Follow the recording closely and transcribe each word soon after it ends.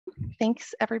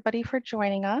thanks everybody for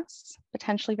joining us,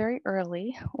 potentially very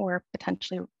early or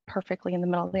potentially perfectly in the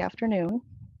middle of the afternoon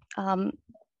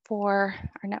for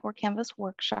our Network Canvas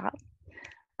workshop,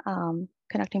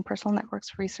 Connecting Personal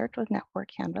Networks Research with Network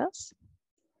Canvas.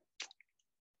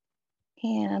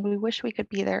 And we wish we could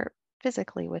be there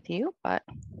physically with you, but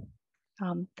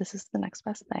this is the next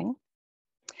best thing.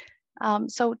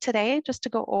 So today, just to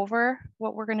go over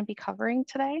what we're going to be covering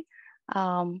today,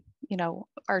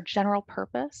 our general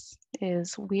purpose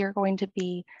is we are going to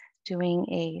be doing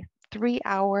a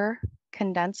 3-hour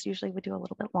condensed. Usually we do a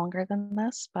little bit longer than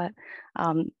this, but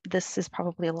this is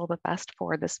probably a little bit best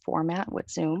for this format with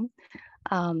Zoom.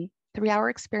 3-hour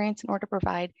experience in order to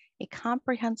provide a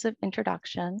comprehensive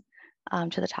introduction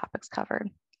to the topics covered.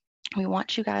 We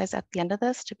want you guys at the end of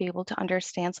this to be able to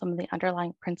understand some of the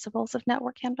underlying principles of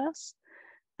Network Canvas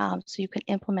so you can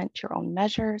implement your own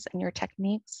measures and your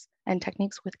techniques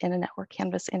within a Network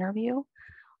Canvas interview.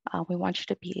 We want you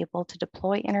to be able to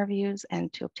deploy interviews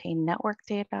and to obtain network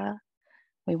data.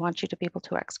 We want you to be able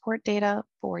to export data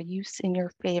for use in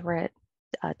your favorite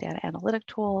data analytic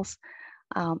tools.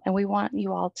 And we want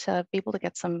you all to be able to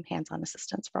get some hands-on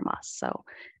assistance from us. So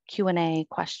Q&A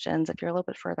questions, if you're a little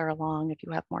bit further along, if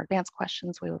you have more advanced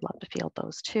questions, we would love to field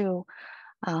those too.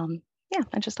 Yeah,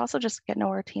 and just get to know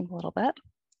our team a little bit.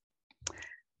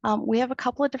 We have a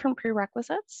couple of different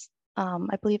prerequisites.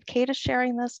 I believe Kate is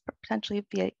sharing this potentially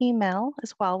via email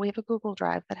as well. We have a Google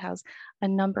Drive that has a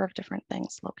number of different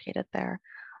things located there.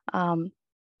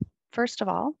 First of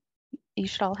all, you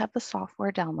should all have the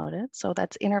software downloaded. So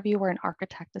that's Interviewer and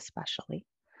Architect especially.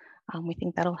 We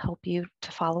think that'll help you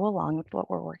to follow along with what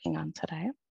we're working on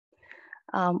today.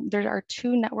 There are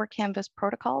 2 Network Canvas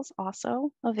protocols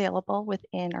also available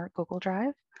within our Google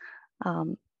Drive.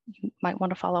 You might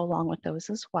want to follow along with those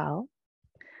as well.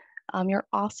 You're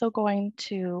also going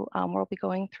to, we'll be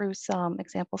going through some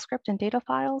example script and data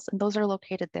files, and those are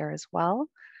located there as well.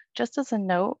 Just as a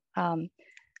note,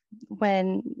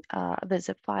 when the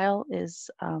zip file is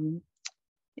uploaded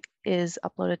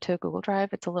to Google Drive,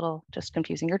 it's a little just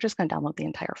confusing. You're just going to download the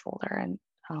entire folder and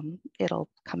it'll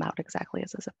come out exactly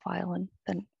as a zip file, and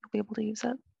then you'll be able to use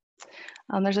it.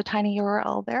 There's a tiny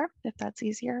URL there if that's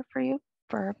easier for you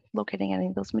for locating any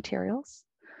of those materials.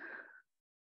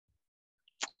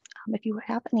 If you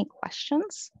have any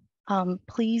questions,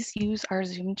 please use our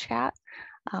Zoom chat.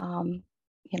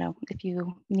 If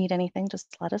you need anything,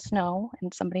 just let us know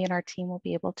and somebody in our team will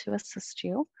be able to assist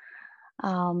you.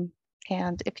 And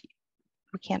if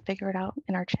we can't figure it out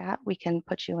in our chat, we can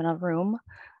put you in a room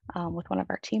with one of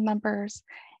our team members.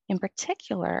 In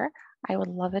particular, I would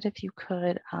love it if you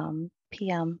could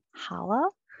PM Hala.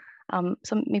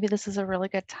 So maybe this is a really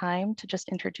good time to just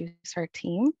introduce our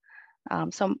team.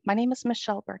 So my name is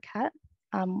Michelle Burkett.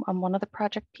 I'm one of the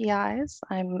project PIs.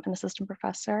 I'm an assistant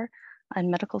professor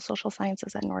in medical social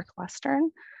sciences at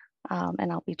Northwestern.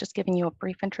 And I'll be just giving you a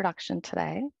brief introduction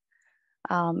today.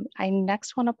 I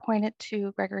next want to point it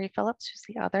to Gregory Phillips, who's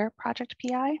the other project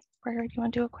PI. Gregory, do you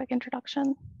want to do a quick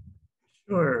introduction?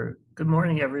 Sure. Good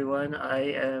morning, everyone.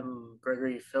 I am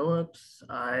Gregory Phillips.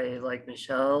 I, like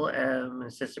Michelle, am an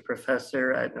assistant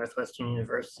professor at Northwestern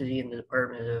University in the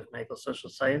Department of Medical Social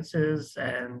Sciences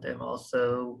and am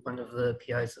also one of the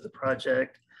PIs of the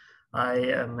project. I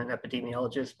am an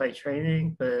epidemiologist by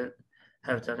training, but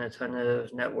have done a ton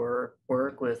of network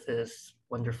work with this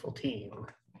wonderful team.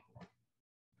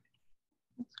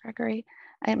 Thanks, Gregory.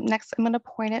 Next, I'm going to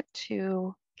point it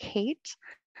to Kate,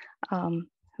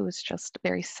 who is just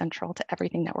very central to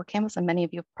everything Network Canvas, and many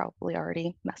of you have probably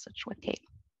already messaged with Kate.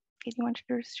 Kate, you want to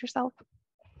introduce yourself?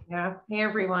 Yeah. Hey,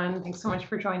 everyone. Thanks so much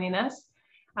for joining us.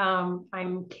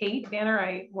 I'm Kate Banner.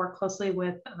 I work closely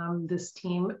with this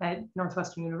team at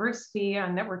Northwestern University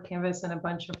on Network Canvas and a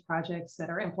bunch of projects that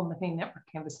are implementing Network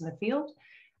Canvas in the field.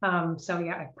 So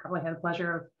yeah, I probably had the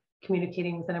pleasure of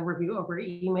communicating with a number of you over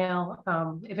email.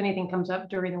 If anything comes up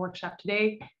during the workshop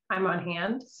today, I'm on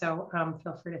hand. So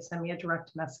feel free to send me a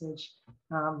direct message,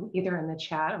 either in the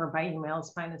chat or by email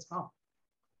is fine as well.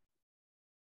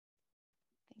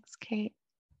 Thanks, Kate.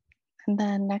 And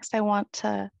then next I want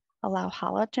to allow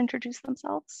Hala to introduce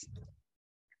themselves.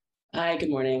 Hi, good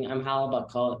morning. I'm Hala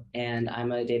Buckle, and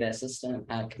I'm a data assistant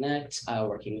at Connect,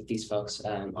 working with these folks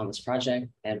on this project.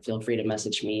 And feel free to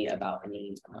message me about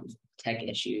any tech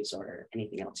issues or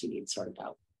anything else you need sorted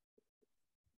out.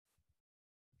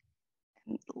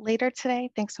 Later today,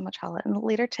 thanks so much, Hala. And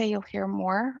later today, you'll hear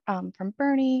more from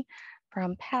Bernie,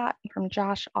 from Pat, and from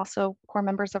Josh, also core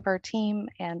members of our team,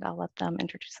 and I'll let them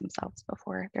introduce themselves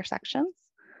before their sections.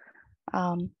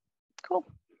 Cool.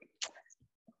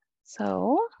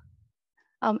 So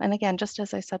And again, just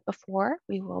as I said before,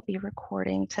 we will be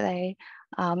recording today.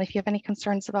 If you have any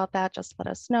concerns about that, just let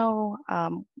us know.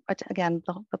 But again,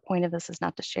 the point of this is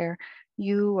not to share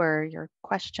you or your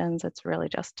questions. It's really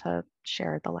just to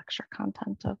share the lecture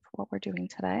content of what we're doing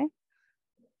today.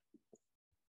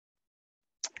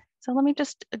 So let me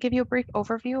just give you a brief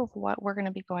overview of what we're going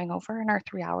to be going over in our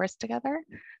 3 hours together.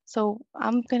 So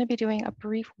I'm going to be doing a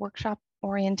brief workshop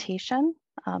orientation,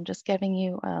 just giving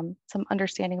you some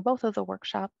understanding of both of the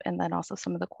workshop and then also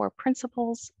some of the core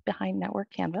principles behind Network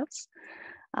Canvas.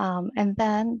 And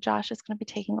then Josh is going to be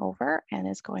taking over and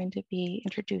is going to be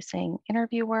introducing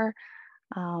Interviewer.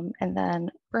 And then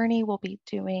Bernie will be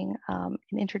doing an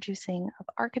introducing of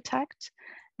Architect.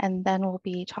 And then we'll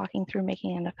be talking through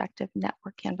making an effective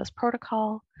Network Canvas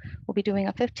protocol. We'll be doing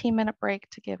a 15-minute break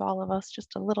to give all of us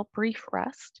just a little brief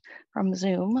rest from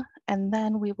Zoom. And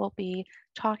then we will be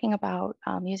talking about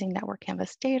using Network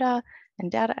Canvas data and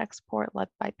data export led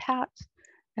by Pat.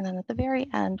 And then at the very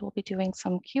end, we'll be doing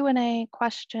some Q&A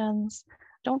questions.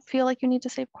 Don't feel like you need to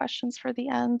save questions for the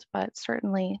end, but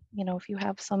certainly, if you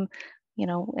have some,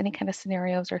 any kind of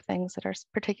scenarios or things that are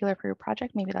particular for your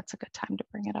project, maybe that's a good time to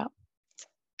bring it up.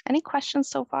 Any questions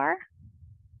so far?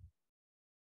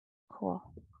 Cool.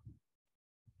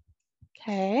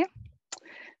 Okay,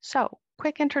 so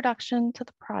quick introduction to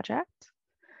the project.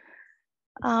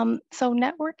 So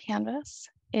Network Canvas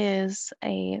is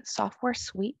a software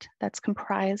suite that's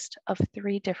comprised of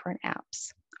 3 different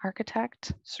apps: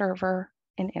 Architect, Server,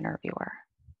 and Interviewer.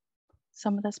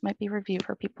 Some of this might be review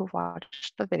for people who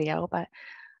watched the video, but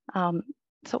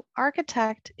so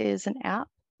Architect is an app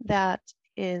that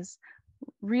is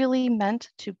really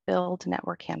meant to build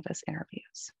Network Canvas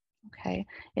interviews, okay?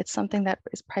 It's something that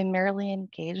is primarily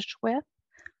engaged with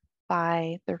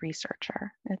by the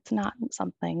researcher. It's not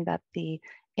something that the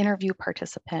interview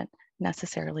participant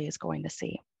necessarily is going to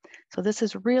see. So this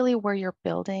is really where you're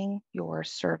building your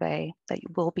survey that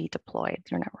will be deployed,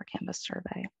 your Network Canvas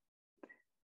survey.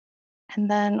 And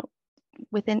then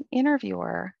within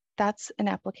Interviewer, that's an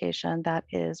application that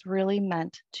is really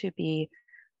meant to be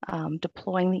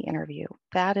deploying the interview.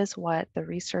 That is what the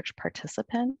research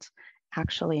participant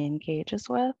actually engages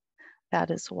with.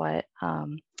 That is what,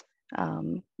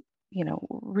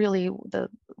 really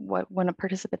when a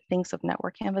participant thinks of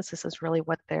Network Canvas, this is really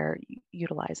what they're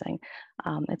utilizing.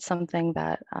 It's something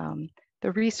that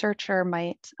the researcher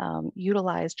might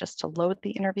utilize just to load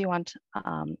the interview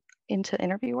into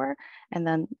Interviewer, and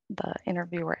then the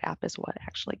Interviewer app is what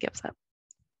actually gives it.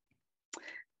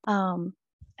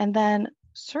 And then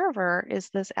Server is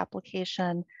this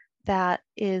application that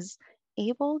is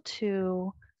able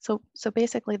to, so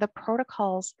basically the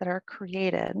protocols that are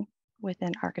created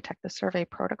within Architect, the survey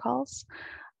protocols,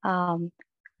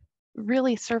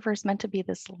 really Server is meant to be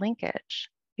this linkage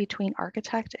between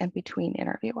Architect and between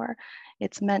Interviewer.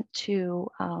 It's meant to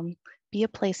be a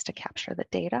place to capture the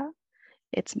data.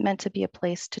 It's meant to be a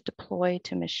place to deploy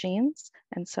to machines.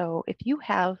 And so if you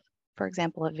have, for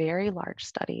example, a very large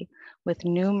study with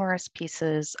numerous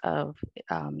pieces of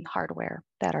hardware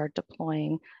that are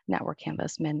deploying Network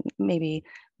Canvas, maybe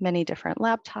many different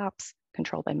laptops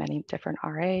controlled by many different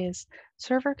RAs,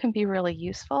 Server can be really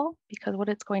useful because what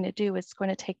it's going to do is it's going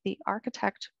to take the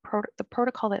the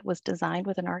protocol that was designed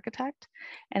with an Architect,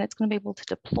 and it's going to be able to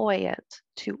deploy it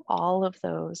to all of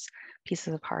those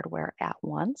pieces of hardware at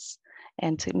once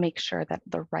and to make sure that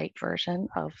the right version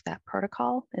of that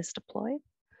protocol is deployed.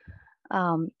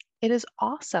 It is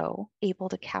also able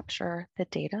to capture the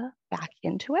data back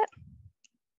into it.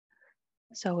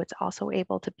 So it's also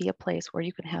able to be a place where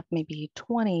you can have maybe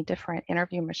 20 different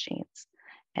interview machines,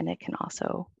 and it can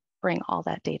also bring all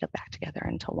that data back together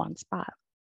into one spot.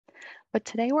 But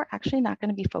today we're actually not going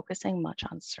to be focusing much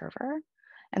on Server.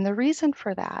 And the reason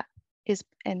for that is,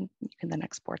 and you can then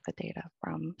export the data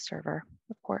from Server,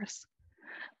 of course.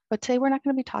 But today we're not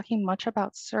going to be talking much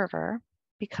about Server,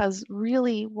 because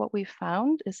really what we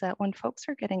found is that when folks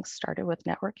are getting started with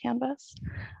Network Canvas,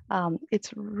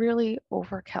 it's really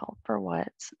overkill for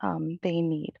what they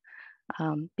need,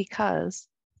 because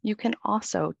you can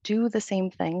also do the same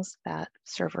things that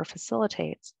Server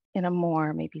facilitates in a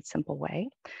more maybe simple way.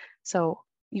 So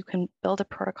you can build a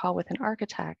protocol with an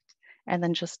Architect and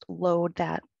then just load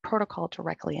that protocol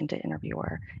directly into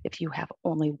Interviewer if you have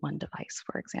only one device,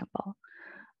 for example.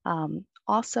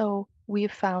 Also,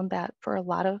 we've found that for a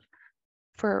lot of,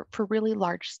 for really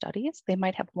large studies, they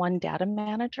might have one data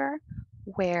manager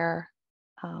where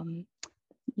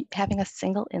having a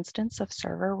single instance of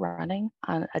Server running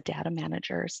on a data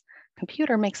manager's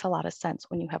computer makes a lot of sense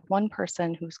when you have one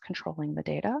person who's controlling the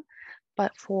data.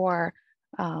 But for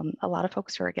a lot of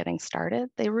folks who are getting started,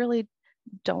 they really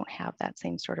don't have that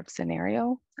same sort of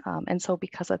scenario. And so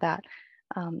because of that,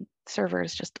 server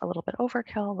is just a little bit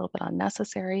overkill, a little bit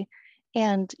unnecessary,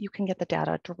 and you can get the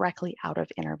data directly out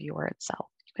of Interviewer itself.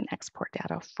 You can export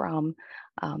data from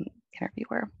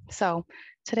Interviewer. So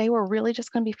today we're really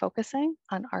just going to be focusing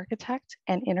on Architect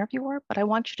and Interviewer, but I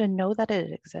want you to know that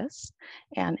it exists.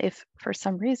 And if for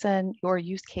some reason your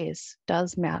use case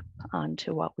does map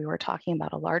onto what we were talking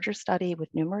about, a larger study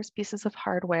with numerous pieces of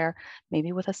hardware,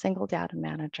 maybe with a single data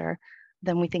manager,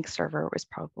 then we think server is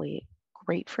probably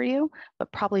great for you,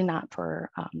 but probably not for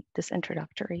this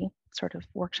introductory sort of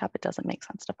workshop. It doesn't make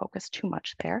sense to focus too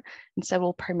much there. Instead,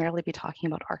 we'll primarily be talking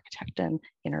about Architect and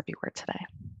Interviewer today.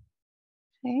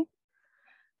 Okay.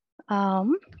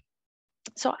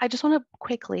 So I just want to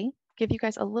quickly give you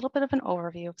guys a little bit of an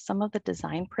overview of some of the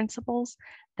design principles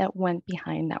that went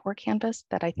behind Network Canvas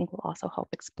that I think will also help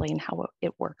explain how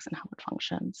it works and how it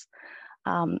functions.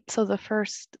 So the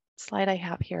first slide I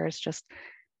have here is just,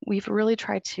 we've really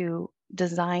tried to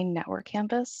design Network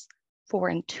Canvas for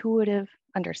intuitive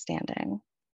understanding.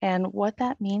 And what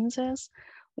that means is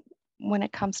when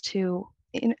it comes to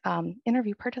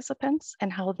interview participants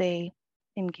and how they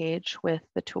engage with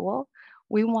the tool,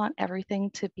 we want everything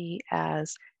to be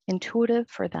as intuitive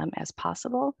for them as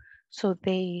possible so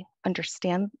they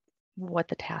understand what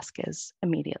the task is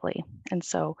immediately. And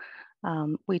so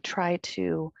we try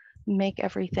to make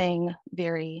everything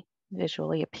very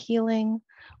visually appealing.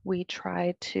 We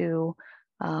try to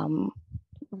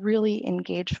really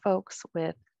engage folks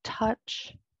with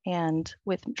touch and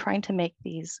with trying to make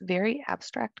these very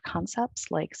abstract concepts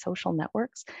like social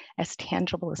networks as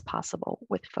tangible as possible,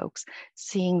 with folks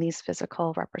seeing these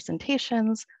physical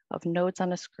representations of nodes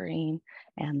on a screen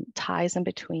and ties in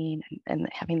between, and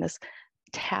having this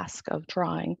task of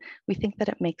drawing. We think that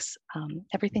it makes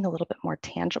everything a little bit more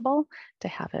tangible to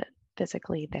have it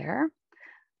physically there.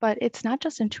 But it's not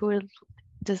just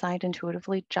designed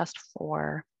intuitively just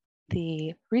for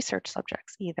the research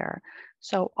subjects either.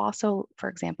 So also, for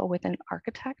example, with an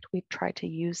architect, we've tried to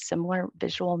use similar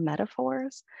visual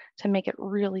metaphors to make it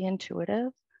really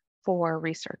intuitive for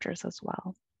researchers as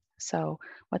well. So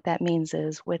what that means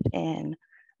is within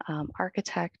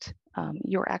architect,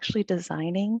 you're actually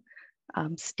designing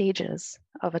stages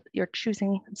of it. You're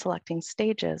choosing and selecting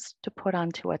stages to put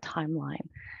onto a timeline.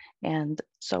 And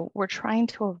so we're trying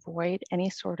to avoid any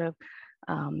sort of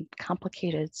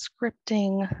complicated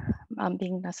scripting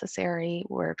being necessary.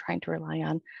 We're trying to rely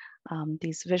on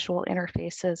these visual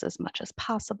interfaces as much as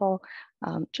possible,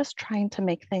 just trying to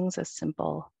make things as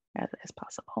simple as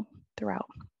possible throughout.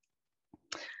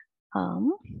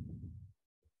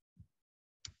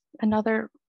 Another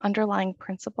underlying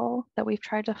principle that we've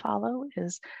tried to follow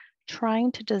is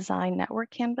trying to design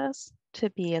Network Canvas to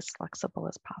be as flexible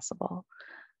as possible.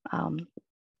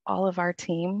 All of our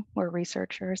team, we're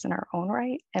researchers in our own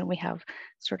right, and we have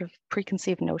sort of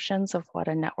preconceived notions of what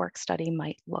a network study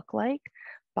might look like,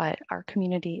 but our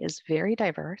community is very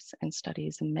diverse and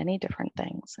studies many different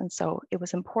things. And so it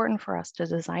was important for us to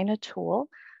design a tool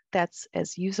that's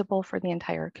as usable for the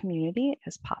entire community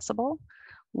as possible.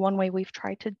 One way we've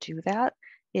tried to do that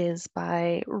is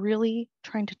by really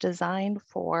trying to design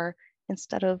for,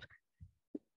 instead of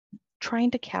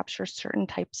trying to capture certain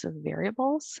types of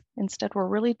variables, instead we're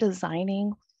really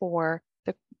designing for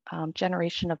the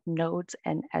generation of nodes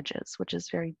and edges, which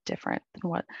is very different than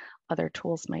what other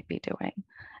tools might be doing.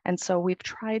 And so we've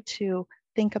tried to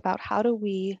think about how do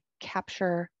we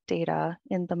capture data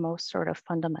in the most sort of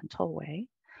fundamental way.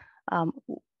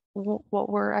 What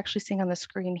we're actually seeing on the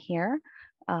screen here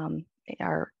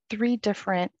are 3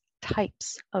 different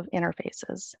types of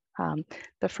interfaces.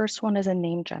 The first one is a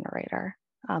name generator.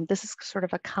 This is sort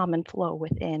of a common flow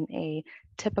within a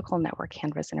typical Network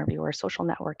Canvas interview or a social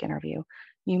network interview.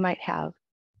 You might have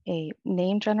a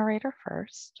name generator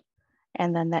first,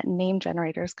 and then that name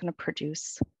generator is going to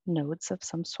produce nodes of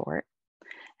some sort.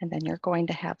 And then you're going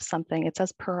to have something, it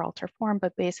says per alter form,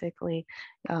 but basically,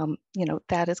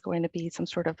 that is going to be some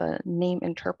sort of a name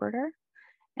interpreter.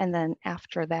 And then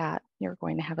after that, you're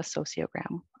going to have a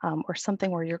sociogram or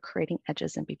something where you're creating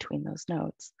edges in between those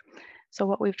nodes. So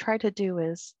what we've tried to do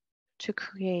is to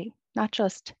create not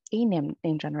just a name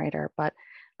generator, but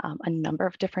a number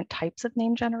of different types of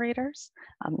name generators.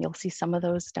 You'll see some of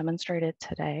those demonstrated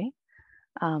today,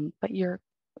 but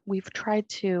we've tried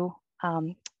to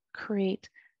create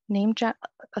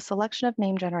a selection of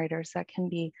name generators that can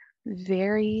be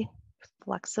very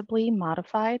flexibly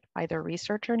modified by the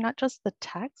researcher, not just the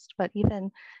text, but even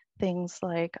things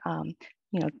like,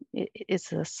 is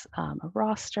this a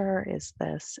roster? Is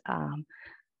this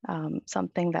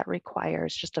something that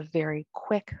requires just a very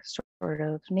quick sort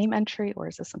of name entry, or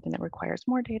is this something that requires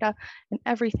more data? And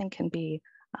everything can be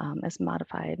as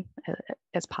modified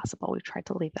as possible. We've tried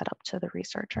to leave that up to the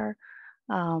researcher.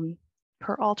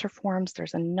 Per alter forms,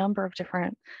 there's a number of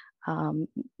different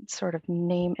sort of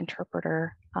name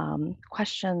interpreter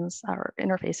questions or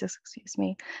interfaces, excuse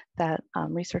me, that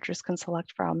researchers can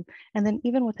select from. And then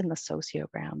even within the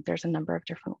sociogram, there's a number of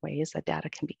different ways that data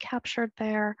can be captured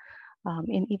there.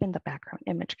 And even the background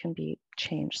image can be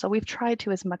changed. So we've tried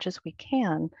to, as much as we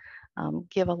can,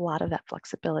 give a lot of that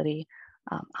flexibility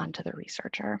onto the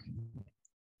researcher.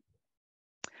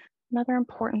 Another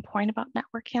important point about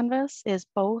Network Canvas is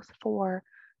both for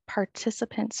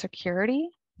participant security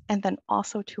and then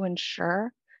also to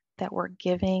ensure that we're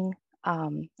giving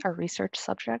our research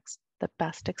subjects the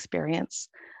best experience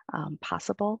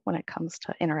possible when it comes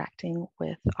to interacting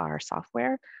with our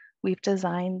software. We've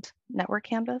designed Network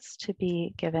Canvas to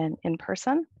be given in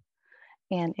person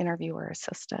and interviewer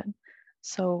assisted.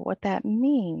 So what that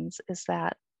means is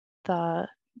that the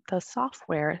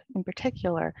software in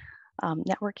particular,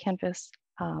 Network Canvas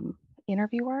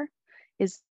interviewer,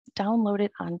 is downloaded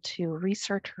onto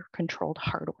researcher controlled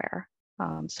hardware.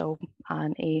 So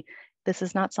this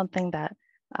is not something that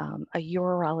a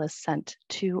URL is sent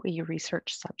to a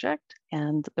research subject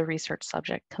and the research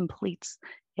subject completes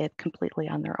it completely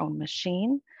on their own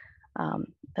machine,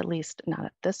 at least not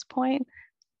at this point.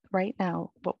 Right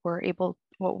now,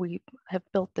 what we have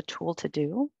built the tool to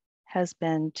do has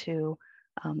been to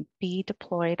be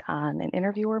deployed on an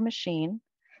interviewer machine,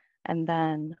 and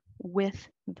then with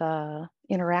the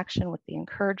interaction, with the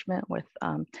encouragement, with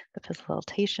the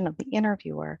facilitation of the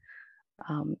interviewer,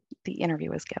 the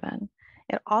interview is given.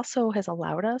 It also has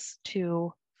allowed us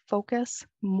to focus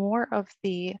more of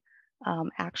the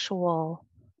actual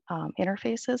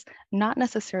interfaces, not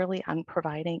necessarily on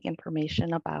providing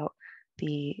information about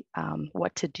the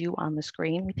what to do on the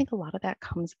screen. We think a lot of that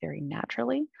comes very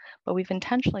naturally, but we've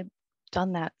intentionally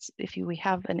done that. If we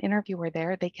have an interviewer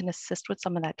there, they can assist with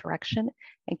some of that direction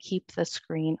and keep the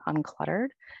screen uncluttered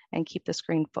and keep the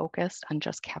screen focused on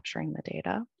just capturing the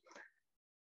data.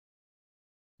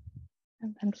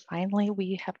 And then finally,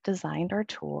 we have designed our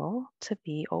tool to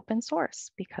be open source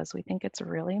because we think it's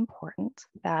really important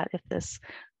that if this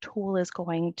tool is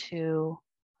going to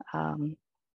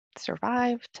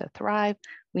survive, to thrive,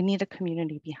 we need a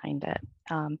community behind it.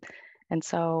 And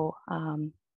so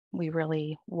we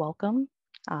really welcome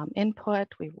input.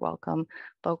 We welcome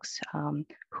folks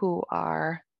who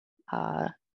are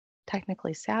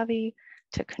technically savvy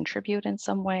to contribute in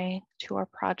some way to our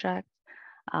project.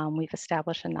 We've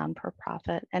established a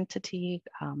non-for-profit entity,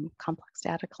 Complex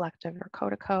Data Collective or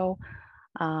CODACO.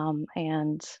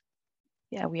 And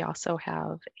yeah, we also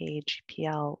have a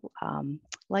GPL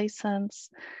license.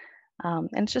 And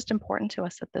it's just important to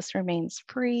us that this remains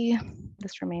free,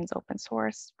 this remains open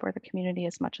source for the community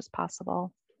as much as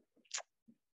possible.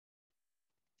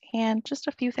 And just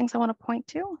a few things I want to point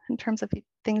to in terms of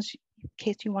things in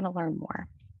case you want to learn more.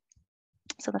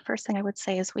 So the first thing I would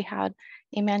say is we had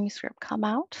a manuscript come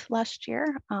out last year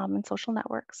in social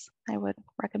networks. I would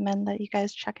recommend that you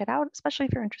guys check it out, especially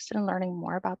if you're interested in learning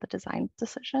more about the design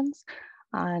decisions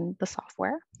on the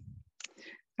software.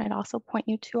 I'd also point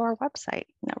you to our website,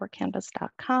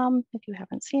 networkcanvas.com, if you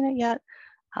haven't seen it yet.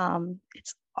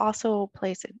 It's also a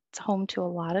place, it's home to a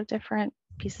lot of different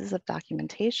pieces of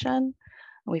documentation.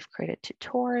 We've created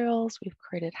tutorials, we've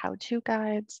created how-to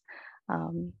guides.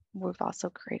 We've also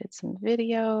created some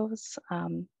videos.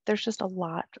 There's just a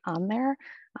lot on there.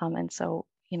 And so,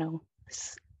 you know,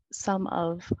 some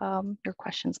of your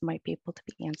questions might be able to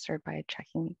be answered by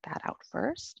checking that out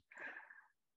first.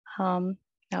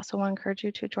 I also want to encourage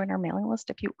you to join our mailing list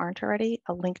if you aren't already.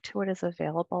 A link to it is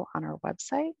available on our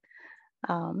website,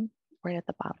 right at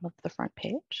the bottom of the front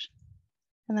page.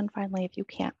 And then finally, if you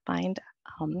can't find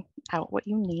out what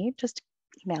you need, just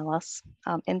email us,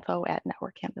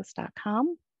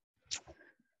 info@networkcanvas.com.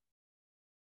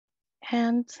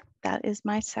 And that is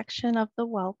my section of the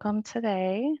welcome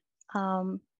today.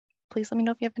 Please let me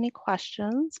know if you have any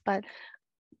questions, but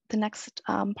the next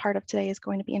part of today is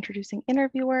going to be introducing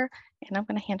interviewer, and I'm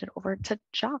going to hand it over to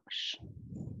Josh.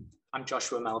 I'm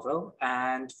Joshua Melville,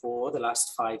 and for the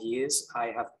last 5 years, I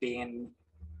have been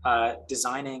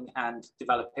designing and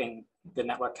developing the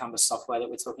Network Canvas software that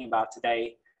we're talking about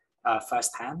today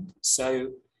firsthand.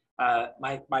 So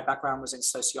my background was in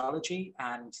sociology,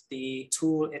 and the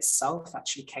tool itself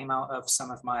actually came out of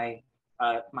some of my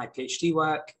PhD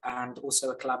work and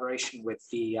also a collaboration with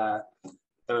the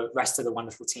rest of the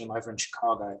wonderful team over in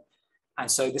Chicago. And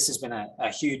so this has been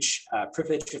a huge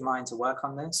privilege of mine to work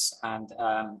on this. And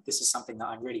this is something that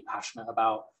I'm really passionate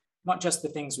about, not just the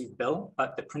things we've built,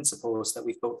 but the principles that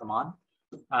we've built them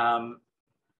on.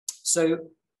 So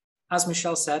as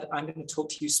Michelle said, I'm going to talk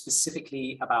to you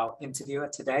specifically about Interviewer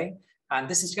today. And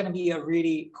this is going to be a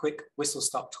really quick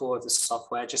whistle-stop tour of the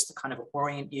software, just to kind of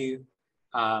orient you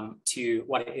to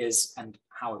what it is and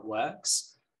how it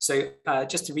works. So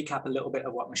just to recap a little bit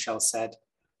of what Michelle said,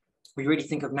 we really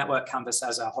think of Network Canvas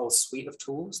as a whole suite of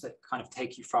tools that kind of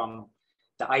take you from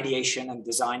the ideation and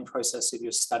design process of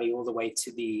your study all the way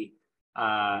to the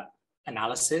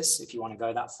analysis, if you want to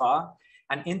go that far.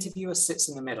 And Interviewer sits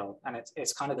in the middle, and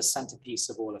it's kind of the centerpiece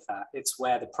of all of that. It's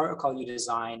where the protocol you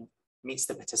design meets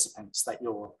the participants that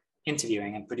you're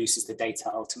interviewing and produces the data.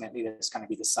 Ultimately, that's going to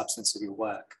be the substance of your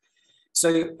work. So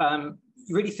you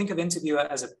really think of Interviewer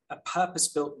as a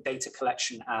purpose-built data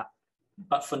collection app,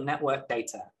 but for network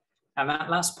data. And that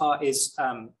last part is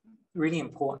really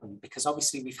important because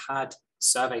obviously we've had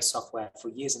survey software for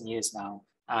years and years now.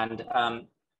 And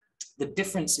the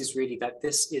difference is really that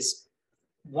this is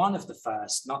one of the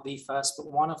first, not the first,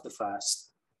 but one of the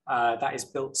first that is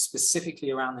built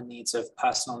specifically around the needs of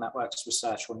personal networks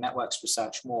research or networks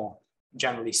research more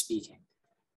generally speaking.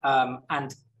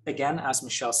 And again, as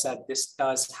Michelle said, this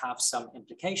does have some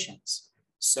implications.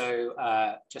 So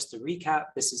just to recap,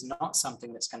 this is not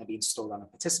something that's going to be installed on a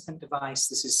participant device.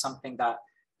 This is something that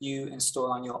you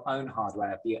install on your own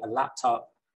hardware, be it a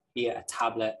laptop, be it a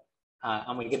tablet,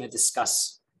 and we're going to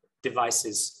discuss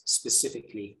devices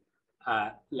specifically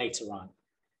later on.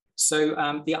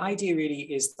 So the idea really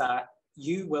is that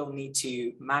you will need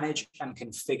to manage and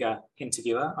configure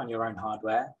Interviewer on your own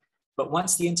hardware, but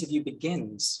once the interview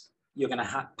begins, you're going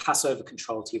to pass over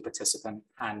control to your participant,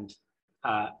 and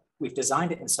we've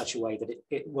designed it in such a way that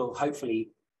it will hopefully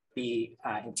be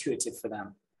intuitive for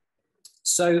them.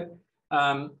 So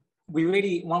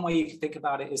one way you can think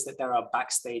about it is that there are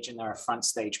backstage and there are front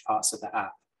stage parts of the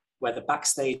app, where the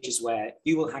backstage is where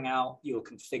you will hang out, you will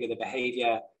configure the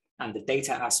behavior and the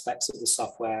data aspects of the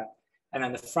software. And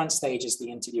then the front stage is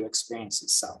the interview experience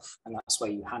itself. And that's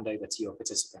where you hand over to your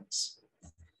participants.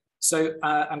 So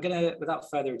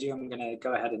without further ado, I'm gonna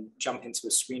go ahead and jump into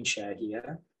a screen share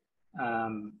here.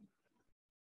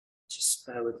 Just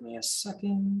bear with me a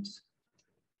second.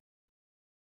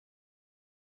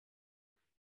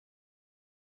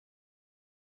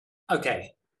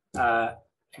 Okay,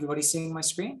 everybody seeing my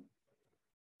screen?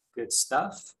 Good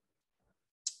stuff.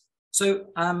 So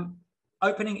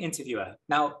opening Interviewer.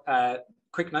 Now,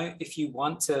 quick note, if you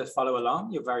want to follow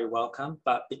along, you're very welcome.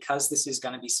 But because this is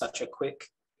going to be such a quick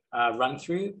run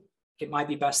through, it might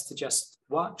be best to just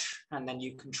watch, and then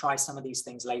you can try some of these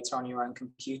things later on your own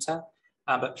computer.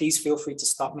 But please feel free to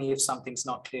stop me if something's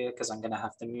not clear, because I'm going to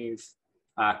have to move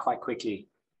quite quickly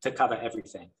to cover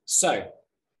everything. So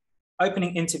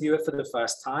opening Interviewer for the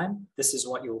first time, this is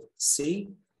what you'll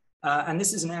see. And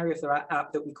this is an area of the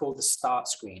app that we call the start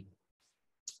screen.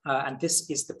 And this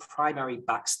is the primary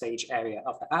backstage area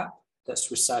of the app that's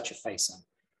researcher facing.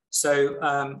 So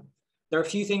there are a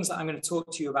few things that I'm going to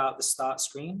talk to you about the start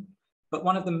screen, but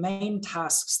one of the main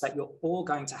tasks that you're all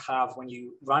going to have when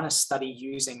you run a study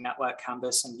using Network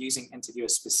Canvas and using Interviewer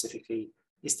specifically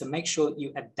is to make sure that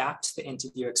you adapt the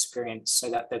interview experience so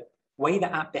that the way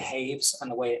the app behaves and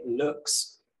the way it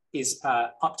looks is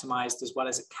optimized as well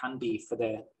as it can be for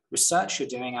the research you're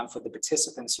doing and for the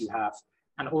participants you have,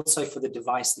 and also for the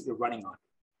device that you're running on.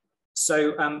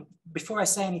 So before I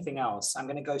say anything else, I'm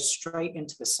going to go straight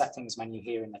into the settings menu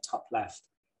here in the top left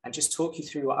and just talk you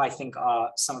through what I think are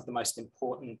some of the most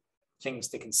important things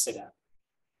to consider.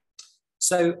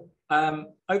 So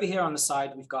over here on the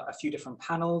side, we've got a few different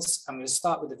panels. I'm going to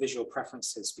start with the visual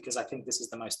preferences because I think this is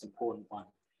the most important one.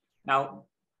 Now,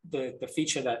 the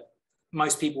feature that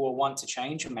most people will want to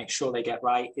change and make sure they get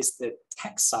right is the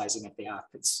text sizing of the app.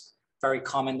 It's very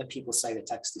common that people say the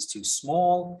text is too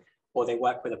small, or they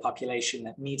work with a population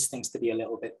that needs things to be a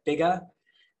little bit bigger.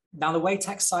 Now, the way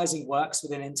text sizing works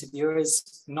with an interviewer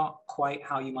is not quite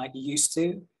how you might be used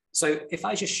to. So if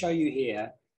I just show you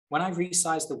here, when I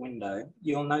resize the window,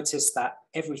 you'll notice that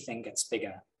everything gets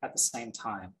bigger at the same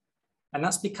time. And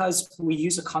that's because we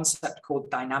use a concept called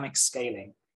dynamic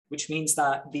scaling, which means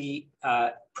that the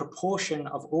proportion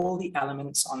of all the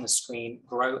elements on the screen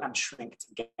grow and shrink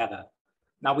together.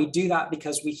 Now, we do that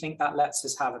because we think that lets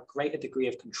us have a greater degree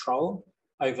of control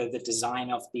over the design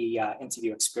of the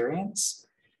interview experience.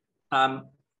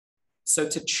 So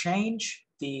to change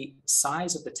the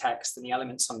size of the text and the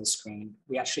elements on the screen,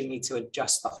 we actually need to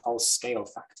adjust the whole scale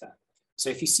factor.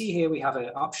 So if you see here, we have an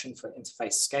option for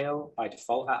interface scale by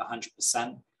default at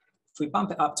 100%. If we bump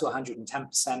it up to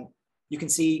 110%, you can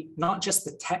see not just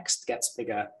the text gets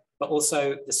bigger, but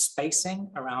also the spacing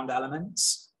around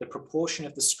elements, the proportion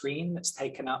of the screen that's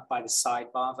taken up by the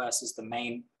sidebar versus the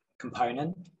main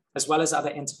component, as well as other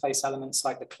interface elements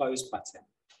like the close button.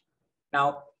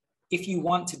 Now, if you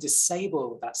want to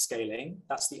disable that scaling,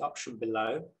 that's the option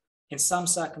below. In some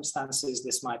circumstances,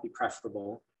 this might be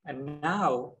preferable. And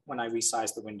now, when I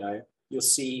resize the window, you'll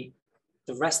see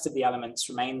the rest of the elements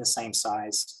remain the same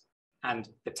size and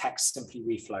the text simply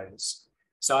reflows.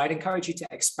 So I'd encourage you to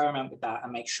experiment with that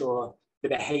and make sure the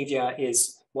behavior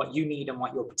is what you need and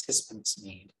what your participants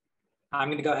need. I'm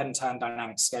going to go ahead and turn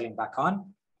dynamic scaling back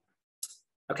on.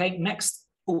 Okay, next,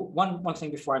 one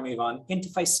thing before I move on,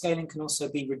 interface scaling can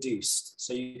also be reduced.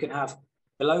 So you can have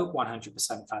below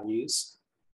 100% values.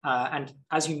 And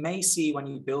as you may see when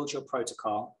you build your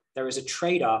protocol, there is a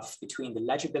trade-off between the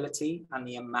legibility and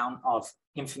the amount of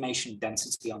information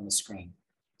density on the screen.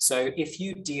 So if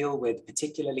you deal with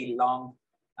particularly long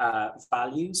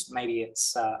values, maybe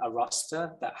it's a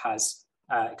roster that has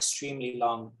extremely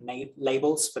long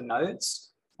labels for nodes,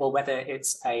 or whether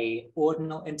it's a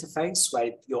ordinal interface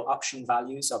where your option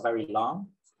values are very long,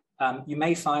 you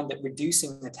may find that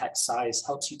reducing the text size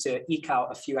helps you to eke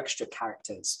out a few extra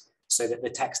characters so that the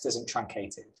text isn't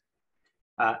truncated.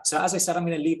 So as I said, I'm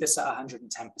going to leave this at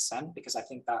 110% because I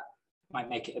think that might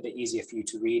make it a bit easier for you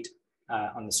to read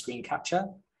on the screen capture.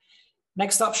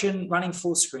 Next option, running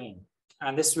full screen.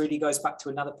 And this really goes back to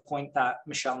another point that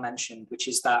Michelle mentioned, which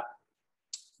is that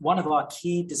one of our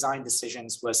key design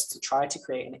decisions was to try to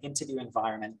create an interview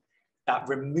environment that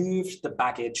removed the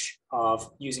baggage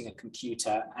of using a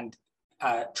computer and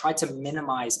tried to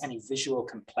minimize any visual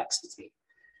complexity.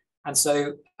 And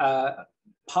so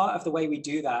part of the way we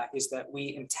do that is that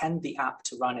we intend the app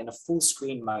to run in a full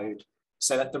screen mode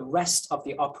so that the rest of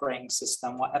the operating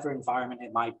system, whatever environment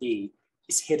it might be,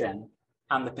 is hidden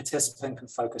and the participant can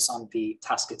focus on the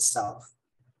task itself.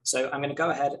 So I'm going to go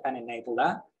ahead and enable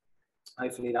that.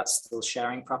 Hopefully that's still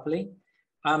sharing properly.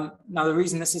 Now, the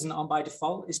reason this isn't on by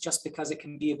default is just because it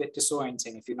can be a bit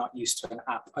disorienting if you're not used to an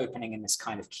app opening in this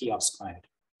kind of kiosk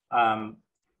mode.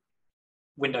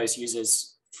 Windows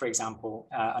users, for example,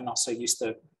 are not so used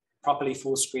to properly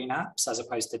full screen apps as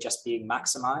opposed to just being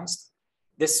maximized.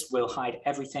 This will hide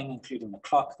everything, including the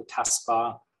clock, the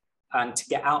taskbar. And to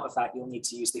get out of that, you'll need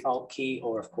to use the Alt key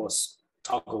or, of course,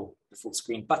 toggle the full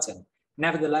screen button.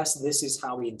 Nevertheless, this is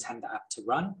how we intend the app to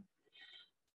run.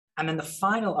 And then the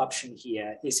final option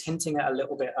here is hinting at a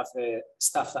little bit of the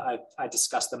stuff that I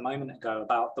discussed a moment ago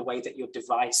about the way that your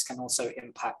device can also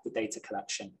impact the data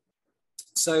collection.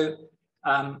 So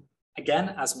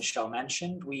again, as Michelle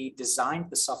mentioned, we designed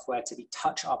the software to be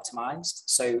touch optimized.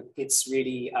 So it's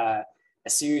really a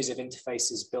series of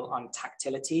interfaces built on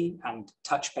tactility and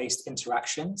touch-based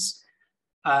interactions.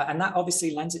 And that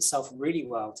obviously lends itself really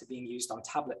well to being used on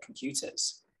tablet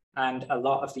computers. And a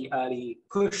lot of the early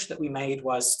push that we made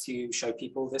was to show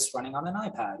people this running on an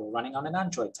iPad or running on an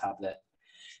Android tablet.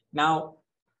 Now,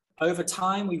 over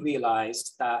time, we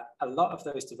realized that a lot of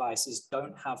those devices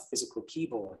don't have physical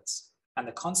keyboards. And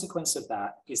the consequence of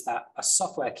that is that a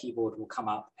software keyboard will come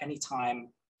up anytime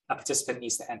a participant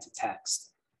needs to enter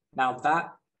text. Now,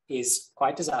 that is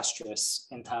quite disastrous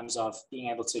in terms of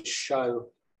being able to show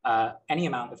any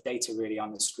amount of data really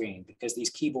on the screen, because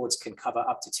these keyboards can cover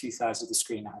up to 2/3 of the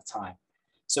screen at a time.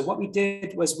 So what we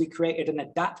did was we created an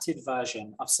adapted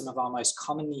version of some of our most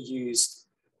commonly used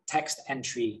text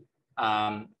entry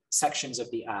sections of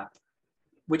the app,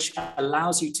 which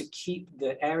allows you to keep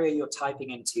the area you're typing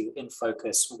into in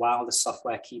focus while the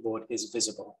software keyboard is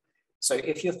visible. So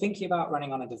if you're thinking about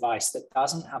running on a device that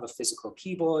doesn't have a physical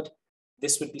keyboard,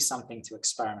 this would be something to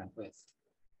experiment with.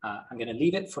 I'm going to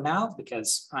leave it for now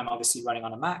because I'm obviously running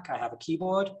on a Mac. I have a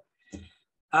keyboard.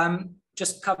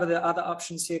 Just cover the other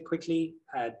options here quickly.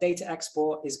 Data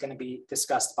export is going to be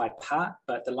discussed by Pat,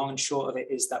 but the long and short of it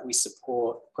is that we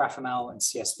support GraphML and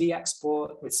CSV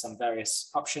export with some various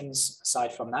options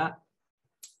aside from that.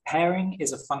 Pairing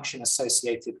is a function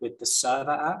associated with the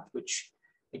server app, which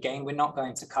again, we're not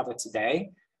going to cover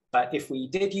today, but if we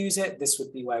did use it, this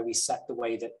would be where we set the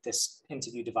way that this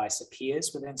interview device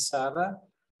appears within server.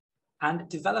 And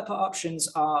developer options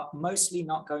are mostly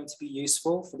not going to be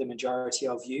useful for the majority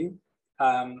of you,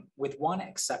 with one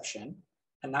exception,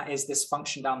 and that is this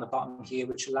function down the bottom here,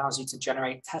 which allows you to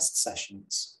generate test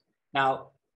sessions.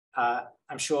 Now,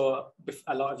 I'm sure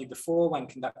a lot of you before, when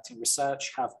conducting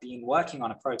research, have been working on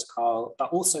a protocol,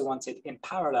 but also wanted in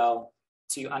parallel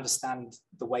to understand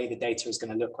the way the data is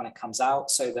going to look when it comes out,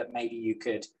 so that maybe you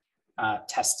could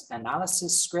test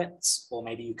analysis scripts, or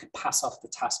maybe you could pass off the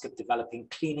task of developing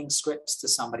cleaning scripts to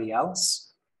somebody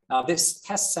else. Now, this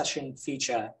test session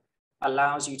feature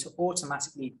allows you to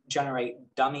automatically generate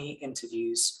dummy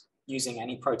interviews using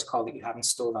any protocol that you have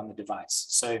installed on the device.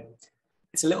 So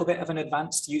it's a little bit of an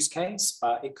advanced use case,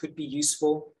 but it could be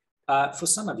useful for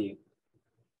some of you.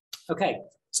 Okay,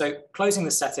 so closing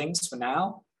the settings for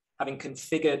now, having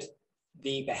configured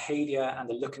the behavior and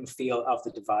the look and feel of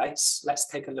the device, let's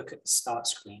take a look at the start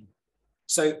screen.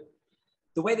 So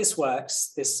the way this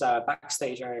works, this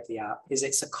backstage area of the app, is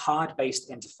it's a card-based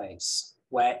interface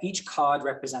where each card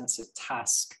represents a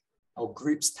task or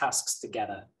groups tasks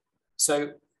together.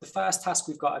 So the first task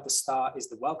we've got at the start is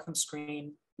the welcome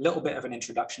screen, a little bit of an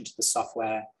introduction to the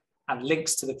software, and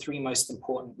links to the 3 most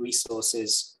important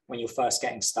resources when you're first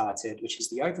getting started, which is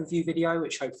the overview video,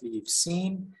 which hopefully you've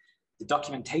seen, the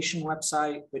documentation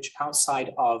website, which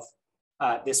outside of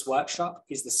this workshop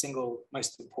is the single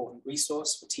most important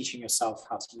resource for teaching yourself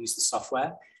how to use the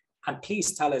software. And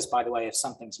please tell us, by the way, if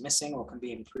something's missing or can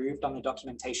be improved on the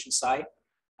documentation site.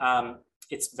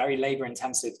 It's very labor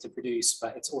intensive to produce,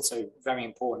 but it's also very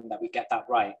important that we get that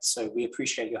right. So we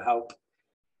appreciate your help.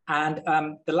 And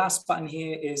the last button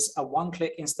here is a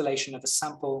one-click installation of a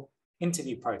sample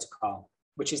interview protocol,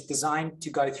 which is designed to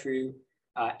go through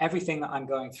everything that I'm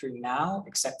going through now,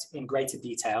 except in greater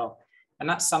detail. And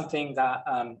that's something that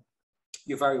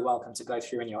you're very welcome to go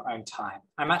through in your own time.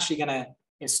 I'm actually going to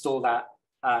install that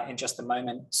in just a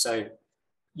moment, so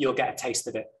you'll get a taste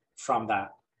of it from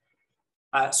that.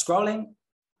 Scrolling,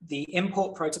 the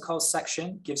import protocols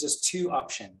section gives us 2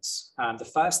 options. The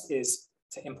first is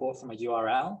to import from a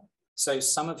URL. So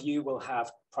some of you will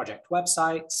have project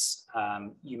websites,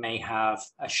 you may have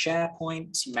a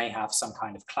SharePoint, you may have some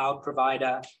kind of cloud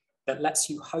provider that lets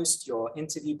you host your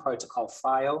interview protocol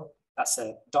file. That's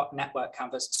a .NET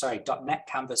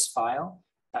Canvas file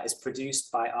that is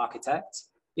produced by Architect.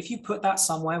 If you put that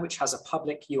somewhere which has a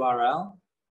public URL,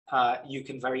 you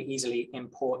can very easily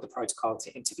import the protocol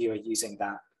to Interviewer using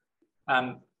that.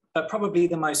 But probably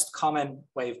the most common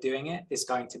way of doing it is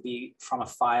going to be from a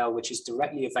file which is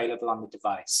directly available on the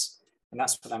device. And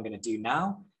that's what I'm going to do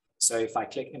now. So if I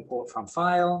click Import from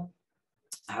File,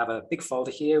 I have a big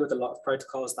folder here with a lot of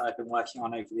protocols that I've been working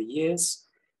on over the years.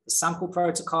 The sample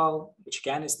protocol, which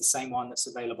again is the same one that's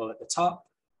available at the top.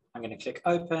 I'm going to click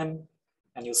Open,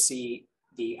 and you'll see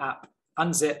the app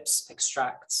unzips,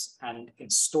 extracts, and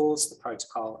installs the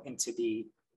protocol into the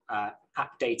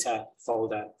app data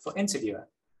folder for Interviewer.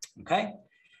 Okay,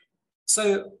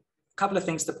 so a couple of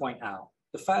things to point out.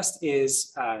 The first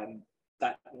is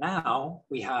that now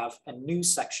we have a new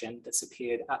section that's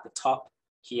appeared at the top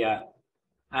here.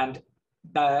 And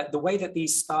the way that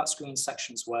these start screen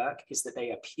sections work is that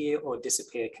they appear or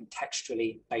disappear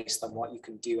contextually based on what you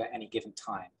can do at any given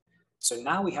time. So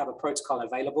now we have a protocol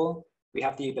available. We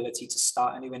have the ability to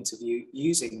start a new interview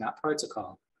using that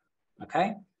protocol.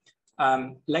 Okay.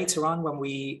 Later on, when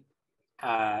we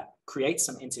create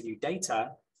some interview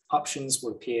data, options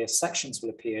will appear, sections will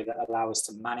appear that allow us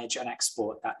to manage and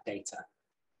export that data.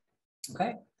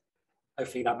 Okay,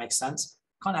 hopefully that makes sense.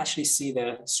 Can't actually see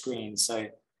the screen, so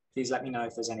please let me know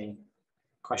if there's any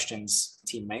questions,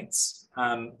 teammates.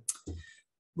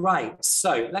 Right,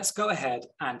 so let's go ahead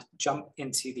and jump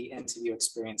into the interview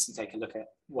experience and take a look at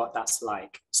what that's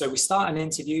like. So we start an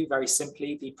interview very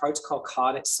simply. The protocol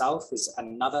card itself is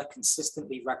another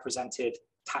consistently represented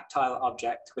tactile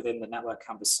object within the Network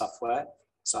Canvas software.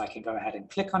 So I can go ahead and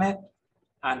click on it.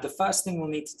 And the first thing we'll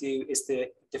need to do is to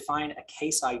define a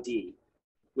case ID,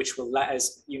 which will let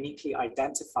us uniquely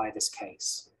identify this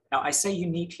case. Now I say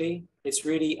uniquely, it's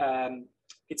really,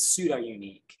 it's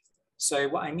pseudo-unique. So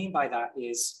what I mean by that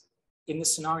is in the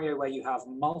scenario where you have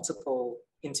multiple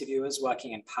interviewers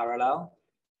working in parallel,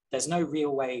 there's no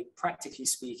real way, practically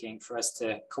speaking, for us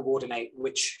to coordinate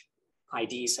which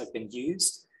IDs have been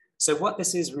used. So what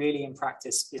this is really in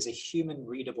practice is a human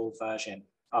readable version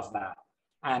of that.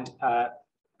 And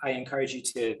I encourage you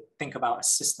to think about a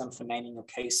system for naming your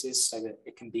cases so that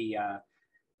it can be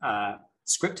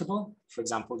scriptable. For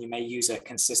example, you may use a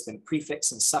consistent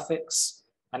prefix and suffix,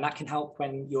 and that can help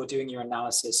when you're doing your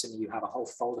analysis and you have a whole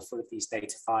folder full of these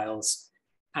data files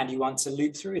and you want to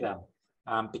loop through them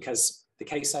because the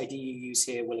case ID you use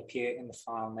here will appear in the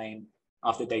file name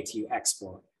of the data you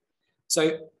export.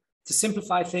 So to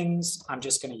simplify things, I'm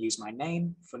just going to use my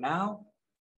name for now,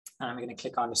 and I'm going to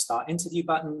click on the Start Interview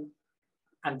button.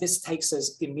 And this takes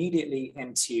us immediately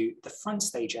into the front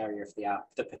stage area of the app,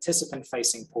 the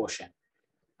participant-facing portion.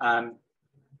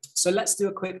 So let's do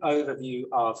a quick overview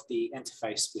of the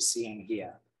interface we're seeing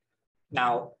here.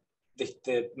 Now,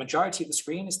 the majority of the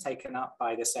screen is taken up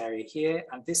by this area here,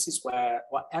 and this is where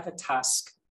whatever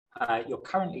task you're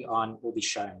currently on will be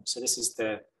shown. So this is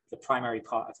the primary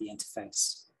part of the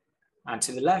interface. And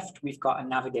to the left, we've got a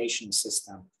navigation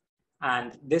system.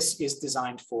 And this is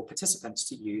designed for participants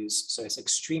to use, so it's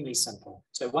extremely simple.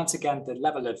 So once again, the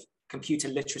level of computer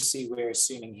literacy we're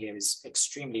assuming here is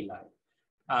extremely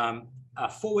low. A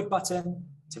forward button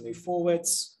to move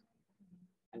forwards.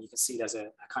 And you can see there's a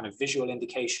kind of visual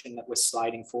indication that we're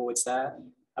sliding forwards there.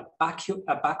 A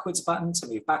backwards button to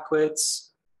move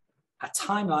backwards. A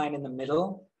timeline in the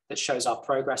middle that shows our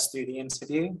progress through the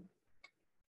interview.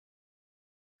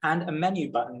 And a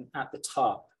menu button at the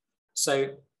top.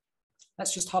 So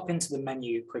let's just hop into the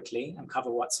menu quickly and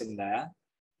cover what's in there.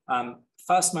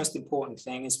 First most important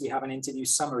thing is we have an interview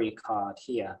summary card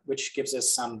here, which gives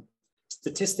us some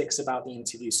statistics about the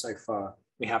interview so far.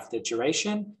 We have the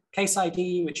duration, case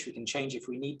ID, which we can change if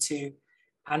we need to.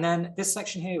 And then this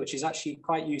section here, which is actually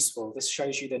quite useful. This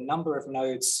shows you the number of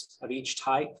nodes of each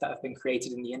type that have been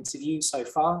created in the interview so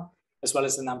far, as well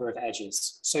as the number of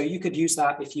edges. So you could use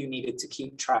that if you needed to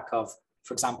keep track of,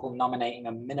 for example, nominating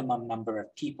a minimum number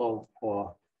of people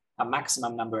or a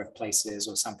maximum number of places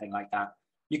or something like that.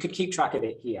 You could keep track of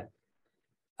it here.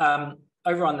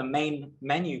 Over on the main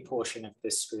menu portion of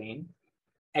this screen,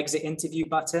 exit interview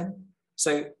button.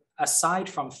 So aside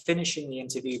from finishing the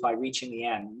interview by reaching the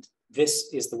end, this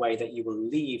is the way that you will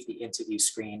leave the interview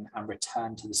screen and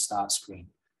return to the start screen.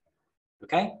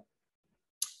 Okay?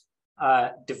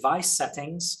 Device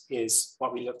settings is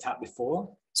what we looked at before.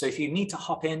 So if you need to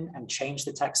hop in and change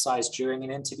the text size during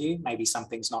an interview, maybe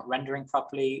something's not rendering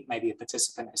properly, maybe a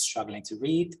participant is struggling to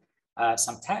read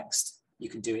some text, you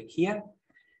can do it here.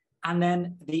 And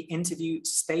then the interview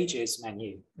stages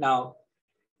menu. Now,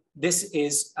 this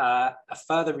is a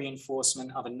further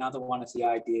reinforcement of another one of the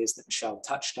ideas that Michelle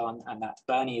touched on and that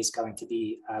Bernie is going to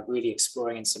be really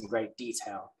exploring in some great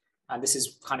detail. And this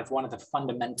is kind of one of the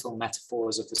fundamental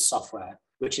metaphors of the software,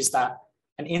 which is that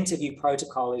an interview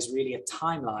protocol is really a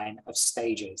timeline of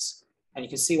stages. And you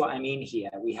can see what I mean here.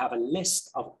 We have a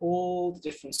list of all the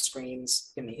different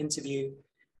screens in the interview.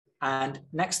 And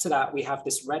next to that, we have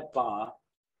this red bar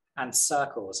and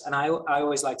circles. And I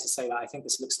always like to say that I think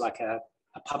this looks like a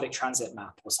public transit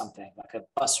map or something, like a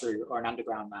bus route or an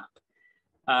underground map.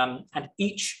 And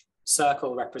each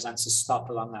circle represents a stop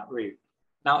along that route.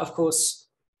 Now, of course,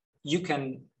 you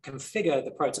can configure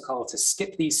the protocol to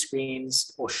skip these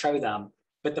screens or show them.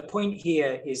 But the point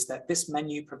here is that this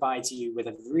menu provides you with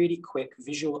a really quick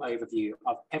visual overview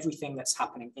of everything that's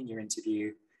happening in your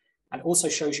interview and also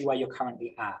shows you where you're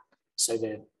currently at. So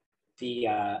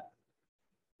the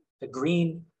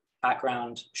green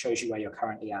background shows you where you're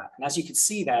currently at. And as you can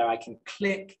see there, I can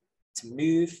click to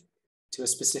move to a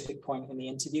specific point in the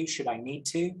interview should I need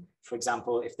to. For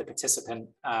example, if the participant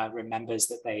remembers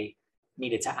that they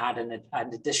needed to add an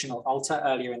additional alter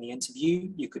earlier in the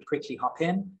interview, you could quickly hop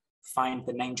in, find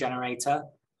the name generator.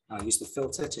 I'll use the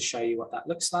filter to show you what that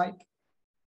looks like.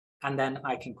 And then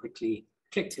I can quickly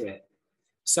click to it.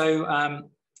 So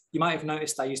you might have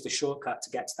noticed I used a shortcut to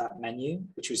get to that menu,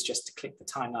 which was just to click the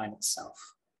timeline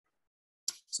itself.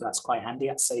 So that's quite handy.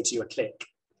 That saves you a click.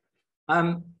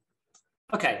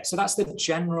 Okay, so that's the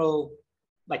general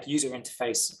user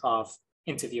interface of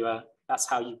Interviewer. That's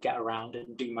how you get around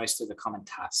and do most of the common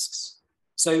tasks.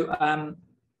 So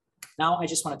now I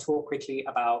just want to talk quickly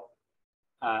about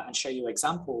and show you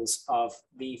examples of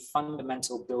the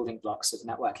fundamental building blocks of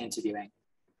network interviewing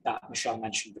that Michelle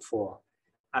mentioned before.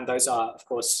 And those are, of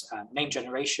course, name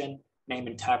generation, name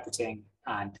interpreting,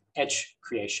 and edge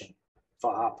creation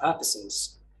for our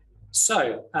purposes.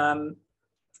 So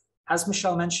as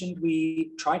Michelle mentioned,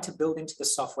 we try to build into the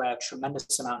software a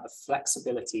tremendous amount of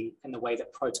flexibility in the way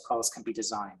that protocols can be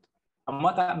designed. And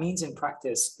what that means in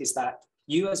practice is that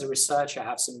you as a researcher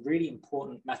have some really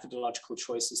important methodological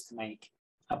choices to make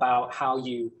about how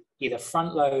you either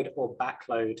front load or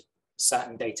backload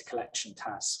certain data collection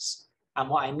tasks. And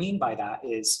what I mean by that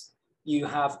is you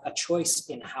have a choice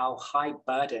in how high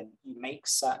burden you make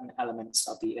certain elements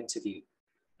of the interview.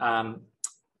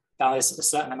 There is a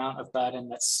certain amount of burden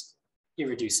that's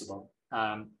irreducible.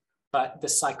 But the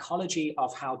psychology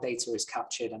of how data is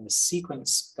captured and the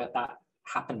sequence that that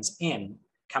happens in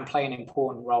can play an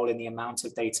important role in the amount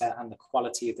of data and the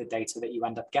quality of the data that you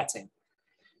end up getting.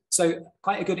 So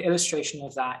quite a good illustration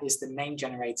of that is the name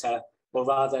generator, or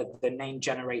rather the name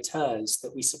generators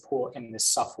that we support in this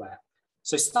software.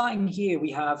 So starting here,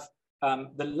 we have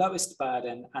the lowest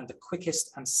burden and the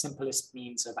quickest and simplest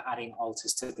means of adding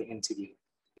alters to the interview.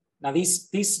 Now,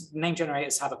 these name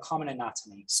generators have a common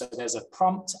anatomy. So there's a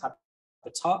prompt at the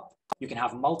top. You can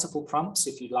have multiple prompts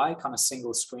if you like on a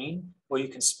single screen, or you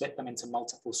can split them into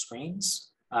multiple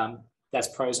screens. There's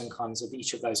pros and cons of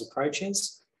each of those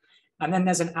approaches. And then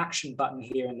there's an action button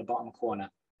here in the bottom corner.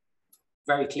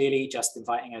 very clearly just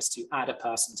inviting us to add a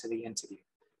person to the interview.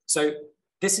 So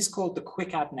this is called the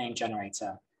quick add name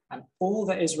generator. And all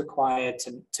that is required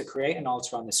to create an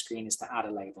alter on the screen is to add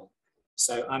a label.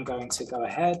 So I'm going to go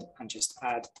ahead and just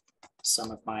add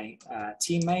some of my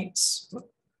teammates,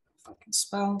 if I can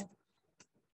spell.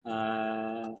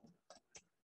 And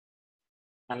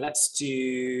let's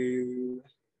do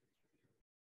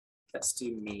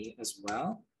me as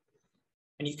well.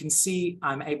 And you can see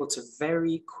I'm able to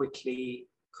very quickly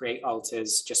create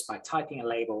alters just by typing a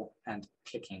label and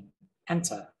clicking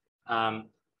enter.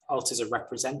 Alters are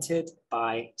represented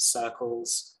by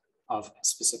circles of a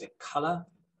specific color.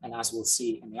 And as we'll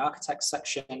see in the architect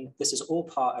section, this is all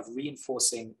part of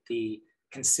reinforcing the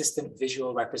consistent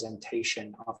visual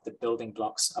representation of the building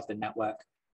blocks of the network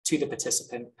to the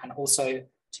participant and also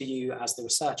to you as the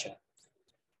researcher.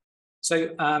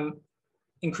 So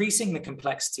increasing the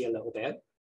complexity a little bit,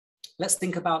 let's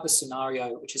think about the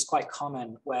scenario, which is quite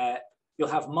common, where you'll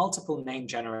have multiple name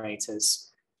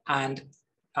generators and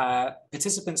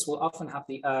participants will often have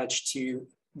the urge to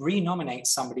renominate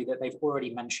somebody that they've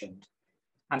already mentioned.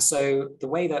 And so the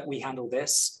way that we handle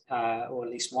this, or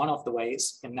at least one of the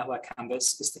ways in Network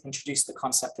Canvas, is to introduce the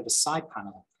concept of a side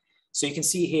panel. So you can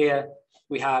see here,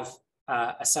 we have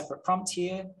a separate prompt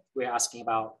here. We're asking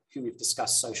about who we've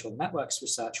discussed social networks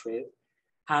research with.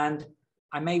 And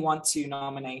I may want to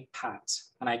nominate Pat.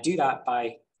 And I do that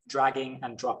by dragging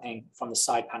and dropping from the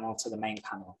side panel to the main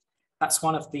panel. That's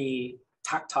one of the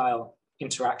tactile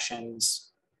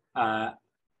interactions that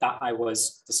I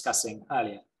was discussing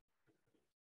earlier.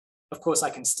 Of course, I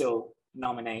can still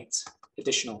nominate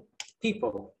additional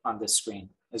people on this screen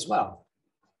as well.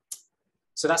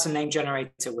 So that's a name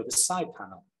generator with a side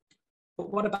panel.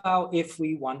 But what about if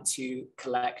we want to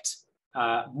collect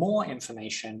more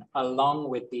information along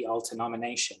with the alter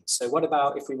nomination? So what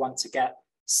about if we want to get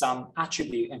some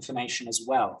attribute information as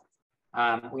well?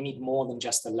 We need more than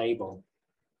just a label.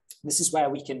 This is where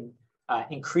we can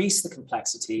increase the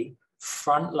complexity,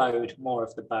 front load more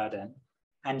of the burden,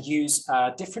 and use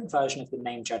a different version of the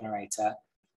name generator,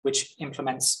 which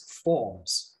implements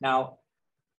forms. Now,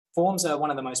 forms are one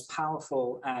of the most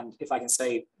powerful and, if I can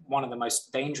say, one of the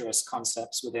most dangerous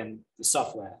concepts within the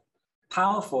software.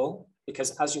 Powerful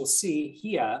because, as you'll see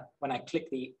here, when I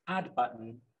click the add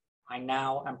button, I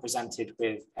now am presented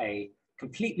with a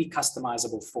completely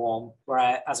customizable form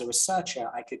where, as a researcher,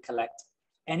 I could collect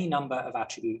any number of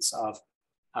attributes of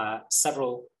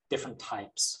several different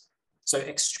types. So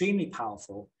extremely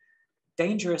powerful,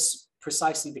 dangerous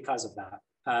precisely because of that.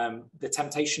 The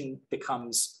temptation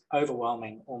becomes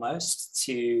overwhelming almost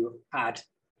to add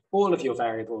all of your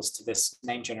variables to this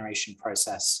name generation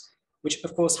process, which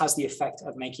of course has the effect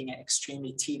of making it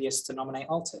extremely tedious to nominate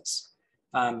alters.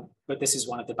 But this is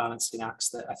one of the balancing acts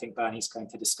that I think Bernie's going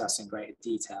to discuss in greater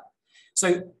detail.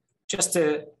 So just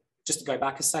to go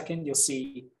back a second, you'll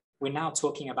see we're now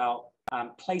talking about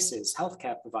places,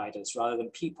 healthcare providers, rather than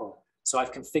people. So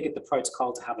I've configured the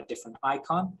protocol to have a different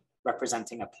icon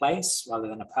representing a place rather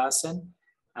than a person.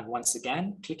 And once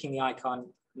again, clicking the icon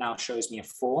now shows me a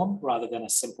form rather than a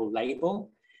simple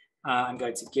label. I'm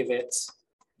going to give it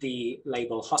the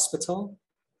label hospital.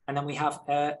 And then we have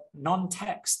a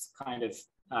non-text kind of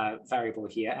variable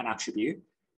here, an attribute.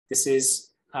 This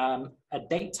is a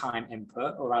date time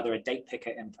input, or rather a date picker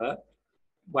input,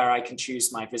 where I can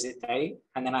choose my visit date.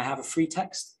 And then I have a free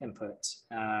text input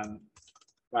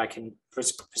where I can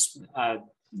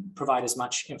provide as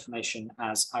much information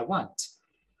as I want.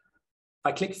 If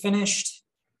I click finished,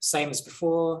 same as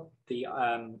before, the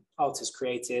alter is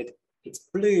created. It's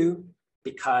blue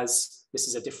because this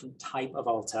is a different type of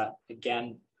alter.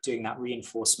 Again, doing that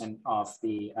reinforcement of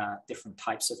the different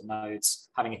types of nodes,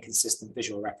 having a consistent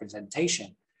visual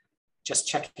representation. Just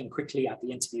checking quickly at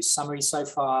the interview summary so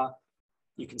far,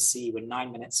 you can see we're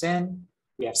 9 minutes in,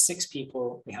 we have 6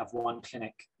 people, we have 1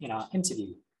 clinic in our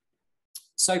interview.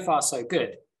 So far, so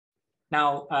good.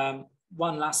 Now,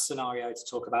 one last scenario to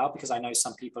talk about, because I know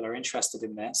some people are interested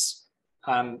in this.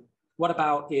 What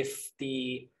about if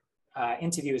the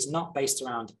interview is not based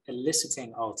around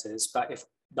eliciting alters, but if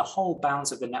the whole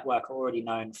bounds of the network are already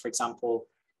known? For example,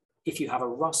 if you have a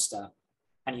roster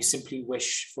and you simply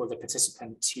wish for the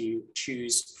participant to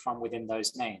choose from within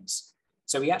those names.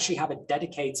 So we actually have a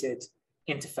dedicated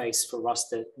interface for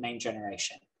roster name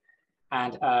generation.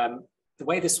 And the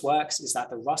way this works is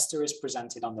that the roster is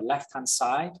presented on the left-hand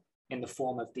side in the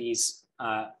form of these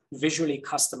visually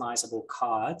customizable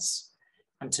cards.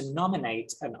 And to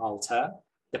nominate an alter,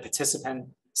 the participant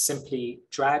simply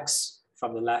drags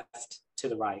from the left to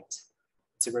the right.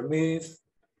 To remove,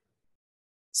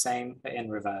 same but in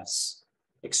reverse.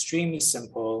 Extremely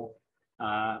simple,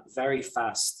 very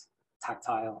fast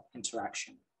tactile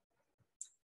interaction.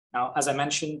 Now, as I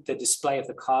mentioned, the display of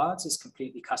the cards is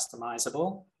completely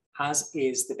customizable, as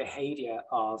is the behavior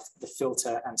of the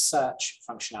filter and search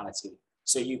functionality.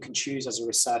 So you can choose as a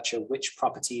researcher which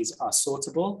properties are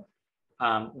sortable,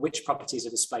 which properties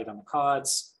are displayed on the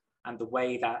cards, and the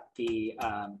way that the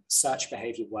search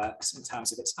behavior works in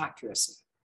terms of its accuracy.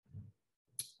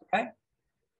 Okay.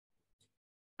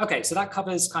 Okay, so that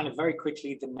covers kind of very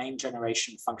quickly the name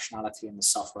generation functionality in the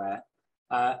software.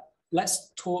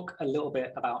 Let's talk a little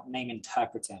bit about name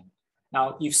interpreting.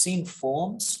 Now, you've seen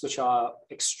forms, which are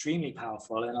extremely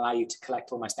powerful and allow you to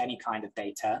collect almost any kind of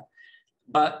data.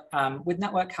 But with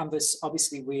Network Canvas,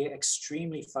 obviously, we're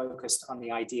extremely focused on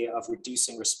the idea of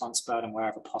reducing response burden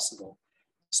wherever possible.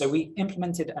 So we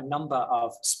implemented a number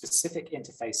of specific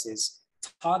interfaces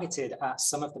targeted at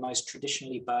some of the most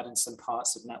traditionally burdensome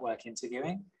parts of network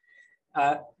interviewing.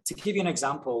 To give you an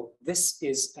example, this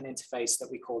is an interface that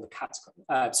we call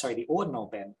the ordinal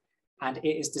bin, and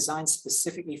it is designed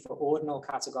specifically for ordinal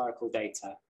categorical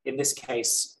data, in this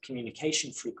case,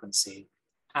 communication frequency.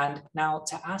 And now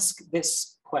to ask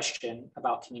this question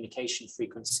about communication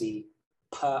frequency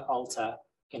per alter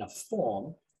in a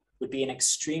form would be an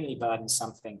extremely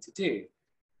burdensome thing to do.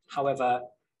 However,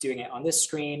 doing it on this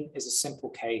screen is a simple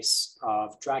case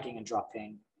of dragging and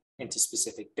dropping into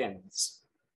specific bins.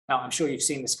 Now, I'm sure you've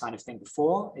seen this kind of thing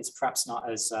before. It's perhaps not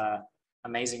as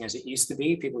amazing as it used to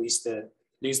be. People used to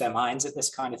lose their minds at this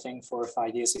kind of thing 4 or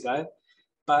 5 years ago.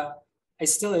 But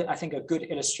it's still, I think, a good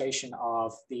illustration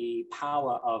of the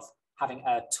power of having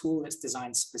a tool that's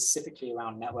designed specifically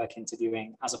around network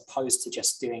interviewing, as opposed to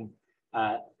just doing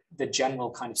the general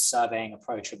kind of surveying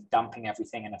approach of dumping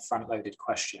everything in a front-loaded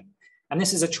question. And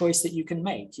this is a choice that you can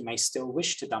make. You may still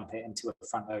wish to dump it into a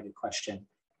front-loaded question,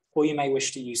 or you may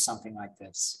wish to use something like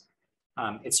this.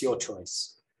 It's your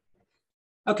choice.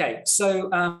 Okay, so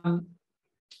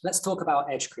let's talk about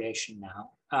edge creation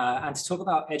now. And to talk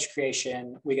about edge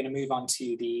creation, we're going to move on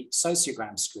to the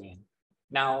sociogram screen.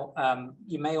 Now,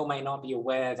 you may or may not be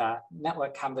aware that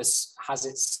Network Canvas has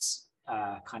its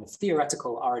kind of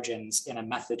theoretical origins in a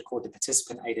method called the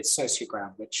participant-aided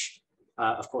sociogram, which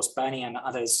of course, Bernie and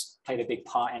others played a big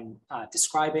part in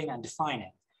describing and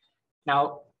defining.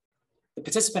 Now, the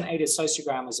participant-aided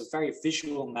sociogram is a very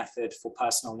visual method for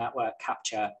personal network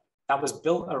capture that was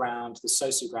built around the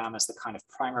sociogram as the kind of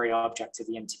primary object of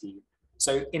the interview.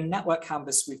 So in Network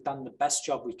Canvas, we've done the best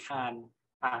job we can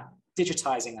at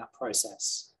digitizing that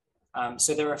process.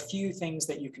 So there are a few things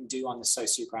that you can do on the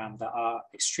sociogram that are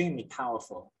extremely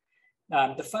powerful.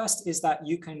 The first is that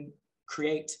you can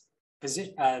create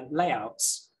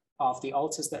layouts of the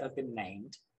alters that have been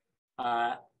named.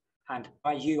 And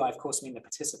by you, I of course mean the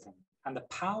participant. And the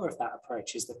power of that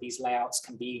approach is that these layouts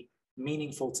can be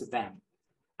meaningful to them.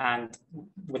 And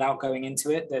without going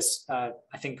into it, there's,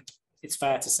 I think it's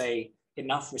fair to say,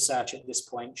 enough research at this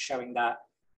point showing that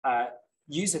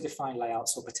user-defined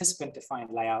layouts or participant-defined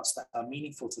layouts that are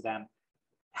meaningful to them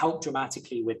help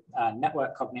dramatically with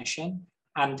network cognition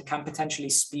and can potentially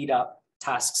speed up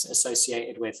tasks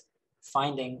associated with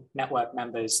finding network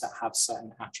members that have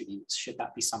certain attributes, should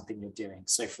that be something you're doing.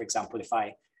 So for example, if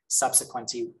I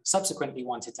subsequently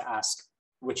wanted to ask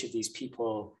which of these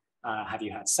people have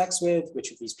you had sex with,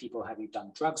 which of these people have you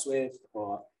done drugs with,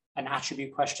 or an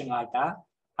attribute question like that,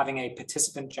 having a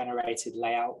participant-generated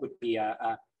layout would be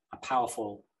a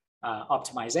powerful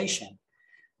optimization.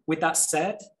 With that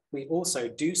said, we also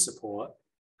do support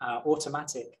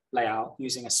automatic layout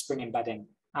using a Spring embedding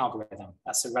algorithm.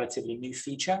 That's a relatively new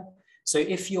feature. So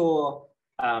if your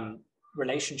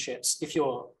relationships, if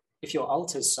your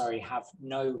alters, have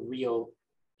no real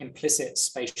implicit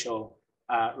spatial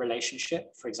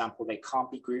relationship, for example, they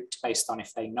can't be grouped based on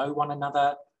if they know one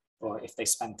another or if they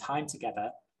spend time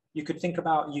together, you could think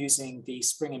about using the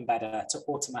Spring embedder to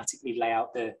automatically lay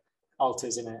out the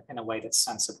alters in a way that's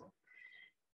sensible.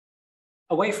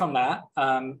 Away from that,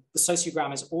 the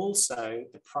sociogram is also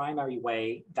the primary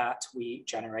way that we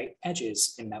generate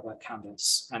edges in Network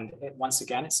Canvas. And once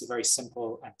again, it's a very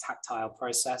simple and tactile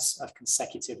process of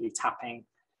consecutively tapping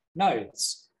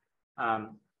nodes.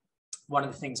 One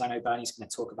of the things I know Bernie's going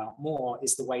to talk about more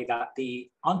is the way that the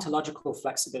ontological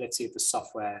flexibility of the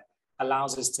software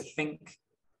allows us to think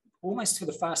almost for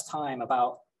the first time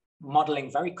about modeling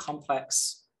very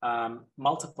complex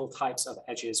multiple types of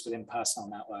edges within personal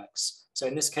networks. So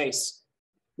in this case,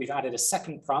 we've added a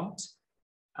second prompt,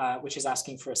 which is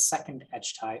asking for a second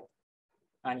edge type.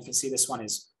 And you can see this one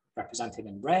is represented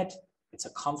in red. It's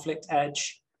a conflict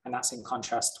edge, and that's in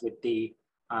contrast with the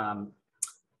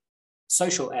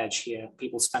social edge here,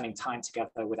 people spending time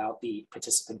together without the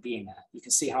participant being there. You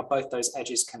can see how both those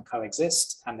edges can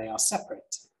coexist and they are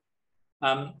separate.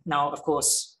 Now, of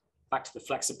course, back to the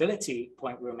flexibility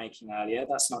point we were making earlier,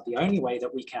 that's not the only way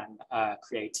that we can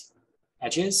create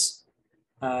edges.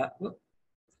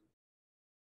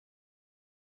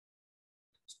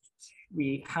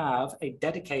 We have a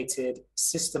dedicated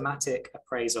systematic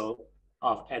appraisal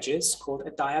of edges called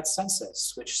a dyad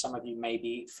census, which some of you may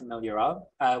be familiar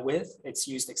with. It's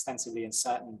used extensively in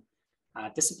certain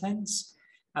disciplines.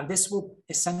 And this will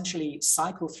essentially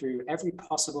cycle through every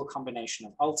possible combination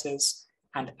of alters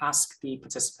and ask the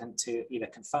participant to either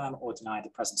confirm or deny the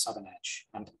presence of an edge.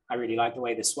 And I really like the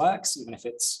way this works, even if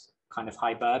it's kind of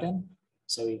high burden.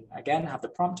 So we again have the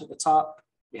prompt at the top.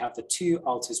 We have the two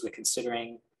alters we're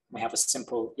considering. We have a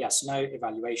simple yes/no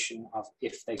evaluation of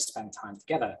if they spend time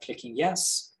together. Clicking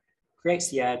yes creates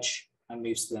the edge and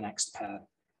moves to the next pair.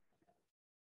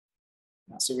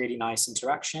 That's a really nice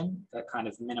interaction that kind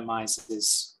of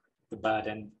minimizes the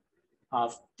burden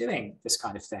of doing this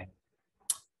kind of thing.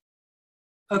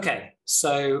 Okay,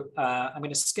 so I'm going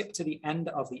to skip to the end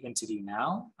of the interview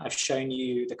now. I've shown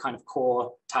you the kind of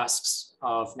core tasks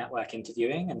of network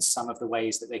interviewing and some of the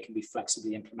ways that they can be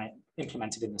flexibly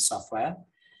implemented in the software.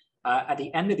 At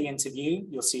the end of the interview,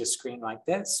 you'll see a screen like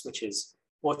this, which is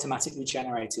automatically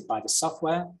generated by the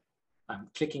software.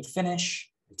 Clicking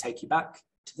finish will take you back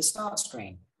to the start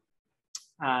screen.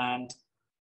 And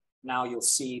now you'll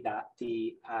see that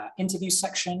the interview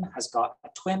section has got a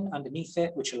twin underneath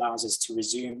it, which allows us to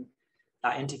resume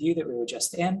that interview that we were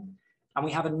just in. And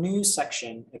we have a new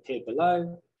section appeared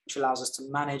below, which allows us to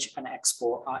manage and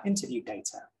export our interview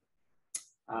data.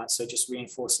 So just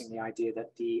reinforcing the idea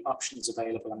that the options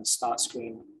available on the start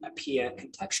screen appear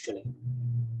contextually.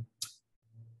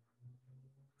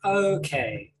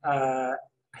 Okay,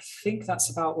 I think that's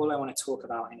about all I want to talk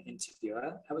about in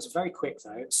Interviewer. That was very quick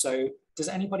though. So does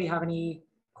anybody have any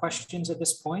questions at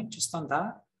this point, just on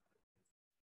that?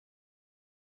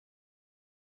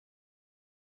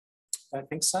 I don't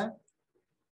think so.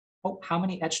 Oh, how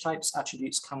many edge types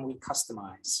attributes can we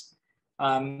customize?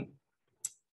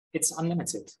 It's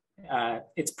unlimited.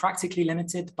 It's practically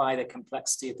limited by the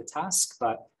complexity of the task,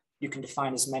 but you can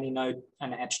define as many node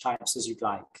and edge types as you'd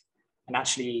like. And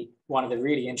actually, one of the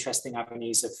really interesting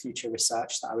avenues of future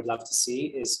research that I would love to see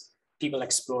is people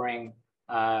exploring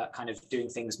kind of doing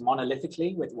things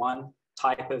monolithically with one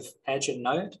type of edge and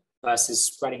node versus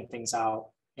spreading things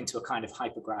out into a kind of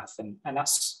hypergraph. And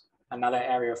that's another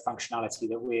area of functionality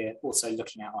that we're also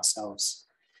looking at ourselves.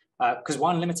 Because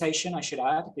one limitation I should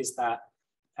add is that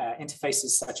interfaces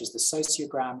such as the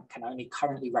sociogram can only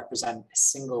currently represent a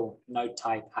single node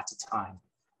type at a time.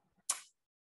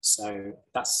 So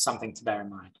that's something to bear in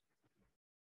mind.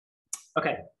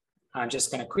 Okay, I'm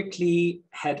just going to quickly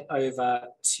head over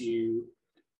to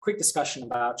a quick discussion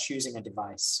about choosing a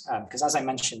device. Because as I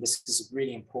mentioned, this is a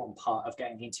really important part of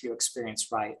getting the interview experience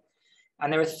right.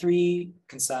 And there are three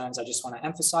concerns I just want to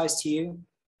emphasize to you.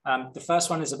 The first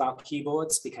one is about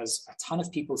keyboards, because a ton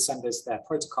of people send us their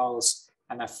protocols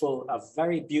and they're full of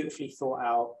very beautifully thought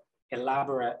out,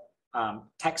 elaborate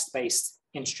text-based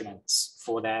instruments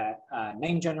for their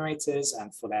name generators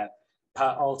and for their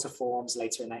per alter forms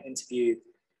later in that interview.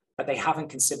 But they haven't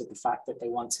considered the fact that they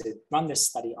want to run this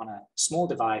study on a small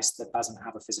device that doesn't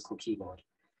have a physical keyboard.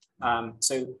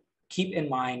 So keep in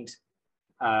mind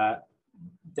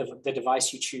the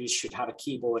device you choose should have a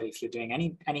keyboard if you're doing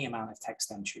any amount of text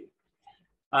entry.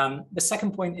 The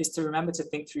second point is to remember to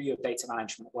think through your data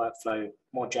management workflow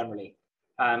more generally.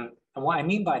 And what I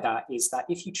mean by that is that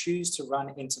if you choose to run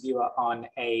Interviewer on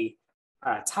a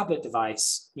tablet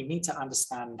device, you need to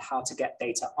understand how to get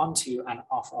data onto and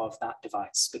off of that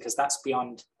device, because that's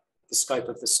beyond the scope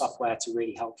of the software to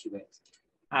really help you with.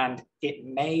 And it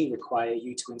may require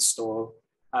you to install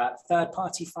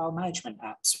third-party file management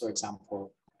apps, for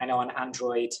example. I know on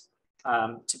Android,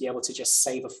 to be able to just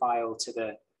save a file to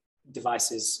the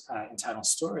device's internal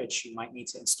storage, you might need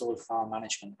to install a file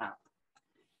management app.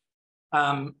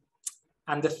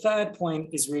 And the third point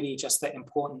is really just that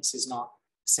importance is not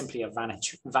simply a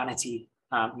vanity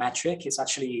metric. It's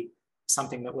actually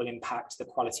something that will impact the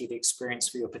quality of the experience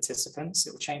for your participants.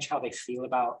 It will change how they feel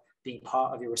about being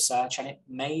part of your research, and it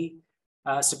may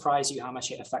surprise you how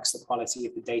much it affects the quality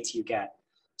of the data you get.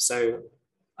 So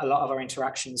a lot of our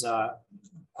interactions are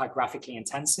quite graphically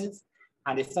intensive.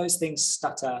 And if those things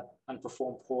stutter and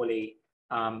perform poorly,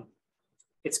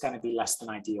 it's going to be less than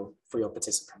ideal for your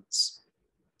participants.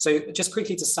 So just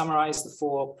quickly to summarize the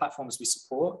four platforms we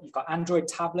support, you've got Android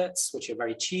tablets, which are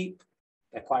very cheap.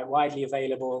 They're quite widely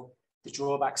available. The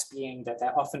drawbacks being that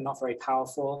they're often not very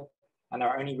powerful, and there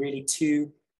are only really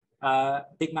two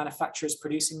big manufacturers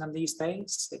producing them these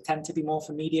days. They tend to be more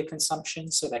for media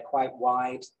consumption, so they're quite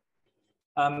wide.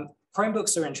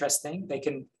 Chromebooks are interesting. They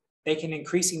can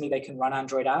increasingly, they can run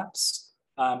Android apps,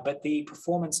 but the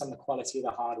performance and the quality of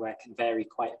the hardware can vary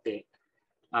quite a bit.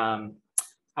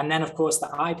 And then, of course, the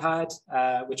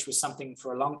iPad, which was something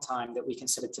for a long time that we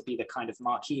considered to be the kind of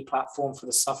marquee platform for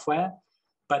the software,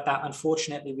 but that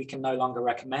unfortunately we can no longer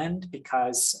recommend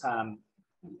because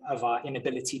of our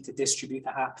inability to distribute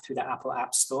the app through the Apple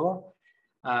App Store.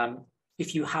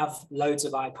 If you have loads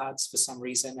of iPads for some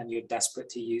reason and you're desperate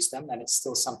to use them, then it's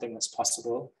still something that's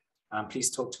possible. Please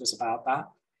talk to us about that.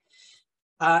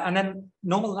 And then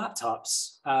normal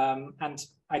laptops. And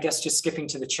I guess just skipping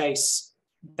to the chase,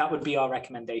 that would be our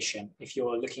recommendation. If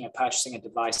you're looking at purchasing a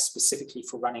device specifically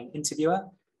for running Interviewer,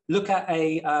 look at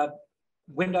a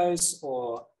Windows,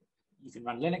 or you can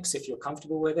run Linux if you're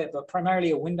comfortable with it, but primarily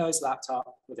a Windows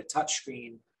laptop with a touch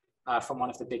screen from one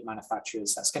of the big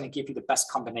manufacturers. That's going to give you the best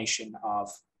combination of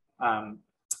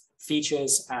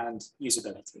features and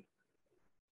usability.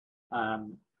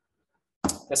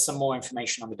 There's some more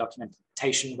information on the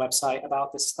documentation website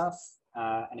about this stuff.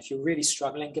 And if you're really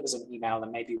struggling, give us an email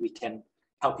and maybe we can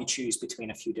help you choose between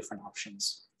a few different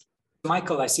options.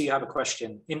 Michael, I see you have a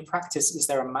question. In practice, is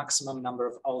there a maximum number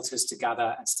of alters to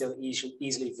gather and still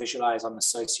easily visualize on the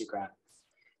sociogram?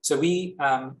 So we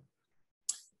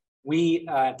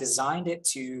designed it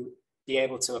to be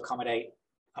able to accommodate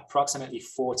approximately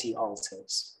 40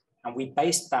 alters. And we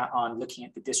based that on looking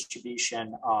at the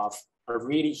distribution of a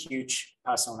really huge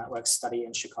personal network study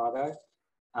in Chicago.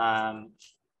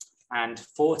 And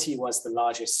 40 was the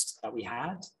largest that we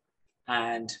had.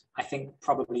 And I think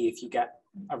probably if you get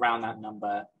around that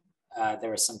number,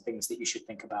 there are some things that you should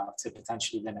think about to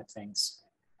potentially limit things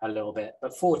a little bit.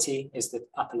 But 40 is the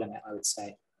upper limit, I would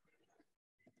say.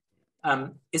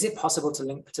 Is it possible to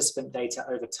link participant data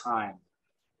over time?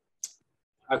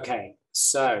 Okay,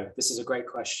 so this is a great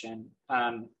question.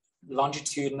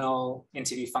 Longitudinal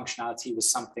interview functionality was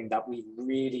something that we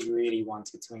really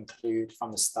wanted to include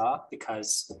from the start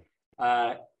because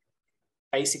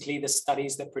basically the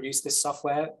studies that produce this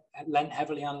software lent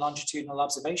heavily on longitudinal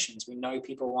observations. We know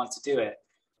people want to do it.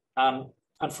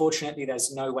 Unfortunately,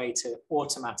 there's no way to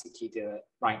automatically do it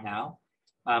right now.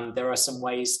 There are some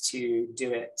ways to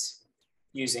do it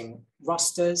using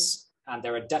rosters, and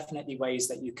there are definitely ways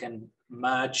that you can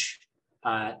merge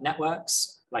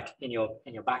networks, like in your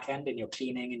backend, in your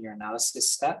cleaning, in your analysis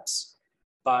steps.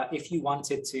 But if you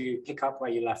wanted to pick up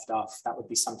where you left off, that would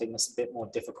be something that's a bit more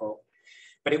difficult.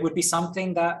 But it would be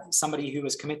something that somebody who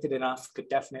was committed enough could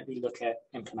definitely look at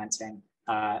implementing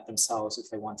themselves if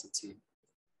they wanted to.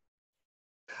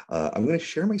 I'm going to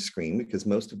share my screen because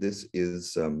most of this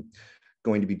is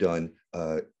going to be done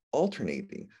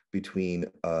alternating between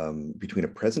a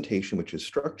presentation which is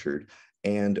structured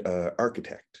and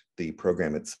Architect, the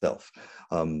program itself.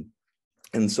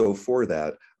 And so for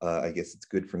that, I guess it's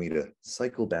good for me to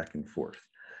cycle back and forth.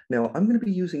 Now, I'm going to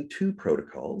be using two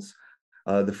protocols.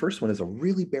 The first one is a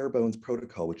really bare bones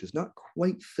protocol, which is not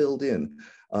quite filled in.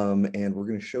 And we're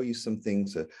going to show you some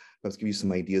things, let's give you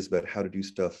some ideas about how to do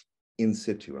stuff in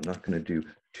situ. I'm not going to do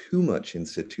too much in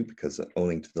situ because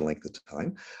owing to the length of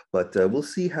time, but we'll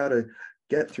see how to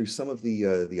get through some of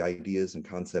the ideas and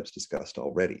concepts discussed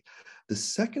already. The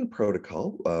second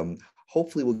protocol,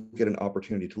 hopefully we'll get an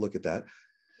opportunity to look at that,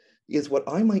 is what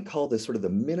I might call the sort of the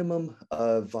minimum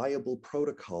viable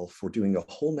protocol for doing a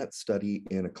whole net study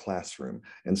in a classroom.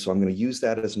 And so I'm going to use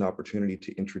that as an opportunity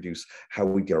to introduce how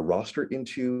we get a roster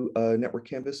into Network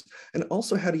Canvas, and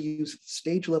also how to use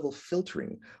stage level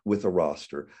filtering with a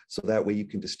roster. So that way you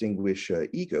can distinguish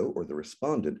ego, or the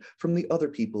respondent, from the other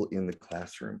people in the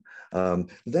classroom.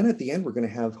 Then at the end, we're going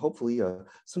to have hopefully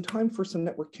some time for some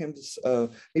Network Canvas,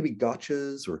 maybe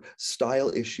gotchas or style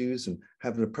issues, and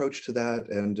have an approach to that.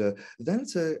 And then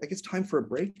it's, I guess, time for a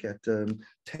break at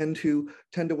 10 to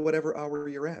whatever hour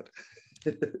you're at,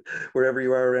 wherever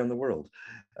you are around the world,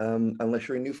 unless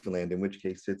you're in Newfoundland, in which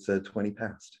case it's 20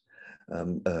 past.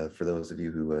 For those of you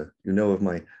who know of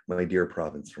my dear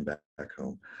province from back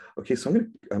home. Okay, so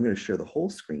I'm going to share the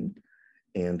whole screen,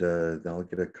 and then I'll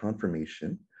get a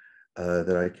confirmation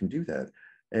that I can do that.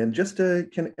 And just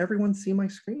can everyone see my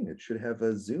screen? It should have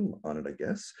a zoom on it, I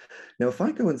guess. Now, if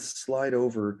I go and slide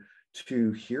over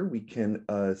to here, we can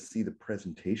see the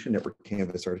presentation, Network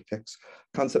Canvas Architects,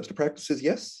 Concepts to Practices.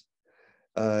 Yes,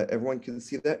 everyone can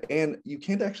see that. And you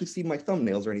can't actually see my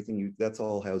thumbnails or anything. That's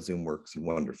all how Zoom works, and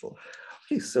wonderful.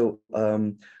 Okay, so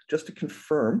just to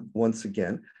confirm once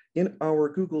again, in our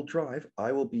Google Drive,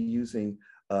 I will be using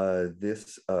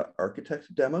this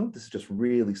Architect demo. This is just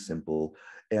really simple.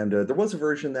 And there was a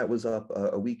version that was up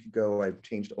a week ago. I've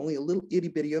changed only a little itty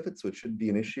bitty of it, so it shouldn't be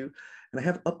an issue. And I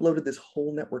have uploaded this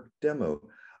whole network demo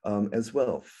as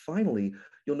well. Finally,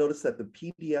 you'll notice that the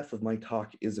PDF of my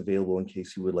talk is available in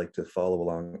case you would like to follow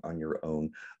along on your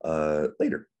own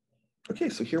later. Okay,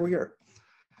 so here we are.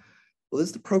 Well, this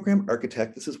is the program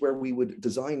architect. This is where we would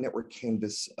design network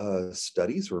canvas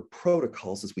studies, or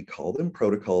protocols as we call them.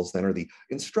 Protocols then are the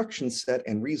instruction set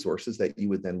and resources that you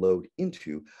would then load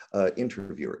into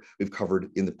Interviewer. We've covered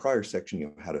in the prior section, you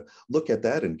know, how to look at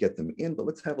that and get them in, but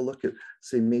let's have a look at,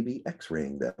 say, maybe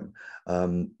X-raying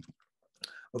them.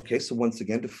 Okay, so once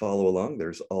again, to follow along,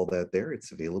 there's all that there,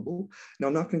 it's available. Now,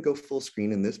 I'm not gonna go full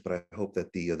screen in this, but I hope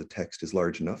that the text is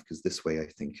large enough, because this way I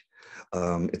think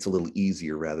it's a little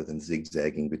easier rather than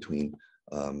zigzagging between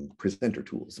presenter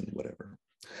tools and whatever.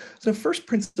 So first,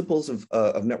 principles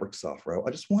of network software.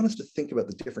 I just want us to think about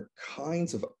the different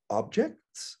kinds of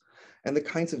objects and the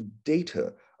kinds of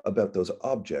data about those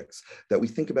objects that we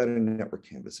think about in a network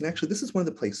canvas. And actually, this is one of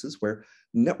the places where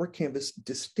network canvas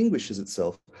distinguishes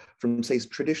itself from, say,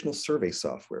 traditional survey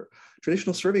software.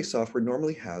 Traditional survey software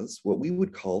normally has what we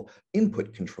would call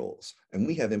input controls, and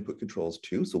we have input controls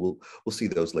too, so we'll see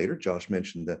those later. Josh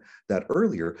mentioned that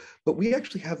earlier, but we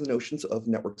actually have the notions of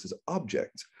networks as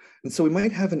objects. And so we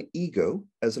might have an ego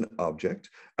as an object.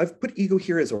 I've put ego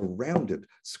here as a rounded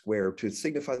square to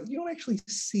signify that you don't actually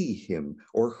see him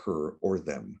or her or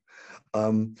them.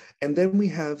 And then we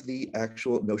have the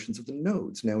actual notions of the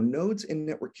nodes. Now, nodes in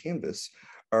network canvas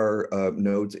are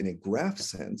nodes in a graph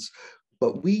sense,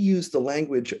 but we use the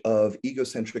language of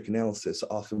egocentric analysis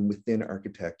often within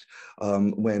Architect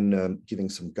when giving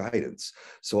some guidance.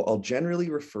 So I'll generally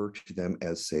refer to them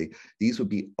as, say, these would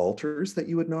be alters that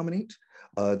you would nominate.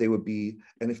 They would be,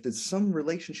 and if there's some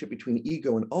relationship between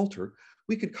ego and alter,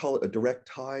 we could call it a direct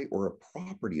tie or a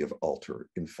property of alter,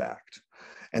 in fact.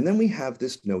 And then we have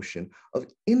this notion of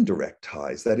indirect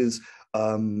ties, that is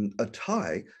a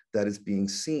tie that is being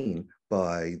seen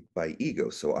by ego.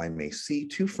 So I may see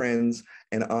two friends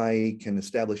and I can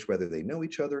establish whether they know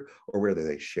each other or whether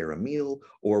they share a meal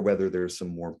or whether there's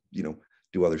some more, you know,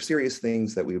 do other serious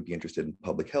things that we would be interested in: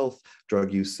 public health,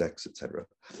 drug use, sex, etc.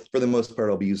 For the most part,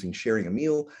 I'll be using sharing a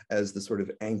meal as the sort of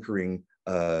anchoring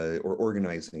or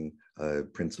organizing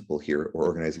principle here, or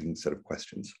organizing set of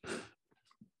questions.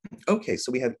 Okay,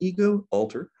 so we have ego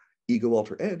alter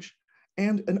edge,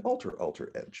 and an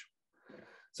alter edge.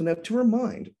 So now, to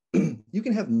remind, you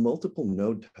can have multiple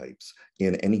node types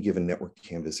in any given network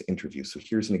canvas interview. So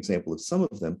here's an example of some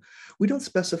of them. We don't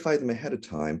specify them ahead of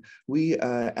time. We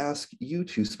ask you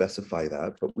to specify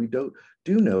that, but we do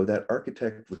know that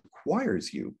Architect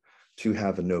requires you to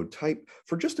have a node type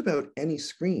for just about any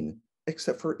screen,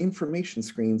 except for information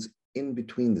screens in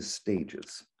between the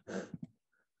stages.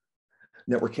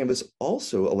 Network Canvas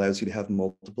also allows you to have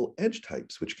multiple edge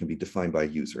types, which can be defined by a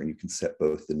user, and you can set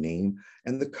both the name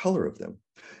and the color of them.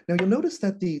 Now, you'll notice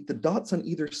that the dots on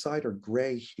either side are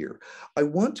gray here. I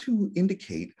want to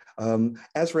indicate,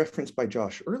 as referenced by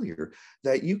Josh earlier,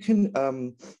 that you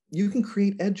can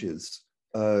create edges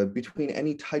between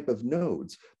any type of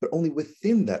nodes, but only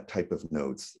within that type of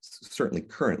nodes, certainly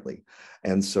currently.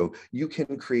 And so you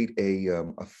can create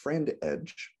a friend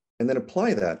edge and then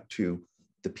apply that to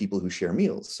the people who share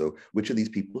meals. So which of these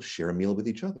people share a meal with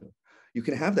each other? You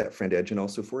can have that friend edge, and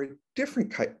also for a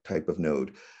different type of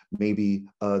node. Maybe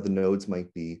the nodes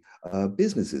might be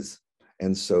businesses.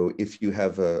 And so if you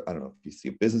have, I don't know, if you see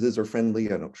businesses are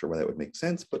friendly, I'm not sure why that would make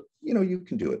sense, but you know, you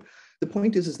can do it. The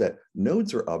point is that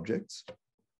nodes are objects,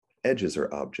 edges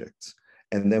are objects,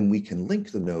 and then we can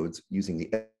link the nodes using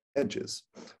the edges,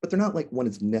 but they're not like one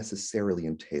is necessarily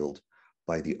entailed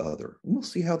by the other. And we'll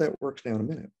see how that works now in a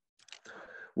minute.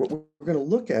 What we're going to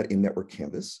look at in Network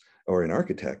Canvas or in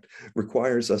Architect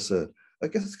requires us I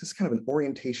guess it's kind of an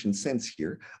orientation sense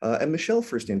here. And Michelle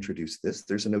first introduced this.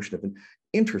 There's a notion of an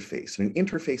interface. And an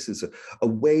interface is a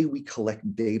way we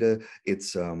collect data.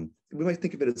 It's, we might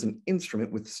think of it as an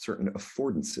instrument with certain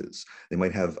affordances. They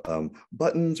might have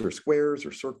buttons or squares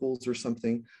or circles or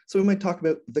something. So we might talk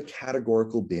about the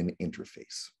categorical bin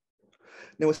interface.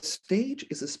 Now, a stage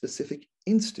is a specific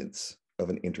instance of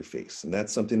an interface, and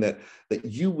that's something that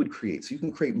you would create. So you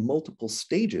can create multiple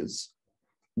stages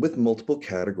with multiple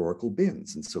categorical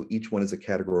bins, and so each one is a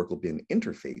categorical bin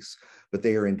interface, but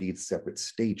they are indeed separate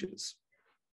stages.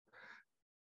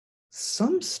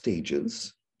 Some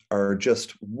stages are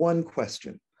just one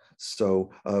question. So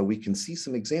we can see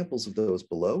some examples of those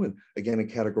below, and again, a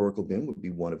categorical bin would be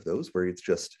one of those where it's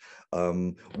just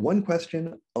one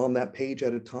question on that page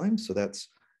at a time. So that's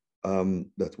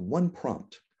one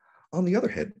prompt. On the other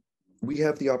hand, we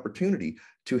have the opportunity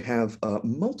to have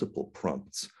multiple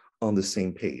prompts on the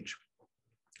same page.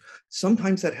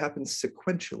 Sometimes that happens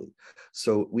sequentially.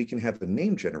 So we can have a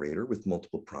name generator with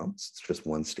multiple prompts. It's just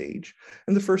one stage.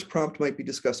 And the first prompt might be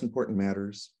discuss important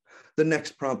matters. The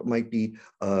next prompt might be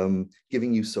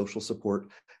giving you social support.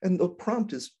 And the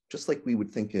prompt is just like we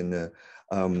would think in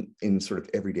sort of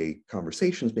everyday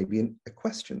conversations, maybe a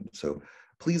question. So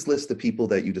please list the people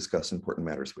that you discuss important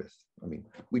matters with. I mean,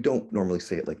 we don't normally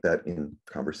say it like that in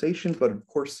conversation, but of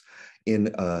course,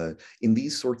 in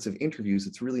these sorts of interviews,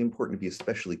 it's really important to be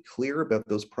especially clear about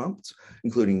those prompts,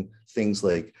 including things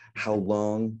like how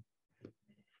long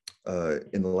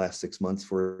in the last 6 months,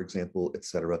 for example, et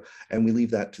cetera. And we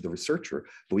leave that to the researcher,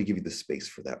 but we give you the space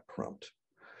for that prompt.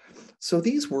 So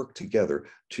these work together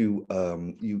to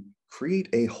you create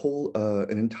a whole,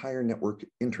 an entire network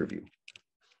interview.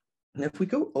 And if we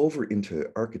go over into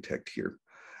Architect here,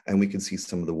 and we can see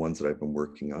some of the ones that I've been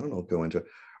working on, and I'll go into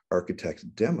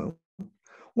Architect Demo.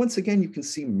 Once again, you can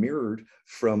see mirrored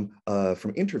from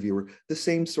Interviewer, the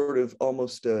same sort of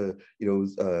almost, the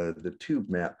tube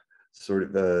map sort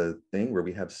of thing where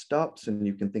we have stops, and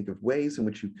you can think of ways in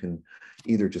which you can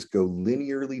either just go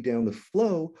linearly down the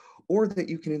flow, or that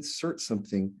you can insert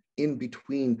something in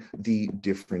between the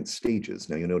different stages.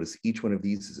 Now you'll notice each one of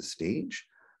these is a stage.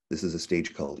 This is a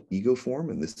stage called Ego Form,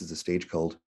 and this is a stage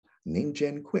called Name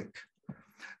Gen Quick.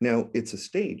 Now it's a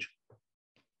stage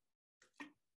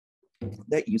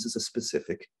that uses a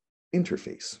specific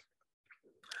interface.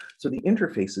 So the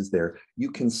interfaces there,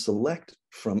 you can select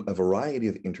from a variety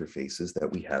of interfaces that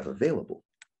we have available.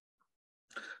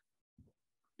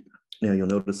 Now you'll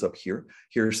notice up here,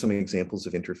 here are some examples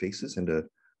of interfaces, and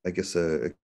I guess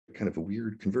a kind of a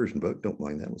weird conversion bug. Don't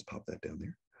mind that, let's pop that down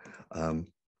there.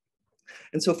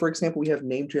 And so, for example, we have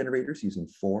name generators using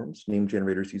forms, name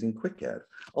generators using quick add.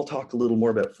 I'll talk a little more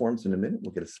about forms in a minute.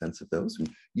 We'll get a sense of those. And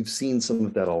you've seen some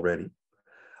of that already.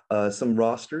 Some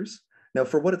rosters. Now,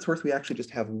 for what it's worth, we actually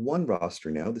just have one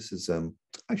roster now. This is,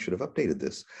 I should have updated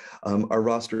this. Our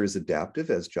roster is adaptive,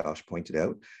 as Josh pointed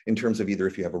out, in terms of either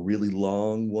if you have a really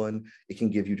long one, it can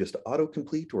give you just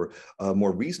autocomplete, or a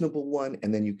more reasonable one,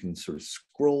 and then you can sort of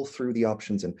scroll through the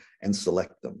options and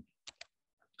select them.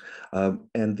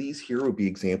 And these here will be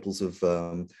examples of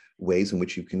ways in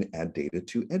which you can add data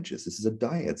to edges. This is a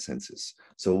dyad census.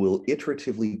 So we'll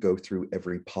iteratively go through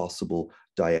every possible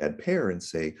dyad pair and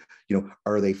say,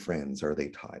 are they friends? Are they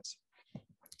ties?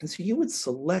 And so you would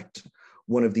select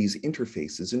one of these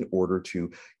interfaces in order to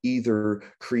either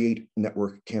create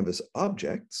network canvas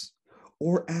objects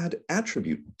or add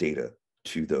attribute data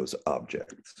to those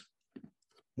objects.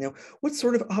 Now, what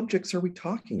sort of objects are we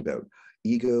talking about?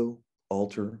 Ego,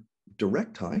 alter,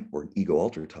 direct tie, or ego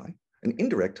alter tie, an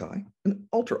indirect tie, an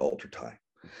alter tie.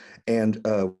 And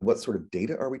what sort of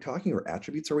data are we talking, or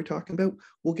attributes are we talking about?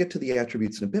 We'll get to the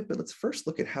attributes in a bit, but let's first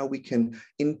look at how we can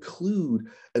include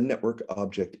a network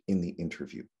object in the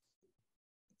interview.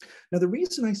 Now, the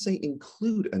reason I say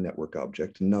include a network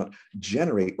object and not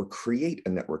generate or create a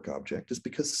network object is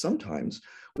because sometimes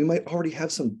we might already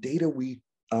have some data we're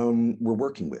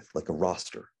working with, like a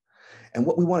roster. And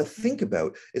what we want to think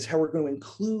about is how we're going to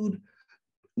include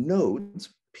nodes,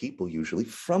 people usually,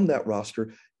 from that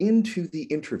roster into the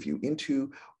interview,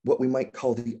 into what we might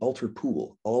call the alter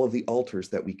pool, all of the alters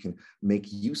that we can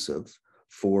make use of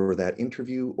for that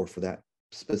interview or for that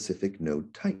specific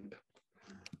node type.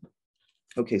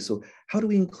 Okay, so how do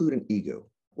we include an ego?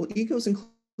 Well, ego is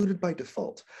included by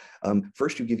default.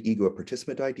 First, you give ego a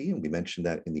participant ID, and we mentioned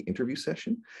that in the interview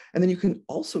session. And then you can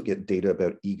also get data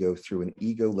about ego through an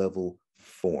ego level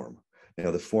form.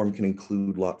 Now, the form can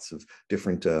include lots of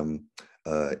different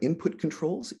input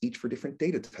controls, each for different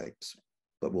data types.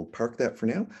 But we'll park that for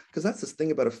now, because that's this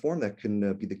thing about a form that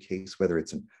can be the case, whether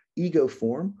it's an ego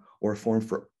form or a form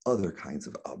for other kinds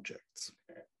of objects.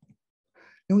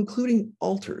 Now, including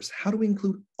alters. How do we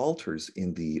include alters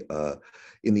in the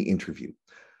interview?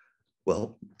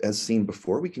 Well, as seen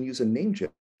before, we can use a name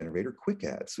generator quick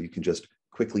add. So you can just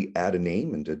quickly add a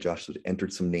name, and Josh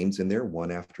entered some names in there,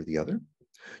 one after the other.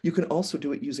 You can also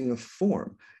do it using a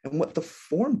form. And what the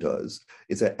form does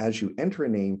is that as you enter a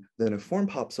name, then a form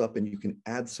pops up and you can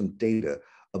add some data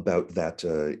about that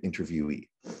interviewee.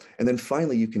 And then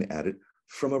finally, you can add it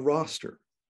from a roster.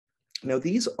 Now,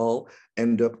 these all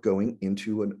end up going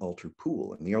into an alter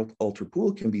pool, and the alter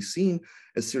pool can be seen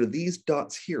as sort of these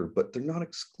dots here, but they're not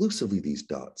exclusively these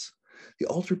dots. The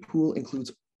alter pool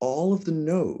includes all of the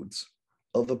nodes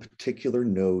of a particular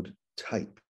node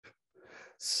type.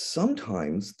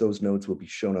 Sometimes those nodes will be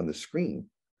shown on the screen,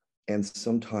 and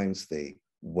sometimes they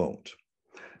won't.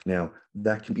 Now,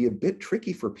 that can be a bit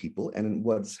tricky for people, and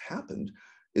what's happened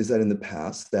is that in the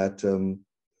past that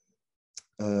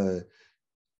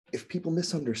if people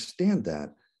misunderstand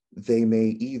that, they may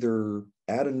either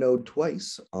add a node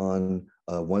twice on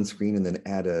one screen and then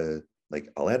add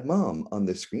I'll add mom on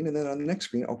this screen, and then on the next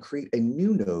screen, I'll create a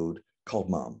new node called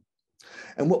mom.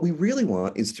 And what we really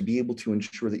want is to be able to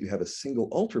ensure that you have a single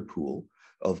alter pool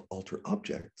of alter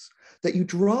objects that you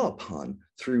draw upon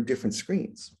through different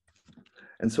screens.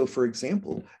 And so, for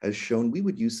example, as shown, we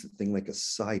would use something like a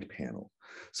side panel.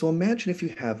 So imagine if you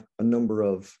have a number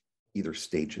of either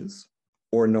stages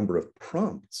or a number of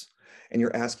prompts, and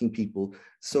you're asking people,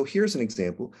 so here's an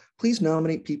example, please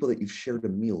nominate people that you've shared a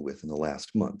meal with in the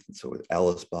last month. And so with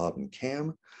Alice, Bob, and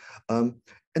Cam. And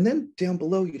then down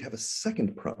below, you'd have a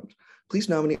second prompt. Please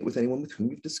nominate with anyone with whom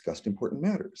you've discussed important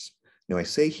matters. Now I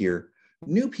say here,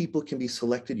 new people can be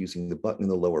selected using the button in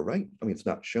the lower right. I mean, it's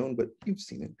not shown, but you've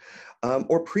seen it.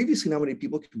 Or previously nominated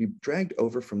people can be dragged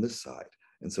over from this side.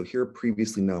 And so here are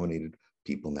previously nominated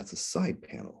people, and that's a side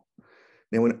panel.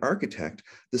 Now in Architect,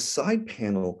 the side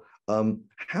panel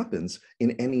happens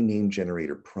in any name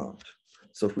generator prompt.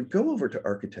 So if we go over to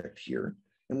Architect here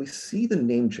and we see the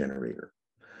name generator,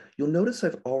 you'll notice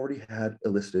I've already had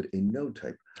elicited a node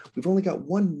type. We've only got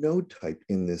one node type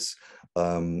in this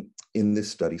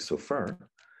study so far.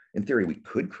 In theory, we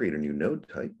could create a new node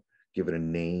type, give it a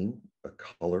name, a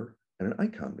color, and an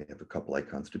icon. We have a couple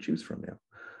icons to choose from now,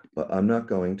 but I'm not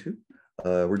going to.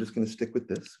 We're just going to stick with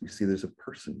this. We see there's a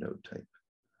person node type.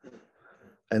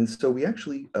 And so we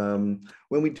actually, when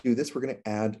we do this, we're going to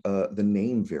add the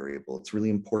name variable. It's really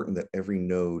important that every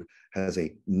node has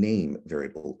a name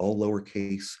variable, all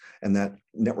lowercase, and that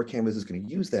Network Canvas is going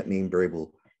to use that name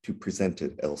variable to present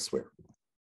it elsewhere.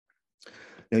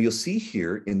 Now you'll see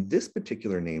here in this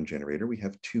particular name generator, we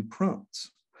have two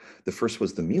prompts. The first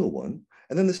was the meal one,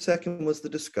 and then the second was the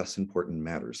discuss important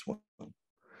matters one.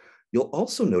 You'll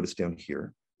also notice down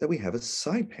here that we have a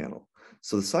side panel.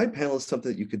 So the side panel is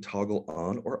something that you could toggle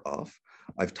on or off.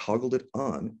 I've toggled it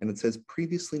on and it says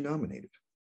previously nominated.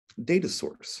 Data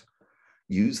source,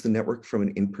 use the network from an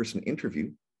in-person interview,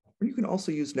 or you can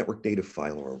also use network data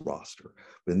file or a roster.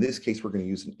 But in this case, we're going to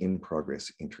use an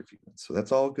in-progress interview. So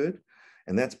that's all good.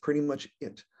 And that's pretty much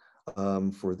it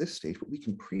for this stage, but we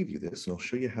can preview this and I'll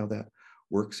show you how that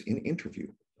works in interview.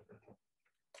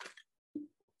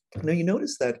 Now you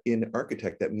notice that in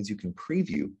Architect, that means you can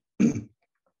preview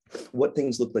what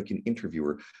things look like in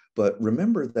Interviewer. But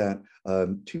remember that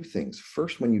two things.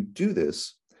 First, when you do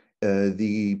this,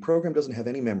 the program doesn't have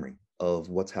any memory of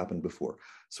what's happened before.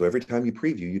 So every time you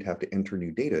preview, you'd have to enter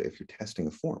new data if you're testing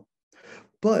a form.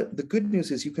 But the good news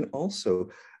is you can also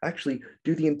actually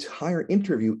do the entire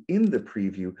interview in the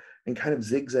preview and kind of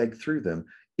zigzag through them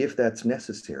if that's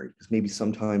necessary. Because maybe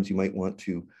sometimes you might want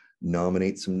to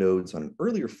nominate some nodes on an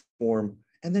earlier form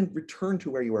and then return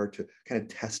to where you are to kind of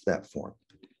test that form.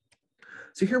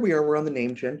 So here we are, we're on the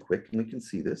name gen quick, and we can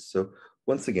see this. So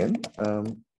once again,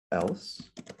 Alice,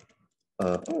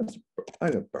 I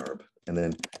got Barb, and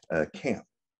then Cam.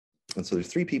 And so there's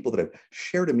three people that I've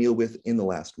shared a meal with in the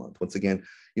last month. Once again,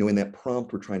 you know, in that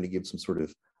prompt, we're trying to give some sort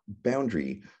of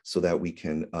boundary so that we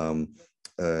can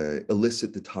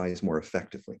elicit the ties more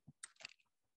effectively.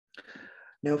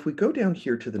 Now, if we go down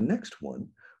here to the next one,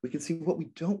 we can see what we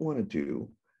don't want to do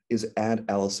is add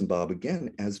Alice and Bob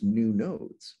again as new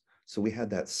nodes. So we had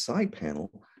that side panel,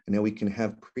 and now we can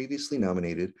have previously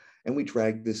nominated, and we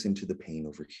drag this into the pane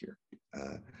over here,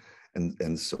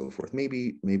 and so forth.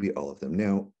 Maybe all of them.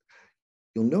 Now,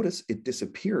 you'll notice it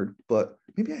disappeared, but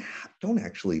maybe I don't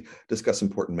actually discuss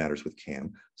important matters with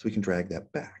Cam, so we can drag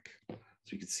that back. So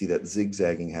you can see that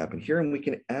zigzagging happen here, and we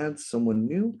can add someone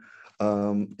new,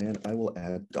 and I will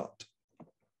add Dot.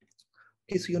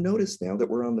 Okay, so you'll notice now that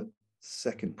we're on the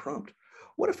second prompt.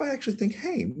 What if I actually think,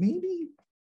 hey,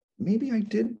 maybe I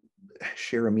did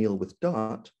share a meal with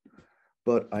Dot,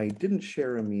 but I didn't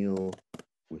share a meal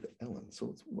with Ellen.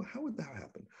 So how would that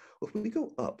happen? Well, if we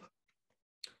go up,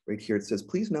 right here, it says,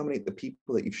 please nominate the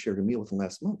people that you've shared a meal with in the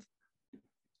last month.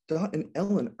 Dot and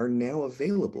Ellen are now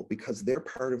available because they're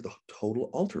part of the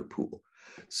total alter pool.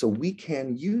 So we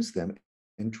can use them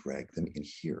and drag them in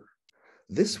here.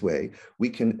 This way, we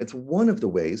can, it's one of the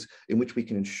ways in which we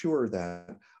can ensure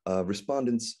that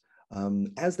respondents,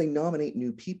 as they nominate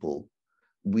new people,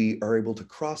 we are able to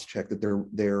cross-check that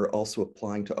they're also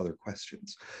applying to other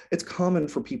questions. It's common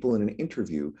for people in an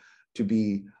interview to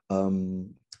be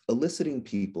eliciting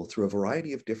people through a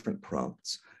variety of different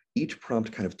prompts, each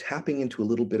prompt kind of tapping into a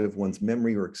little bit of one's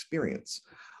memory or experience,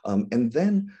 and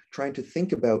then trying to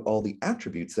think about all the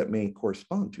attributes that may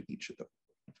correspond to each of them.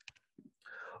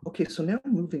 Okay, so now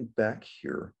moving back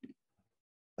here,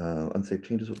 unsafe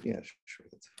changes, yeah, sure,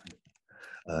 that's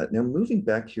fine. Now moving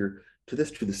back here to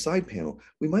the side panel,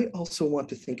 we might also want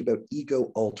to think about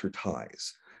ego alter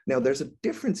ties. Now, there's a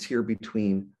difference here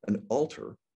between an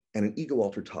alter and an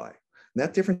ego-alter tie. And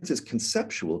that difference is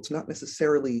conceptual. It's not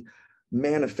necessarily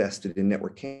manifested in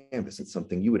Network Canvas. It's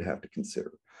something you would have to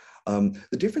consider.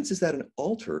 The difference is that an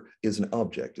alter is an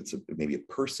object. It's maybe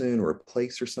a person or a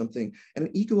place or something. And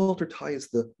an ego-alter tie is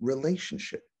the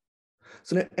relationship.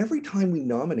 So now every time we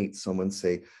nominate someone,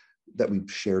 say, that we've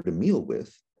shared a meal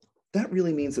with, that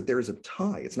really means that there is a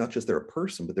tie. It's not just they're a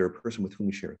person, but they're a person with whom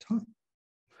we share a tie.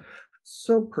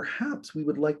 So perhaps we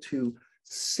would like to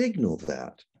signal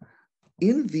that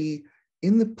in the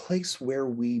place where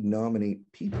we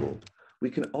nominate people,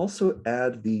 we can also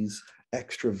add these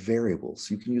extra variables.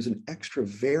 You can use an extra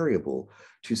variable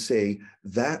to say,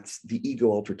 that's the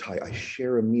ego-alter tie. I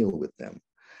share a meal with them.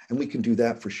 And we can do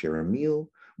that for share a meal.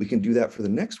 We can do that for the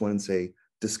next one and say,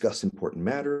 discuss important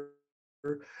matter,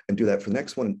 and do that for the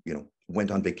next one, went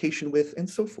on vacation with, and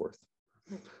so forth.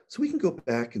 So we can go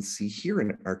back and see here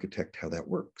in Architect how that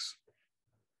works.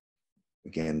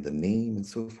 Again, the name and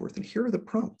so forth. And here are the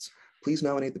prompts. Please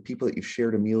nominate the people that you've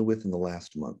shared a meal with in the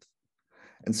last month.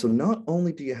 And so not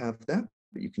only do you have that,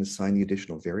 but you can assign the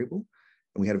additional variable.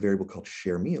 And we had a variable called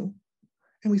share meal,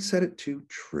 and we set it to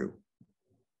true.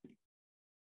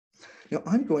 Now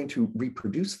I'm going to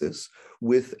reproduce this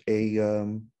with a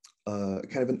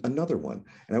kind of another one.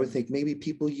 And I would think maybe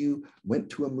people you went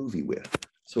to a movie with.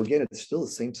 So again, it's still the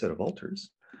same set of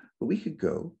alters, but we could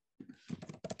go,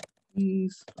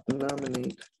 please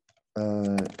nominate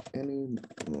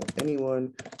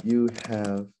anyone you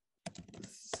have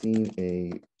seen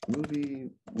a movie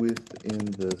with in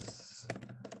the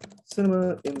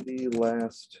cinema in the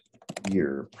last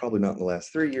year. Probably not in the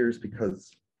last 3 years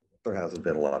because there hasn't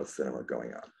been a lot of cinema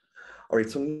going on. All right,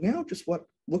 so now just look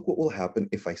what will happen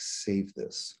if I save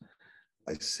this.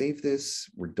 I save this,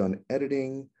 we're done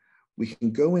editing. We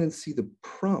can go in and see the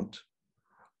prompt,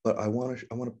 but I want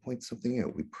to point something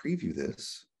out. We preview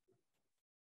this.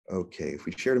 Okay, if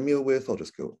we shared a meal with, I'll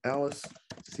just go Alice,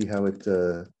 see how it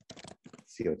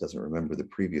doesn't remember the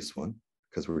previous one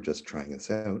because we're just trying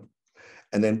this out.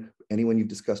 And then anyone you've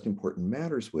discussed important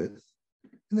matters with,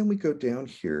 and then we go down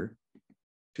here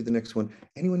to the next one,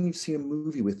 anyone you've seen a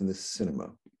movie with in the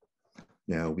cinema.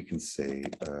 Now we can say,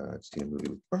 I've seen a movie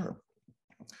with Barb.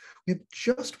 We have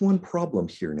just one problem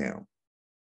here now.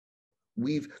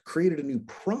 We've created a new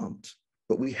prompt,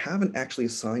 but we haven't actually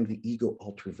assigned the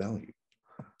ego-alter value.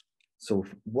 So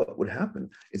what would happen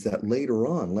is that later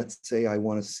on, let's say I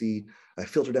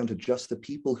filter down to just the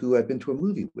people who I've been to a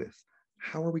movie with.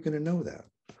 How are we going to know that?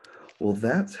 Well,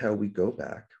 that's how we go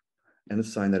back and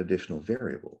assign that additional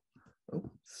variable.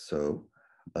 So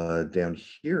down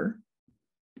here,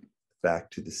 back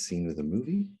to the scene of the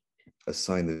movie,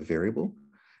 assign the variable.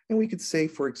 And we could say,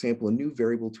 for example, a new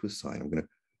variable to assign. I'm going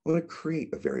to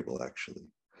create a variable, actually.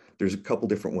 There's a couple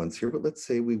different ones here, but let's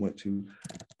say we went to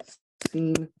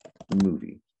scene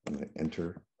movie. I'm going to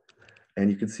enter.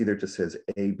 And you can see there it just says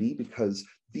AB because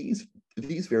these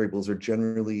variables are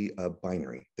generally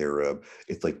binary.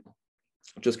 It's like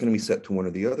just going to be set to one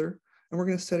or the other, and we're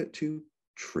going to set it to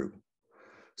true.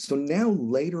 So now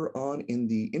later on in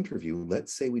the interview,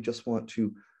 let's say we just want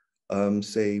to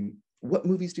say, what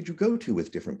movies did you go to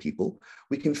with different people?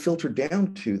 We can filter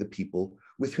down to the people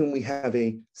with whom we have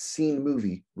a seen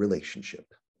movie relationship.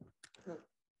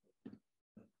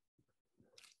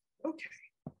 Okay.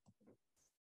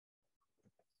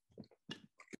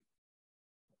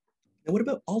 Now, what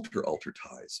about alter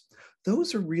ties?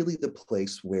 Those are really the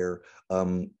place where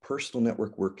personal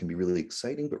network work can be really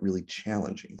exciting, but really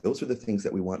challenging. Those are the things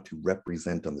that we want to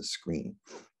represent on the screen.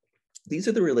 These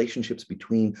are the relationships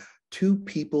between two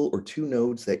people or two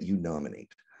nodes that you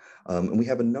nominate. And we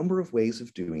have a number of ways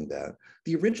of doing that.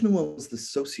 The original one was the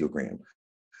sociogram.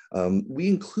 We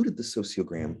included the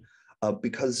sociogram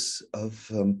because of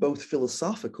both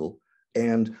philosophical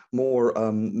and more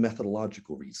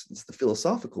methodological reasons. The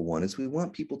philosophical one is we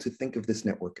want people to think of this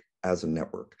network as a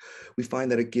network. We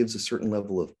find that it gives a certain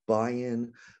level of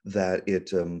buy-in, that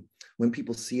it, when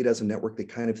people see it as a network, they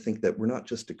kind of think that we're not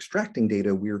just extracting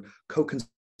data, we're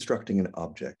co-constructing an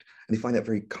object. And they find that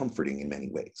very comforting in many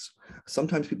ways.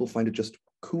 Sometimes people find it just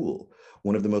cool.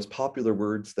 One of the most popular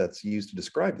words that's used to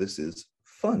describe this is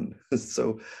fun.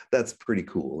 So that's pretty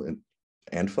cool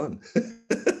and fun.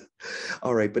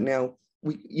 All right, but now,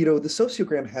 the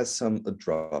sociogram has some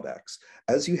drawbacks.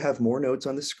 As you have more nodes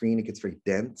on the screen, it gets very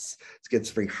dense. It gets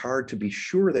very hard to be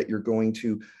sure that you're going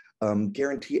to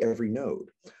guarantee every node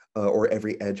or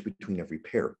every edge between every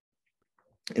pair.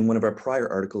 In one of our prior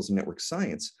articles in network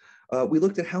science, we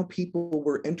looked at how people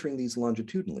were entering these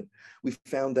longitudinally. We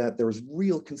found that there was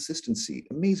real consistency,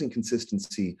 amazing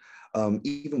consistency,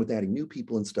 even with adding new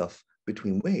people and stuff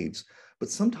between waves, but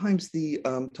sometimes the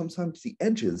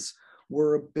edges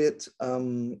were a bit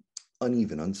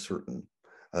uneven, uncertain,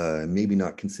 maybe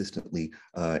not consistently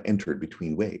entered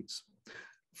between waves.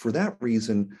 For that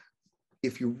reason,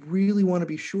 if you really want to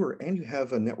be sure and you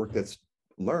have a network that's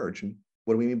large, and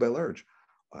what do we mean by large?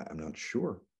 I'm not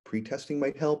sure. Pre-testing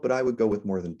might help, but I would go with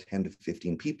more than 10 to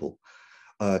 15 people.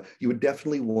 You would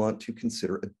definitely want to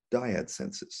consider a dyad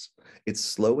census. It's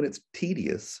slow and it's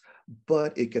tedious,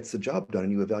 but it gets the job done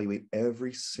and you evaluate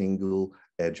every single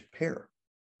edge pair.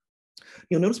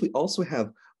 You'll notice we also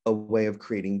have a way of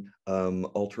creating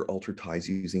alter ties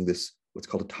using this, what's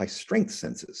called a tie strength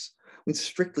census. I mean,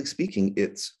 strictly speaking,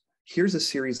 here's a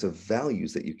series of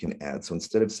values that you can add. So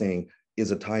instead of saying, is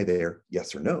a tie there,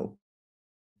 yes or no,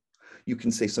 you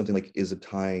can say something like, is a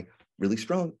tie really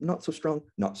strong, not so strong,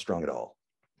 not strong at all.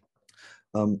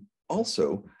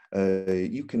 Also,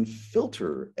 you can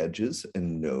filter edges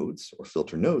and nodes, or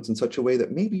filter nodes in such a way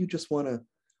that maybe you just want to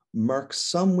mark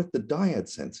some with the dyad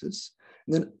census,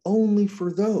 and then only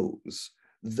for those,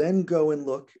 then go and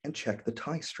look and check the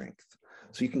tie strength.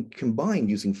 So you can combine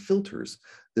using filters,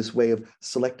 this way of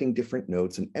selecting different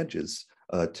nodes and edges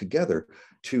together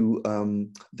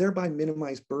to thereby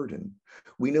minimize burden.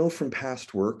 We know from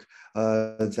past work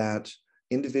that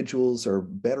individuals are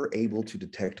better able to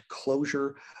detect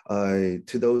closure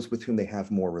to those with whom they have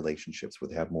more relationships,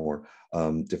 have more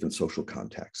different social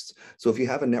contexts. So if you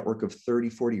have a network of 30,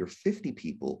 40, or 50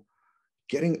 people,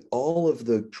 getting all of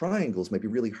the triangles might be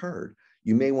really hard.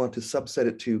 You may want to subset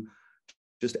it to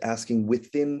just asking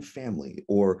within family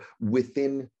or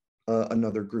within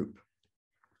another group.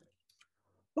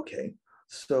 Okay,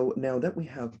 so now that we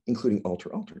have including alter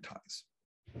ties,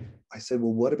 I said,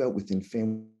 well, what about within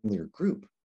family or group?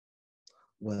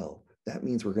 Well, that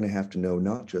means we're going to have to know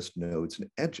not just nodes and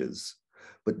edges,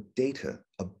 but data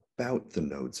about the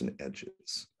nodes and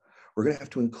edges. We're going to have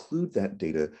to include that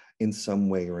data in some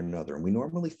way or another. And we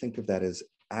normally think of that as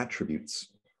attributes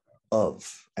of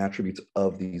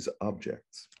these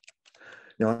objects.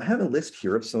 Now, I have a list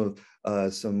here of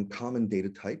some common data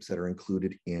types that are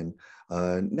included in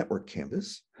Network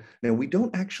Canvas. Now, we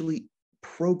don't actually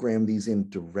program these in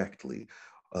directly.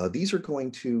 We're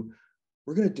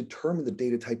going to determine the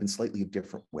data type in slightly a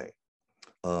different way.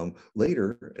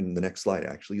 Later, in the next slide,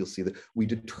 actually, you'll see that we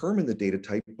determine the data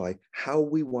type by how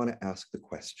we want to ask the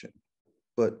question.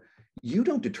 But you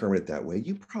don't determine it that way.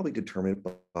 You probably determine it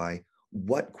by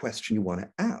what question you want to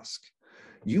ask.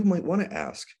 You might want to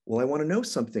ask, well, I want to know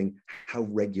something, how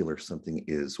regular something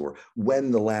is, or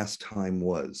when the last time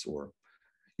was, or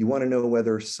you want to know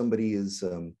whether somebody is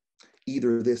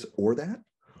either this or that,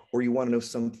 or you want to know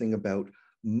something about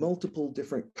multiple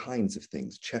different kinds of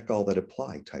things, check all that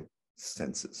apply type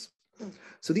senses.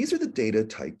 So these are the data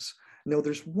types. Now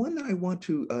there's one that I want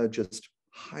to just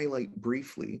highlight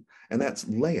briefly, and that's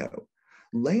layout.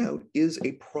 Layout is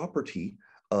a property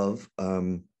of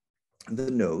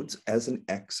the nodes as an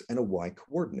X and a Y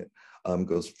coordinate.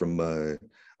 Goes from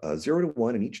 0 to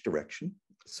 1 in each direction.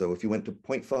 So if you went to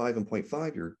 0.5 and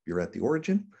 0.5, you're at the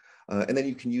origin. And then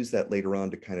you can use that later on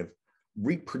to kind of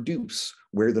reproduce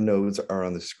where the nodes are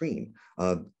on the screen.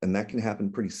 And that can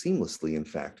happen pretty seamlessly, in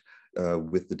fact,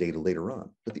 with the data later on.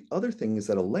 But the other thing is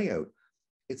that a layout,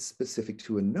 it's specific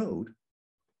to a node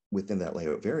within that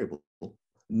layout variable,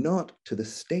 not to the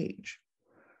stage.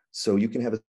 So you can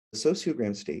have a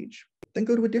sociogram stage, then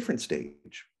go to a different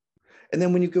stage. And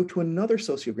then when you go to another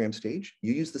sociogram stage,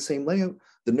 you use the same layout,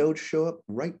 the nodes show up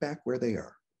right back where they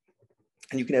are.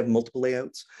 And you can have multiple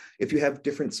layouts. If you have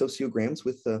different sociograms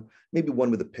with maybe one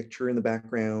with a picture in the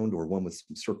background or one with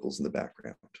some circles in the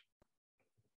background.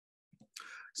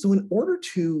 So in order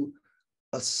to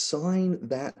assign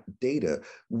that data,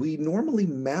 we normally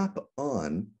map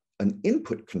on an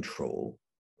input control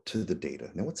to the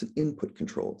data. Now, what's an input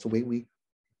control? It's a way we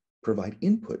provide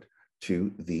input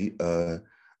to the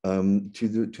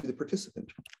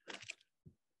participant.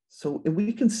 So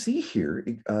we can see here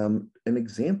an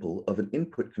example of an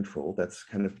input control that's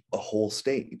kind of a whole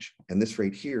stage. And this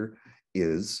right here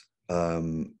is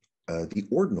the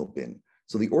ordinal bin.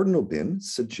 So the ordinal bin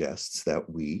suggests that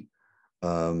we,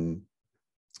 when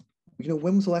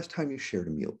was the last time you shared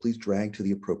a meal? Please drag to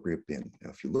the appropriate bin. Now,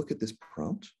 if you look at this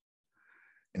prompt,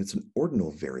 and it's an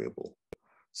ordinal variable.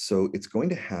 So it's going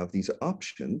to have these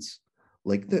options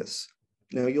like this.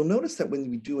 Now, you'll notice that when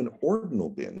we do an ordinal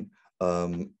bin,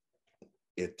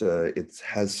 it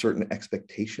has certain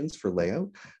expectations for layout.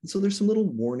 And so there's some little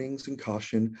warnings and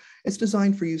caution. It's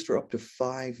designed for use for up to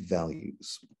 5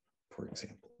 values, for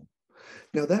example.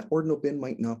 Now that ordinal bin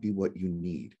might not be what you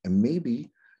need. And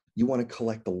maybe you want to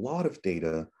collect a lot of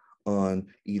data on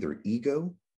either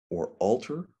ego or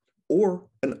alter or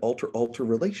an alter-alter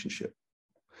relationship.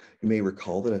 You may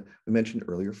recall that we mentioned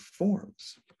earlier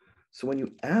forms. So when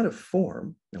you add a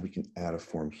form, now we can add a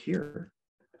form here,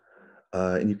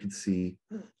 and you can see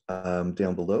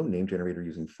down below, name generator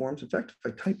using forms. In fact,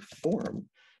 if I type form,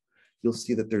 you'll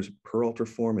see that there's per alter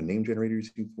form, a name generator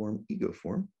using form, ego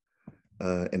form,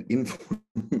 and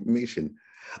information.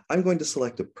 I'm going to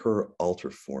select a per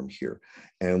alter form here,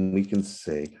 and we can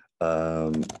say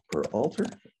per alter.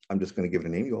 I'm just going to give it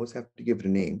a name. You always have to give it a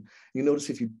name. You notice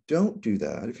if you don't do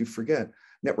that, if you forget,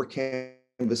 Network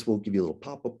Canvas will give you a little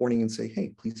pop-up warning and say,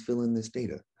 hey, please fill in this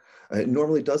data. It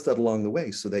normally does that along the way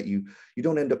so that you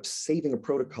don't end up saving a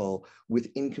protocol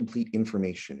with incomplete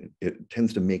information. It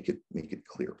tends to make it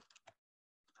clear.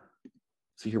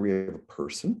 So here we have a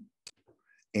person,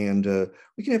 and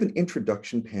we can have an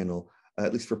introduction panel,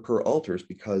 at least for per alters,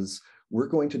 because we're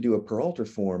going to do a per alter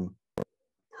form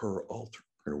per alter,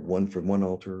 or one for one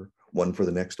alter, one for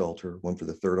the next alter, one for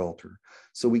the third alter.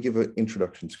 So we give an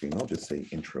introduction screen. I'll just say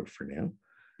intro for now.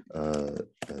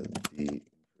 The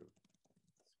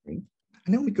screen.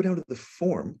 And now we go down to the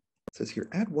form. It says here,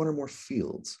 add one or more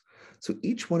fields. So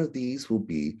each one of these will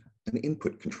be an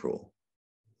input control.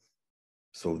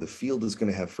 So the field is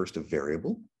going to have first a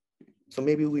variable. So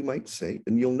maybe we might say,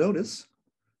 and you'll notice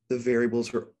the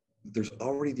variables are, there's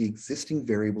already the existing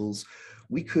variables.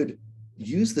 We could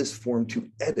use this form to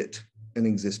edit an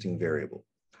existing variable.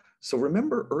 So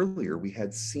remember earlier we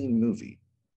had seen movie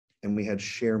and we had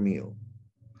share meal.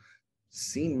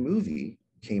 Seen movie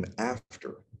came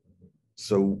after.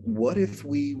 So what if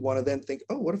we want to then think,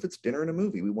 oh, what if it's dinner and a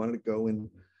movie? We wanted to go and,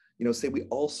 say we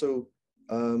also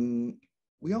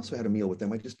had a meal with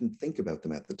them. I just didn't think about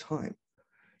them at the time.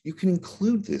 You can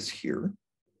include this here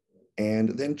and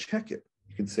then check it.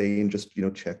 You can say and just,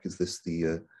 check, is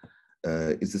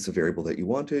this a variable that you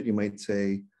wanted? You might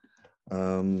say,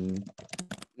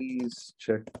 please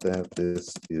check that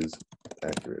this is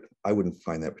accurate. I wouldn't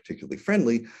find that particularly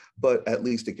friendly, but at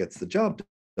least it gets the job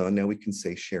done. Now we can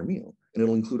say share meal, and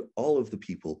it'll include all of the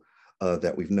people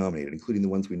that we've nominated, including the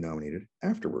ones we nominated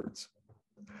afterwards.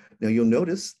 Now you'll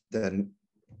notice that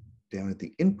down at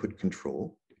the input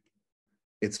control,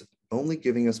 it's only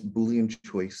giving us Boolean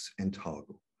choice and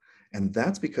toggle. And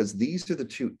that's because these are the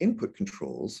two input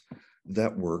controls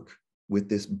that work with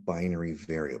this binary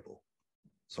variable.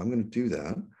 So I'm going to do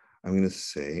that. I'm going to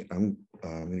say, I'm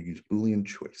going to use Boolean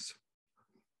choice.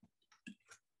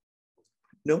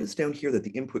 Notice down here that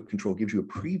the input control gives you a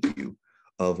preview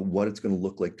of what it's going to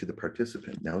look like to the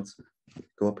participant. Now let's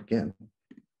go up again.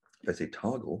 If I say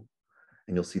toggle,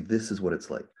 and you'll see this is what it's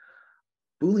like.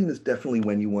 Boolean is definitely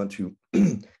when you want to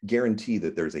guarantee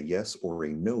that there's a yes or a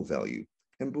no value.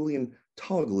 And Boolean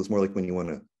toggle is more like when you want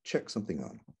to check something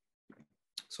on.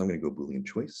 So I'm going to go Boolean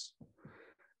choice,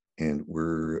 and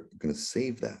we're going to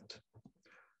save that.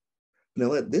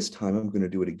 Now at this time, I'm going to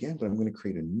do it again, but I'm going to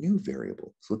create a new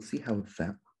variable. So let's see how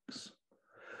that works.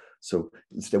 So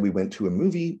instead we went to a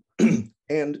movie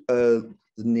and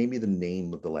maybe the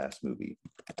name of the last movie.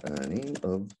 Name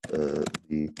of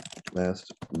the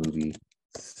last movie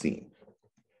seen.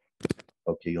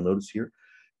 Okay, you'll notice here,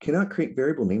 cannot create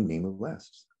variable name of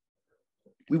last.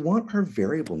 We want our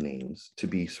variable names to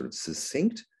be sort of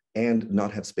succinct and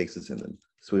not have spaces in them.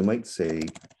 So we might say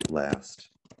last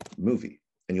movie.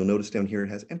 And you'll notice down here it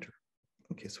has enter.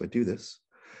 Okay, so I do this.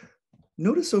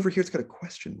 Notice over here it's got a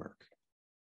question mark.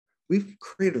 We've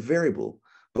created a variable,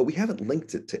 but we haven't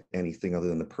linked it to anything other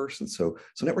than the person. So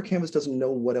Network Canvas doesn't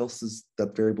know what else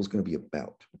that variable is going to be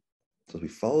about. So as we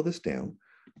follow this down,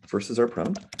 first is our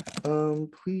prompt.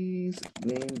 Please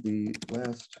name the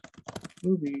last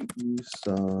movie you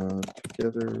saw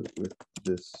together with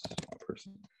this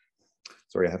person.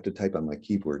 Sorry, I have to type on my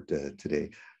keyboard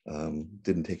today.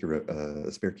 Didn't take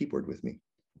a spare keyboard with me.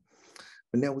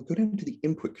 But now we go down to the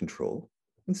input control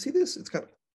and see this, it's got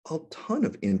a ton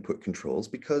of input controls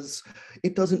because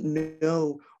it doesn't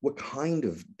know what kind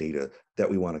of data that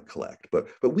we want to collect, but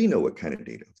we know what kind of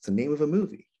data. It's the name of a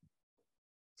movie.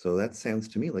 So that sounds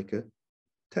to me like a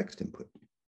text input.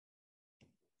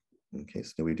 Okay,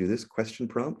 so now we do this question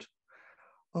prompt.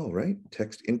 All right,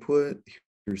 text input,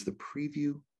 here's the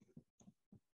preview.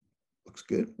 Looks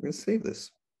good, we're gonna save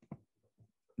this.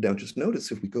 Now just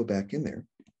notice if we go back in there,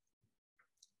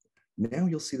 now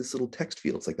you'll see this little text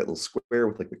field. It's like that little square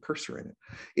with like the cursor in it.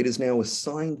 It is now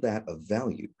assigned that a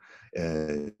value.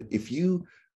 If you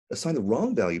assign the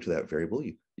wrong value to that variable,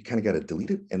 you kind of got to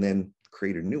delete it and then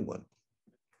create a new one.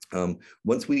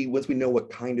 Once we know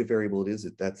what kind of variable it is,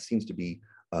 that seems to be,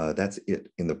 that's it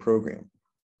in the program.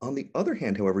 On the other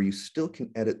hand, however, you still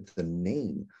can edit the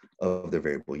name of the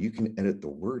variable. You can edit the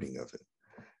wording of it.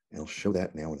 And I'll show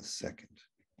that now in a second.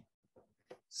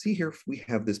 See here, we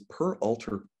have this per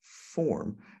alter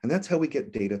form, and that's how we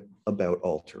get data about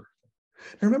alter.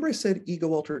 Now remember I said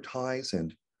ego alter ties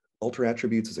and alter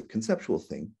attributes is a conceptual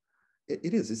thing.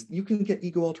 It is. You can get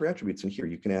ego alter attributes in here.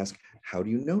 You can ask, how do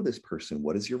you know this person?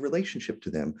 What is your relationship to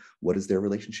them? What is their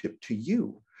relationship to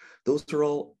you? Those are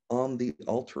all on the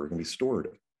alter, can be stored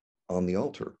on the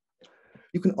alter.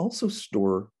 You can also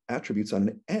store attributes on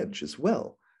an edge as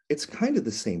well. It's kind of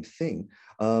the same thing,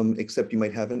 except you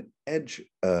might have an edge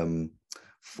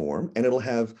form, and it'll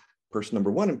have person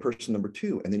number 1 and person number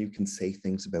 2, and then you can say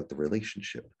things about the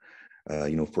relationship.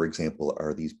 For example,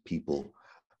 are these people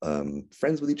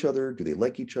friends with each other? Do they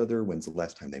like each other? When's the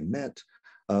last time they met?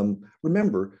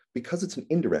 Remember, because it's an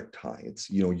indirect tie, it's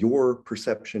your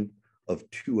perception of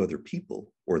 2 other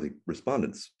people, or the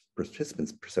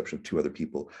participants' perception of 2 other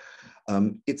people.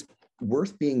 It's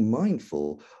worth being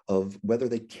mindful of whether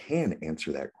they can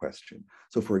answer that question.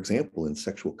 So for example, in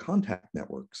sexual contact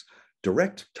networks,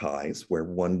 direct ties, where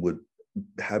one would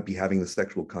be having the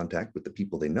sexual contact with the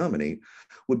people they nominate,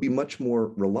 would be much more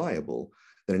reliable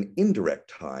than an indirect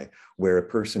tie, where a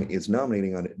person is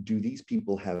nominating on, do these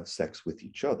people have sex with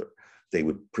each other? They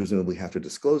would presumably have to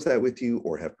disclose that with you,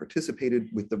 or have participated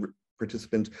with the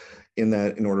participant in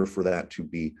that, in order for that to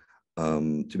be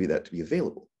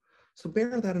available. So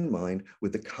bear that in mind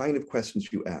with the kind of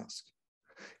questions you ask.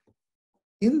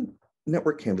 In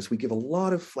Network Canvas, we give a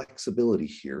lot of flexibility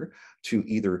here to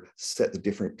either set the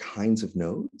different kinds of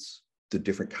nodes, the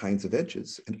different kinds of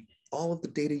edges, and all of the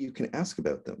data you can ask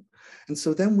about them. And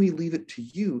so then we leave it to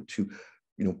you to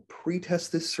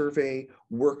pre-test this survey,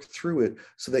 work through it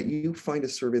so that you find a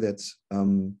survey that's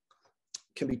can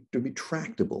be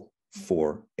tractable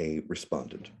for a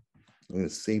respondent. I'm going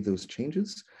to save those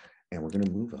changes and we're going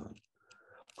to move on.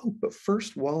 Oh, but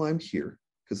first, while I'm here,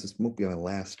 because this won't be my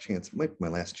last chance, it might be my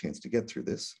last chance to get through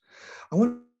this, I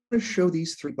want to show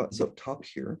these 3 buttons up top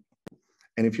here.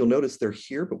 And if you'll notice, they're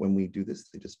here, but when we do this,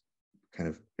 they just kind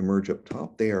of emerge up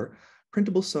top. They are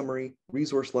printable summary,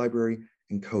 resource library,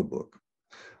 and codebook.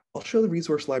 I'll show the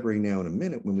resource library now in a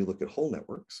minute when we look at whole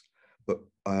networks, but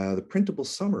the printable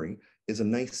summary is a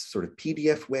nice sort of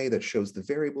PDF way that shows the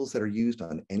variables that are used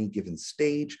on any given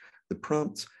stage, the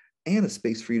prompts, and a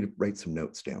space for you to write some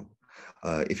notes down.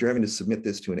 If you're having to submit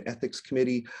this to an ethics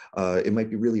committee, it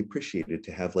might be really appreciated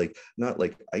to have not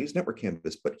like I use Network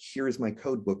Canvas, but here is my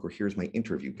code book, or here's my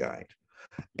interview guide.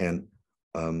 And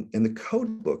the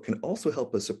code book can also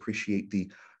help us appreciate the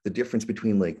difference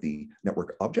between the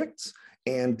network objects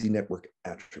and the network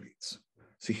attributes.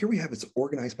 So here we have it's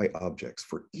organized by objects.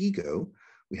 For ego,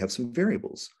 we have some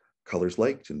variables, colors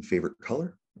liked and favorite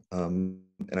color. And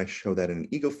I show that in an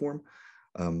ego form.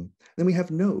 Then we have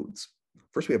nodes.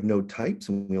 First, we have node types,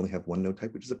 and we only have one node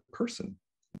type, which is a person.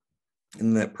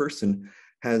 And that person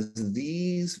has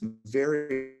these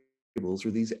variables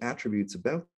or these attributes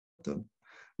about them.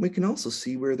 We can also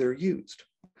see where they're used.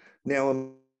 Now,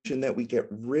 imagine that we get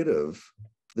rid of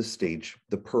the stage,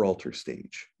 the per alter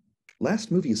stage.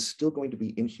 Last movie is still going to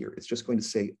be in here. It's just going to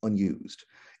say unused.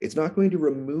 It's not going to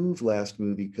remove last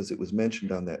movie because it was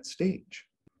mentioned on that stage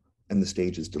and the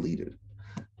stage is deleted.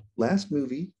 Last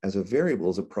movie as a variable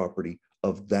is a property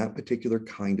of that particular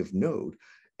kind of node.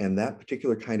 And that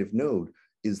particular kind of node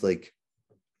is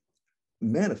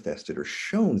manifested or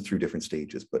shown through different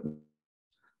stages, but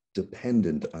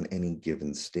dependent on any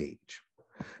given stage.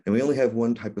 And we only have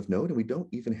one type of node, and we don't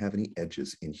even have any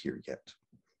edges in here yet.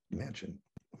 Imagine.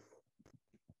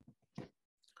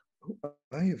 Oh,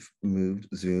 I have moved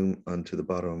Zoom onto the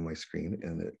bottom of my screen,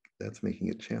 and that's making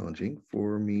it challenging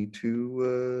for me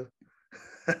to,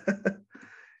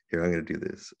 here, I'm going to do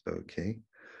this. Okay.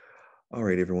 All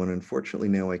right, everyone. Unfortunately,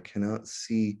 now I cannot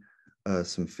see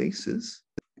some faces,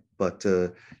 but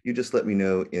you just let me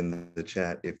know in the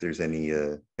chat if there's any,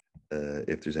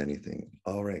 if there's anything.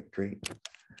 All right, great.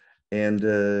 And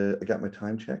I got my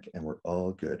time check and we're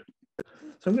all good.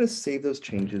 So I'm going to save those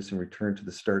changes and return to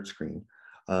the start screen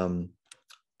and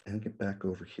get back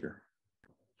over here.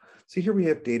 So here we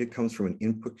have data comes from an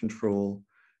input control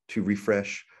to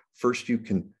refresh. First, you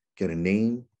can get a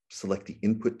name, select the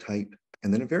input type,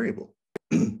 and then a variable.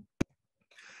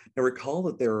 Now recall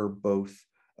that there are both,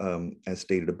 as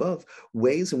stated above,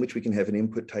 ways in which we can have an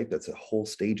input type that's a whole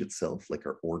stage itself, like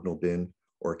our ordinal bin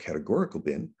or a categorical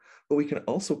bin, but we can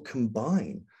also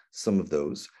combine some of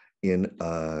those into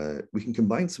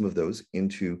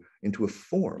a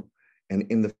form. And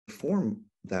in the form,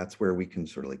 that's where we can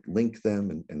sort of link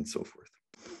them and so forth.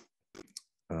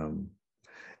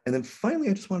 And then finally,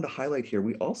 I just wanted to highlight here,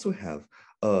 we also have,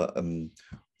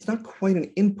 it's not quite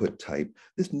an input type,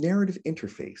 this narrative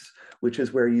interface, which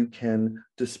is where you can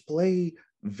display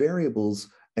variables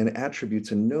and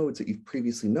attributes and nodes that you've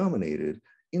previously nominated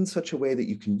in such a way that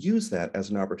you can use that as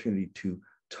an opportunity to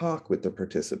talk with the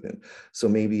participant. So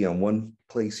maybe on one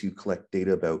place you collect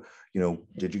data about,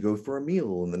 did you go for a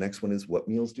meal? And the next one is, what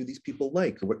meals do these people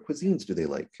like? Or what cuisines do they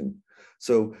like? And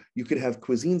so you could have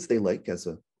cuisines they like as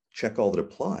a check all that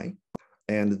apply.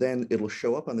 And then it'll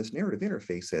show up on this narrative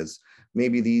interface as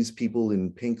maybe these people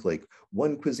in pink like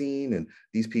one cuisine, and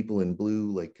these people in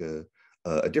blue like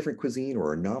a different cuisine,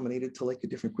 or are nominated to like a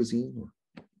different cuisine, or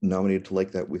nominated to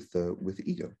like that with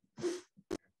ego.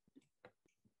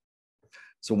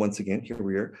 So once again, here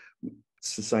we are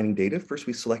assigning data. First,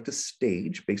 we select a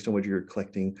stage based on what you're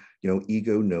collecting,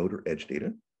 ego, node, or edge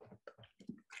data.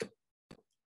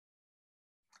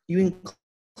 You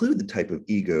include the type of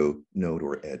ego, node,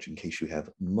 or edge in case you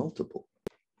have multiple.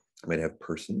 You might have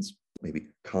persons, maybe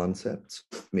concepts,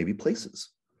 maybe places.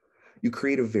 You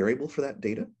create a variable for that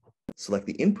data, select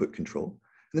the input control,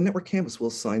 and the network canvas will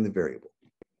assign the variable.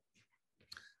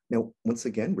 Now, once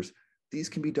again, these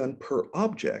can be done per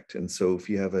object. And so if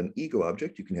you have an ego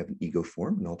object, you can have an ego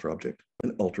form, an alter object,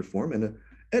 an alter form, and an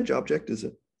edge object is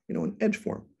an edge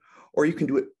form. Or you can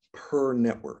do it per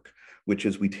network, which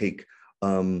is we take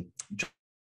one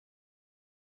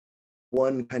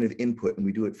kind of input and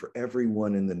we do it for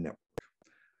everyone in the network.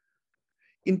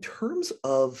 In terms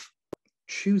of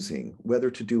choosing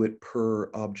whether to do it per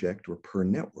object or per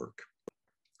network,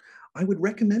 I would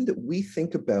recommend that we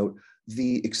think about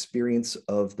the experience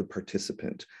of the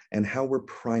participant and how we're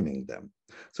priming them.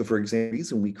 So for example, the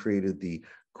reason we created the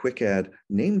quick add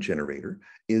name generator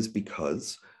is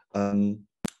because,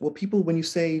 well, people, when you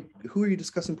say, who are you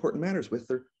discussing important matters with,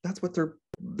 that's what they're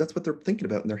thinking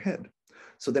about in their head.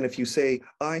 So then if you say,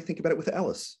 I think about it with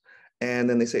Alice, and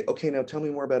then they say, okay, now tell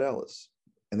me more about Alice.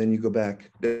 And then you go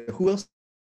back, who else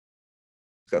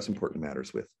discuss important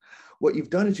matters with? What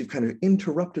you've done is you've kind of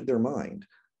interrupted their mind.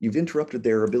 You've interrupted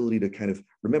their ability to kind of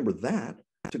remember that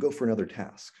to go for another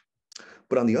task.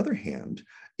 But on the other hand,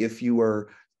 if you are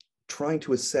trying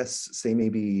to assess, say,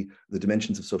 maybe the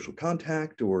dimensions of social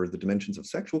contact or the dimensions of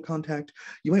sexual contact,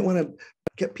 you might want to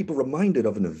get people reminded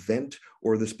of an event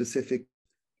or the specific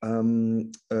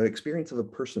experience of a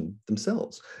person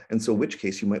themselves. And so in which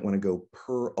case you might want to go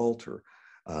per alter.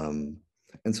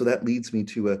 And so that leads me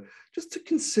to just to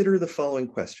consider the following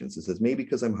questions. It says, maybe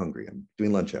because I'm hungry, I'm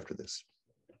doing lunch after this.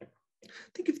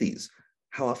 Think of these.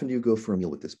 How often do you go for a meal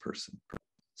with this person?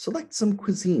 Select some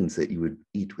cuisines that you would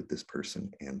eat with this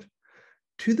person. And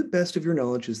to the best of your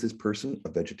knowledge, is this person a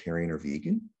vegetarian or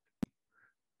vegan?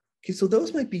 Okay, so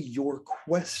those might be your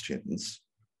questions.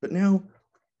 But now,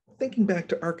 thinking back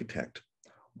to architect,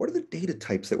 what are the data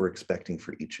types that we're expecting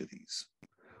for each of these?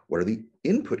 What are the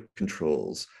input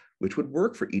controls which would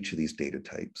work for each of these data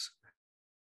types?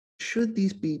 Should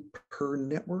these be per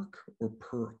network or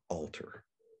per alter?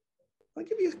 I'll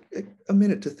give you a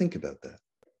minute to think about that.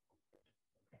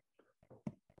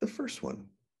 The first one,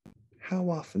 how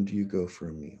often do you go for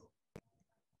a meal?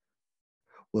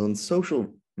 Well, in social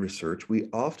research, we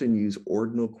often use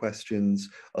ordinal questions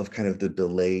of kind of the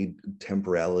delayed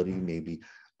temporality, maybe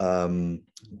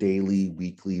daily,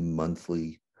 weekly,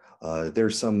 monthly.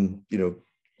 There's some,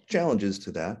 challenges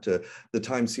to that. The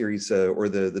time series or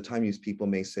the time use people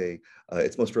may say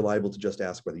it's most reliable to just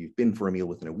ask whether you've been for a meal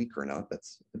within a week or not.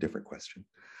 That's a different question.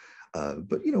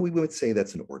 But we would say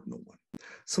that's an ordinal one.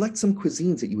 Select some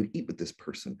cuisines that you would eat with this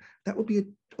person. That would be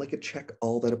like a check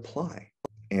all that apply.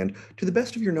 And to the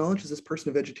best of your knowledge, is this person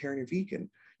a vegetarian or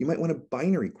vegan? You might want a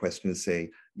binary question to say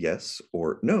yes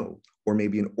or no, or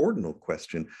maybe an ordinal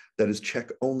question that is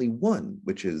check only one,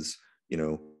 which is,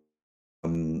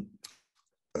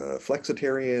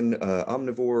 flexitarian,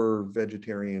 omnivore,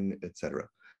 vegetarian, etc.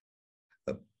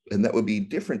 And that would be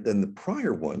different than the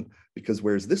prior one, because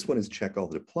whereas this one is check all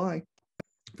that apply,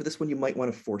 for this one, you might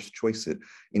want to force choice it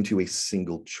into a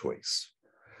single choice.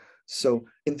 So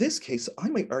in this case, I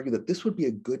might argue that this would be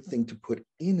a good thing to put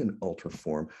in an alter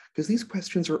form, because these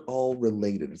questions are all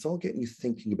related. It's all getting you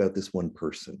thinking about this one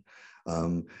person.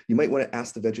 You might want to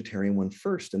ask the vegetarian one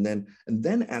first, and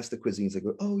then ask the cuisines. Like,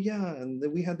 oh yeah, and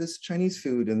we had this Chinese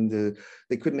food, and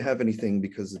they couldn't have anything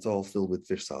because it's all filled with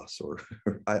fish sauce, or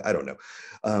I don't know.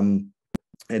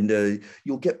 And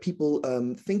you'll get people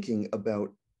thinking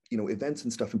about events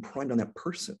and stuff and primed on that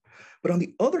person. But on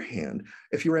the other hand,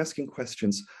 if you're asking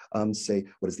questions, say,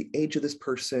 what is the age of this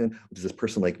person? Does this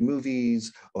person like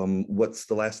movies? What's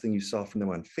the last thing you saw from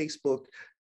them on Facebook?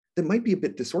 That might be a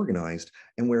bit disorganized,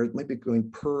 and where it might be going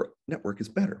per network is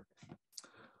better.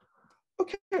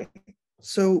 Okay,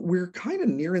 so we're kind of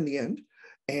nearing the end,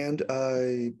 and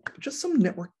just some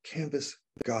network canvas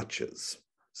gotchas,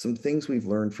 some things we've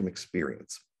learned from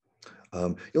experience.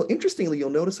 Interestingly, you'll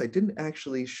notice I didn't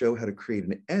actually show how to create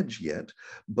an edge yet,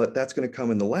 but that's going to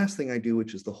come in the last thing I do,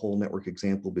 which is the whole network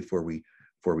example before we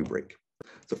break.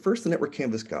 So first, the network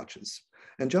canvas gotchas.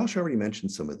 And Josh already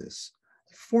mentioned some of this.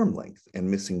 Form length and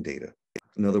missing data.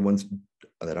 Another one's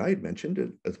that I had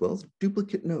mentioned, as well as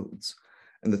duplicate nodes.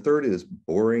 And the third is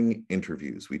boring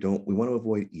interviews. We want to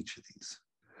avoid each of these.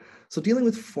 So dealing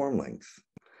with form length.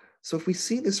 So if we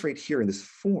see this right here in this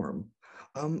form,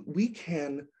 we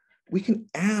can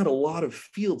add a lot of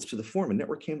fields to the form, and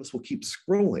Network Canvas will keep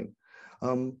scrolling.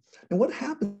 And what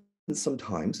happens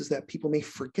sometimes is that people may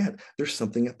forget there's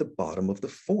something at the bottom of the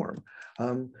form.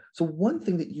 So one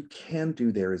thing that you can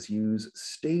do there is use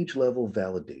stage level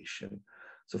validation.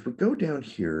 So if we go down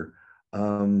here,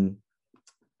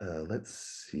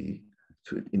 let's see,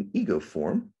 to an ego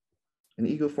form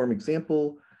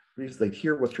example, is like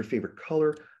here, what's your favorite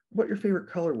color? What your favorite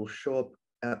color will show up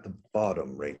at the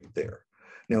bottom right there.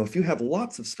 Now, if you have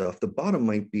lots of stuff, the bottom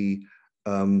might be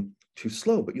too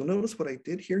slow, but you'll notice what I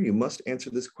did here. You must answer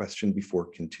this question before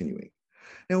continuing.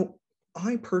 Now,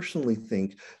 I personally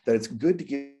think that it's good to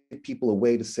give people a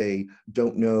way to say,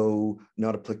 don't know,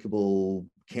 not applicable,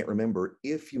 can't remember,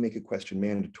 if you make a question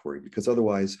mandatory, because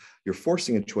otherwise you're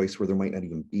forcing a choice where there might not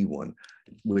even be one,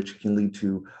 which can lead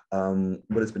to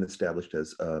what has been established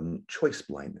as choice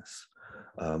blindness.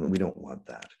 And we don't want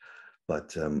that.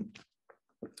 But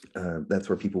that's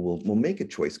where people will make a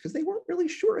choice because they weren't really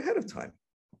sure ahead of time.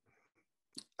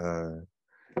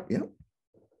 Yeah.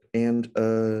 And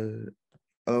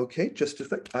okay, just a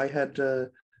sec. I had, do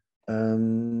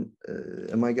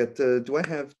I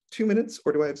have 2 minutes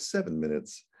or do I have 7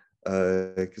 minutes?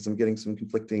 Because I'm getting some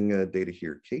conflicting data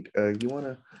here. Kate, do you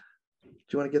want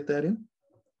to get that in?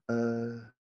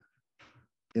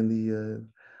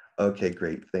 Okay,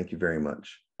 great. Thank you very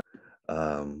much.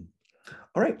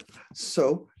 All right,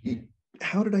 so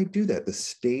how did I do that? The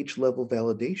stage level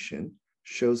validation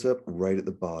shows up right at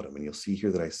the bottom, and you'll see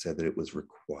here that I said that it was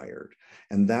required.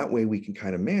 And that way we can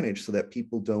kind of manage so that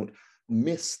people don't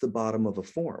miss the bottom of a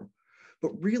form.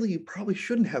 But really, you probably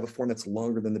shouldn't have a form that's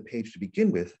longer than the page to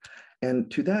begin with.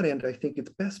 And to that end, I think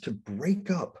it's best to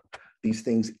break up these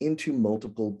things into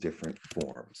multiple different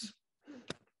forms.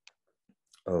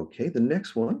 Okay, the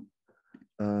next one.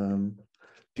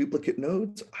 Duplicate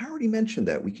nodes, I already mentioned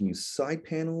that. We can use side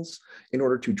panels in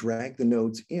order to drag the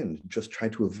nodes in, just try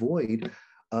to avoid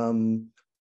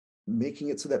making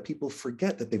it so that people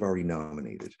forget that they've already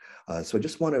nominated. So I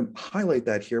just want to highlight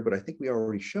that here, but I think we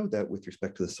already showed that with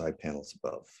respect to the side panels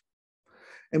above.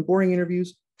 And boring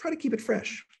interviews, try to keep it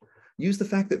fresh. Use the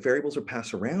fact that variables are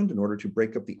passed around in order to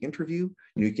break up the interview.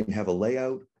 You can have a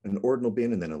layout, an ordinal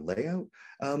bin, and then a layout.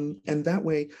 And that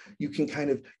way you can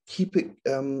kind of keep it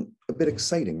a bit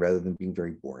exciting rather than being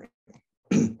very boring.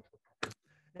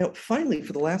 Now, finally,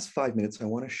 for the last 5 minutes, I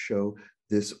want to show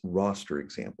this roster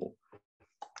example.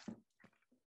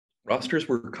 Rosters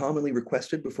were commonly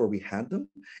requested before we had them,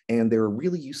 and they're a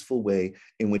really useful way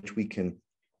in which we can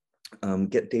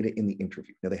get data in the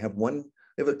interview. Now, they have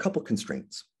a couple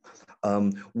constraints.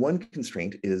 One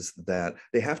constraint is that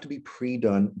they have to be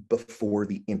pre-done before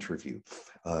the interview.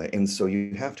 And so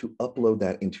you have to upload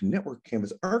that into Network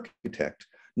Canvas Architect,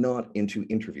 not into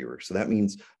Interviewer. So that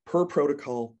means per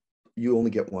protocol, you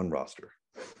only get one roster.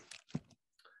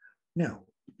 Now,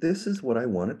 this is what I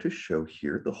wanted to show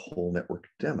here, the whole network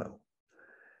demo.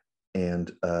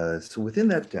 And so within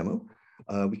that demo,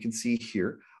 we can see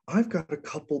here, I've got a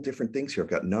couple different things here. I've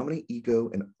got nominate ego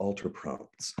and alter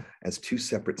prompts as two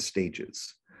separate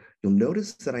stages. You'll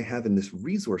notice that I have in this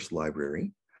resource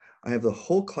library, I have the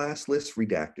whole class list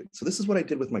redacted. So this is what I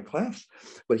did with my class,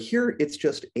 but here it's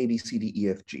just A, B, C, D, E,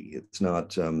 F, G. It's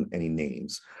not any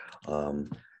names.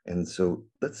 And so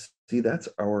let's see, that's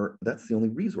the only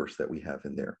resource that we have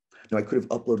in there. Now I could have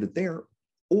uploaded there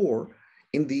or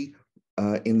in the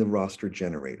roster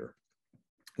generator.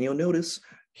 And you'll notice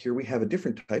here we have a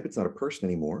different type. It's not a person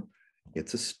anymore.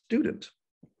 It's a student.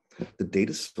 The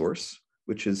data source,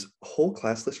 which is whole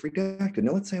class list redacted.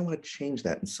 Now let's say I want to change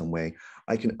that in some way.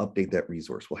 I can update that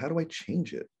resource. Well, how do I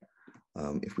change it?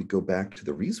 If we go back to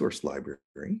the resource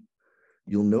library,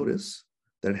 you'll notice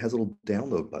that it has a little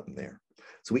download button there.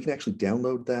 So we can actually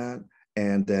download that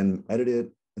and then edit it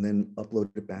and then upload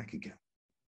it back again.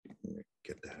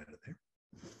 Get that out of there.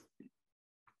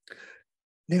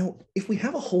 Now, if we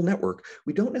have a whole network,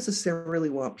 we don't necessarily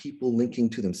want people linking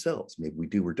to themselves. Maybe we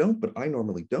do or don't, but I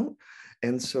normally don't.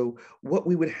 And so what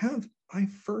we would have,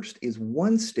 first is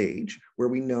one stage where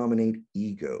we nominate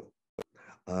ego.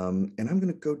 And I'm going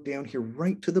to go down here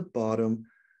right to the bottom.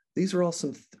 These are all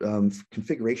some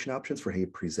configuration options for how you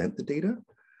present the data.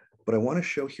 But I want to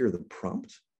show here the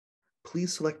prompt.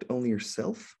 please select only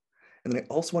yourself. And then I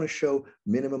also want to show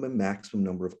minimum and maximum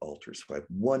number of alters. So I have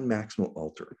one maximum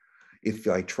alter. If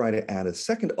I try to add a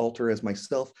second alter as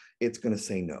myself, it's going to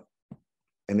say no.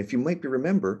 And if you might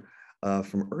remember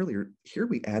from earlier, here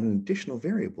we add an additional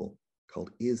variable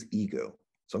called isEgo.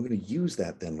 So I'm going to use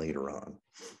that then later on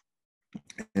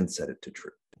and set it to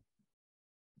true.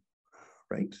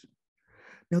 Right?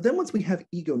 Now then once we have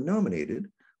ego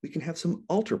nominated, we can have some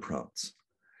alter prompts.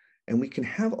 And we can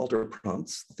have alter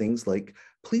prompts, things like,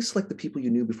 please select the people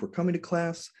you knew before coming to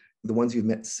class, the ones you've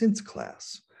met since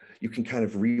class. You can kind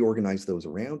of reorganize those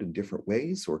around in different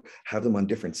ways or have them on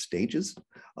different stages.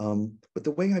 But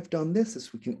the way I've done this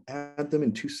is we can add them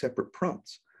in two separate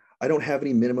prompts. I don't have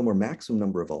any minimum or maximum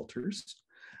number of alters.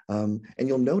 And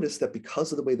you'll notice that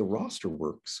because of the way the roster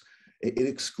works, it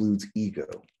excludes ego.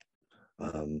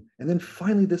 And then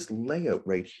finally, this layout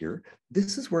right here,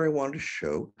 this is where I wanted to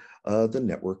show the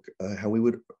network, how we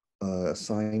would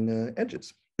assign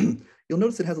edges. You'll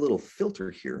notice it has a little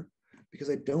filter here because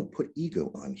I don't put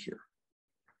ego on here.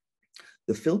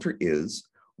 The filter is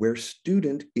where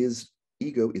student is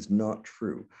ego is not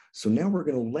true. So now we're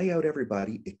going to lay out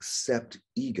everybody except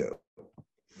ego.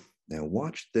 Now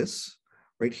watch this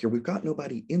right here. We've got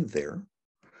nobody in there.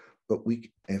 But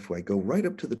if I go right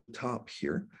up to the top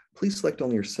here, please select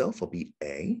only yourself, I'll be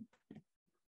A.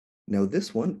 Now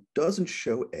this one doesn't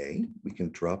show A. We can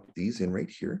drop these in right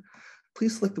here.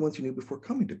 Please select the ones you knew before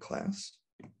coming to class.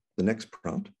 The next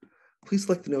prompt, please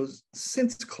select the nodes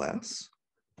since class.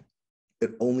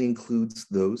 It only includes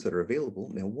those that are available.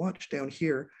 Now watch down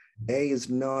here, A is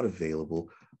not available,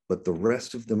 but the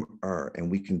rest of them are,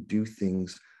 and we can do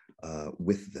things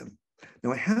with them.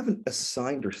 Now I haven't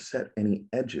assigned or set any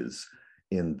edges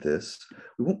in this.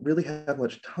 We won't really have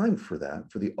much time for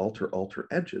that, for the alter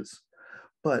edges,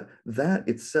 but that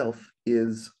itself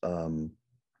is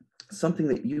something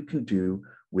that you can do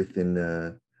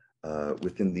within,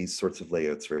 within these sorts of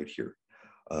layouts right here.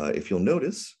 If you'll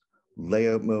notice,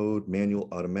 layout mode, manual,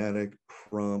 automatic,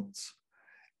 prompts,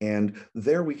 and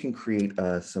there we can create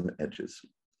some edges.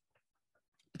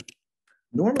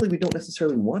 Normally, we don't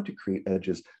necessarily want to create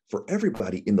edges for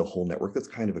everybody in the whole network. That's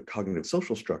kind of a cognitive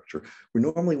social structure. We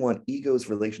normally want ego's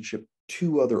relationship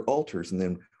to other alters, and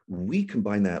then we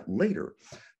combine that later.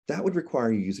 That would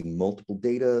require you using multiple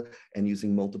data and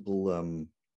using multiple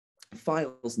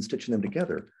files and stitching them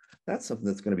together. That's something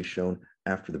that's going to be shown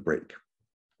after the break.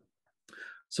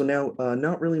 So now,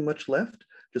 not really much left,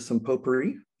 just some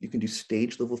potpourri. You can do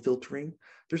stage level filtering.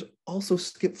 There's also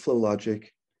skip flow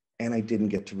logic. And I didn't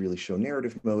get to really show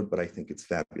narrative mode, but I think it's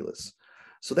fabulous.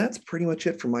 So that's pretty much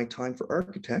it for my time for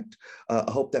Architect. I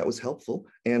hope that was helpful.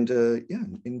 And yeah,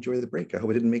 enjoy the break. I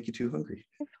hope I didn't make you too hungry.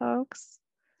 Hey, folks.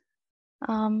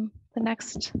 The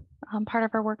next part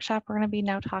of our workshop, we're going to be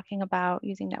now talking about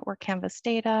using network canvas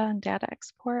data and data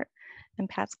export. And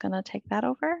Pat's going to take that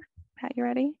over. Pat, you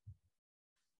ready?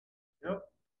 Yep.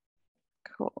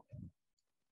 Cool.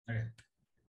 Okay.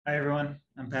 Hi, everyone.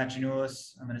 I'm Pat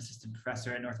Janulis. I'm an assistant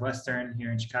professor at Northwestern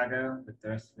here in Chicago with the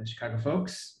rest of the Chicago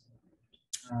folks.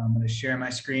 I'm going to share my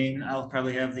screen. I'll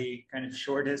probably have the kind of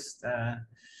shortest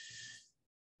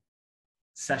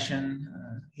session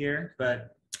here,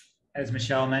 but as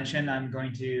Michelle mentioned, I'm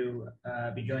going to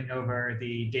be going over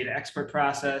the data export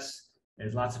process.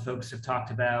 As lots of folks have talked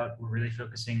about, we're really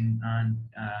focusing on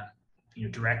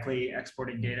directly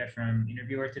exporting data from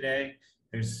Interviewer today.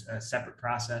 There's a separate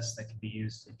process that can be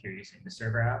used if you're using the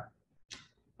server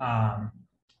app.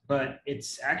 But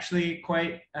it's actually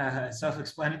quite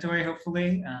self-explanatory,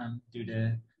 hopefully, due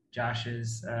to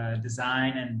Josh's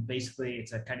design. And basically,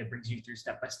 it's kind of brings you through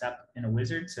step-by-step in a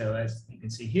wizard. So as you can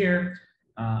see here,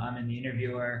 I'm in the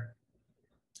Interviewer.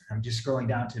 I'm just scrolling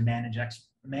down to manage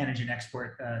and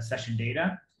export session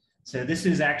data. So this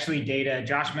is actually data.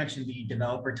 Josh mentioned the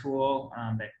developer tool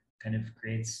that kind of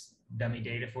creates dummy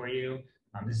data for you.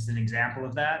 This is an example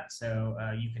of that. So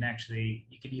you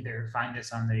can either find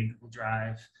this on the Google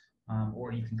Drive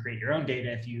or you can create your own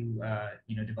data if you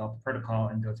develop a protocol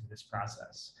and go through this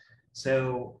process.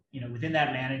 So within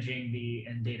that managing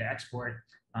and data export,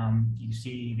 you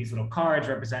see these little cards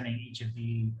representing each of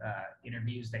the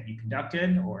interviews that you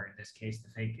conducted, or in this case, the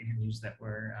fake interviews that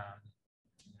were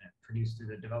produced through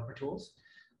the developer tools.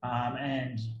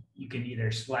 And you can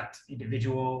either select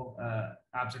individual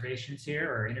observations here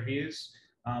or interviews,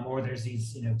 or there's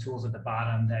these tools at the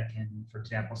bottom that can, for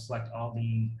example, select all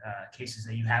the cases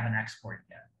that you haven't exported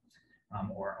yet,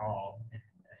 or all in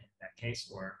that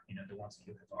case, or the ones that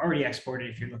you have already exported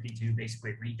if you're looking to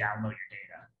basically re-download your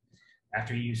data.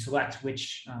 After you select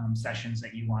which sessions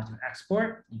that you want to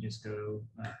export, you just go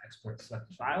export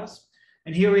selected files.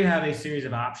 And here we have a series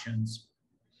of options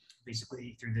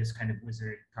basically through this kind of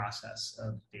wizard process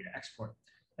of data export.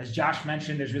 As Josh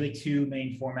mentioned, there's really two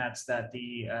main formats that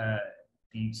the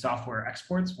software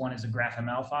exports. One is a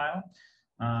GraphML file,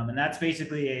 and that's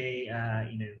basically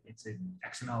it's an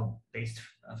XML-based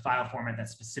file format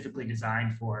that's specifically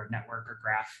designed for network or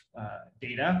graph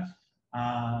data.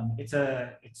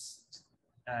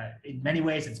 In many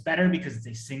ways, it's better because it's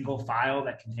a single file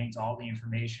that contains all the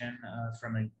information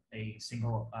from a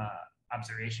single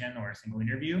observation or a single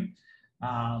interview.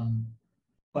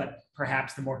 But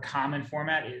perhaps the more common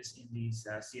format is in these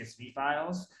CSV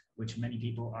files, which many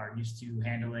people are used to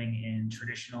handling in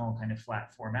traditional kind of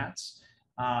flat formats.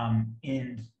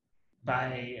 And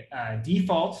by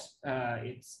default,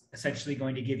 it's essentially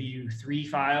going to give you 3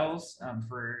 files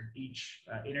for each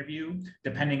interview,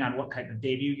 depending on what type of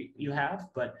data you have.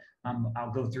 But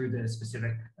I'll go through the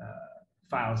specific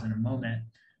files in a moment.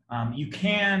 You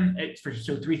can,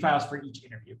 so 3 files for each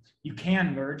interview. You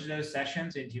can merge those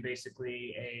sessions into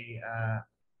basically a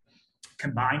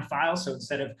combined file. So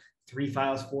instead of 3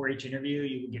 files for each interview,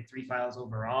 you would get 3 files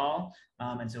overall.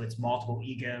 And so it's multiple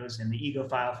egos, and the ego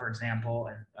file, for example,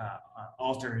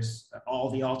 alters all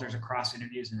the alters across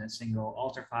interviews in a single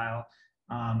alter file.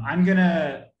 I'm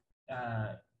gonna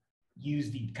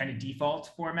use the kind of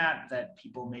default format that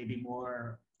people may be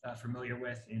more familiar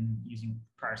with in using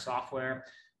prior software.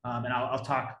 And I'll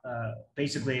talk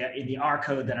basically in the R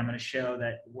code that I'm going to show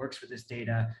that works with this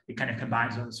data. It kind of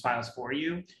combines those files for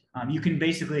you. You can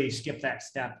basically skip that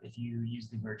step if you use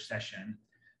the merge session.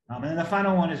 And then the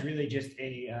final one is really just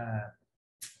a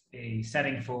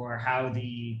setting for how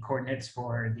the coordinates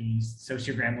for these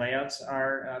sociogram layouts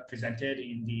are presented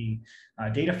in the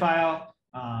data file.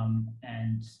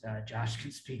 And Josh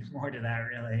can speak more to that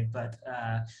really, but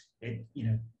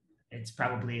it's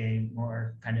probably a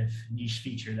more kind of niche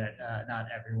feature that not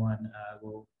everyone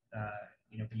will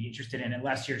be interested in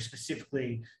unless you're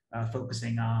specifically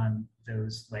focusing on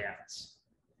those layouts.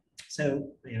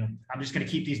 So I'm just going to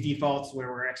keep these defaults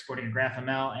where we're exporting a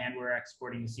GraphML and we're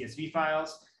exporting the CSV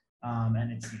files,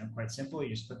 and it's quite simple. You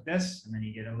just click this, and then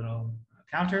you get a little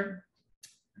counter,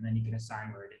 and then you can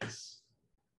assign where it is.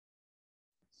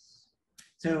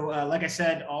 So like I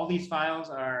said, all these files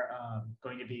are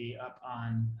going to be up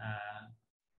on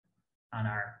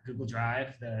our Google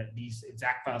Drive, these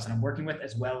exact files that I'm working with,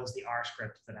 as well as the R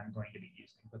script that I'm going to be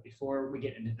using. But before we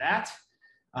get into that,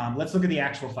 let's look at the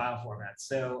actual file format.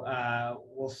 So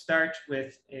we'll start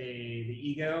with the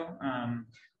ego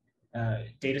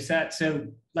data set. So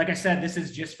like I said, this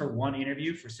is just for one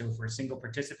interview, for a single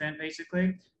participant,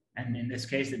 basically. And in this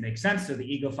case, it makes sense. So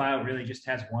the ego file really just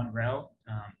has 1 row,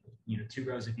 2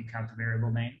 rows if you count the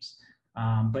variable names.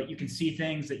 But you can see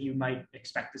things that you might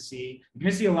expect to see. You're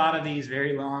going to see a lot of these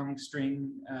very long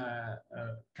string,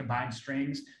 combined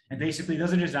strings. And basically,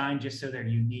 those are designed just so they're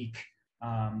unique.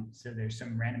 So there's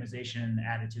some randomization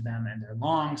added to them, and they're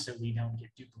long, so we don't get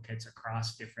duplicates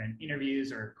across different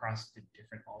interviews or across the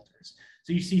different alters.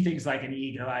 So you see things like an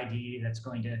ego ID that's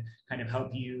going to kind of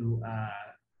help you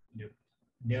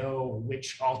know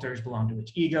which alters belong to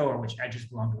which ego or which edges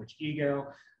belong to which ego.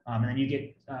 And then you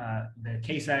get the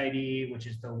case ID, which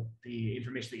is the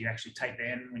information that you actually type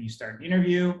in when you start an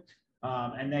interview.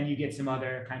 And then you get some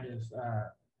other kind of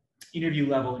interview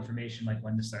level information, like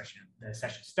when the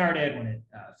session started, when it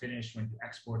finished, when you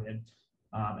exported,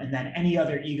 and then any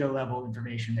other ego level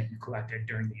information that you collected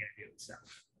during the interview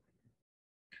itself.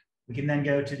 We can then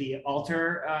go to the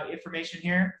alter information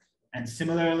here. And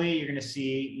similarly, you're going to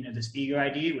see this ego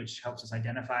ID, which helps us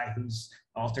identify whose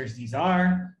alters these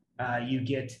are. You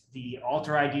get the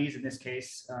alter IDs in this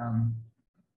case,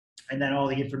 and then all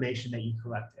the information that you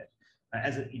collected.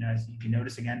 As you can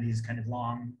notice, again, these kind of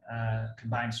long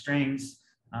combined strings.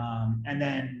 And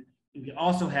then we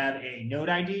also have a node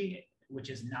ID, which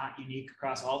is not unique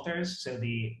across alters. So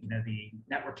the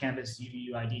network canvas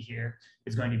UUID here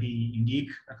is going to be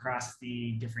unique across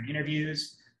the different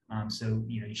interviews. So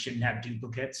you shouldn't have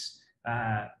duplicates.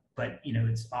 But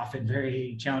it's often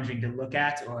very challenging to look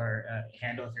at or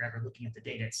handle if you're ever looking at the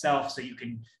data itself. So you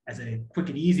can, as a quick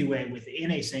and easy way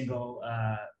within a single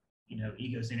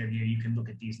egos interview, you can look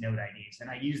at these node IDs. And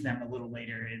I use them a little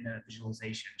later in the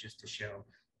visualization just to show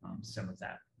some of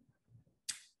that.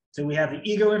 So we have the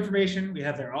ego information, we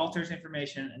have their alters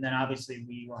information, and then obviously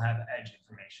we will have edge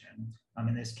information.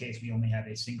 In this case, we only have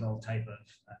a single type of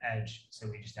edge, so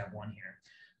we just have one here.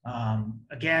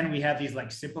 Again, we have these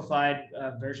like simplified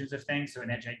versions of things. So an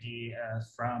edge ID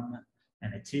from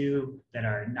and a to that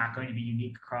are not going to be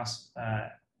unique across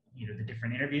the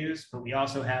different interviews, but we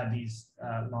also have these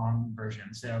long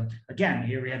versions. So again,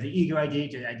 here we have the ego ID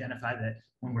to identify that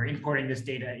when we're importing this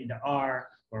data into R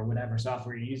or whatever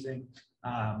software you're using,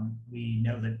 we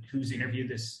know that whose interview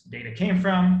this data came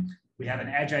from. We have an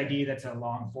edge ID that's a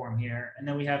long form here. And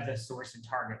then we have the source and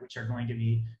target, which are going to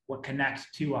be what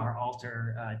connect to our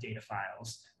alter data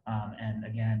files. And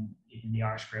again, in the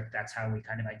R script, that's how we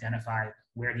kind of identify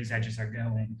where these edges are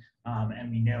going. And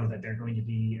we know that they're going to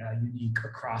be unique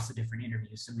across the different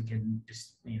interviews. So we can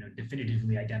just,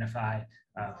 definitively identify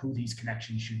who these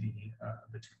connections should be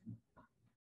between.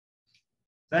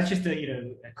 That's just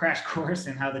a crash course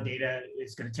in how the data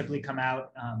is going to typically come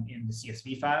out in the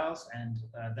CSV files. And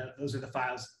those are the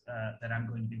files that I'm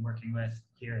going to be working with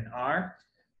here in R.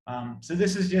 So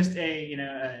this is just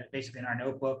basically in our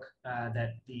notebook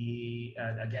that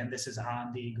again, this is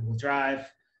on the Google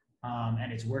Drive,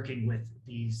 and it's working with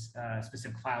these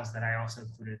specific files that I also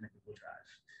included in the Google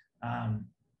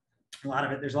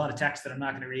Drive. There's a lot of text that I'm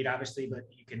not going to read, obviously, but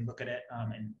you can look at it.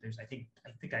 And I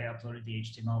think I uploaded the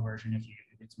HTML version. If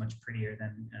it's much prettier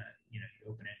than you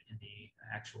open it in the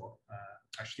actual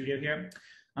our studio here.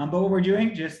 But what we're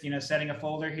doing, just setting a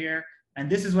folder here. And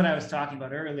this is what I was talking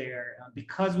about earlier.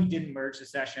 Because we didn't merge the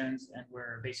sessions and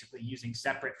we're basically using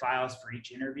separate files for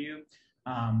each interview,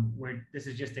 this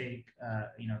is just a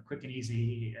quick and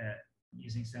easy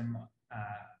using some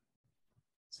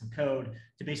code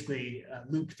to basically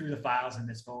loop through the files in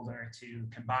this folder to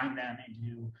combine them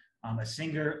into a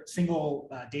single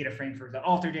data frame for the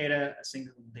alter data, a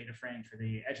single data frame for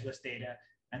the edgeless data,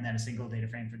 and then a single data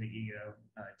frame for the ego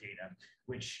data,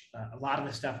 which a lot of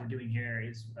the stuff we're doing here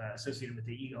is associated with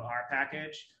the ego R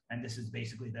package. And this is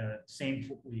basically the same,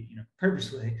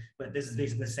 purposely, but this is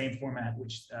basically the same format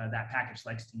which that package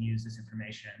likes to use this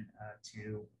information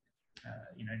to,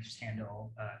 just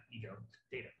handle ego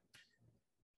data.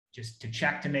 Just to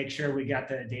check to make sure we got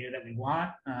the data that we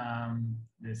want.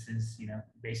 This is,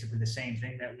 basically the same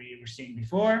thing that we were seeing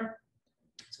before.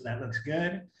 So that looks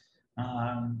good.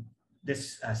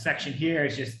 This section here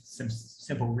is just some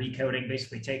simple recoding,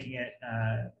 basically taking it,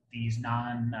 these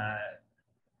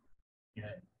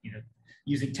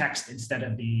using text instead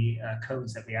of the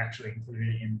codes that we actually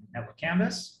included in Network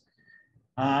Canvas.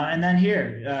 And then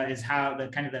here is how the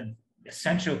kind of the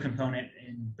essential component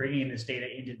in bringing this data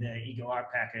into the ego R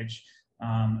package.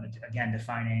 Again,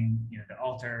 defining the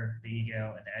alter, the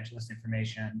ego, and the edgeless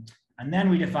information, and then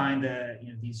we define the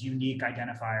these unique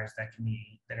identifiers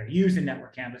that are used in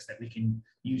Network Canvas that we can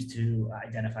use to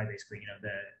identify basically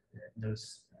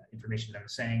those information that I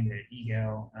was saying, the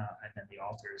ego and then the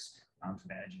alters for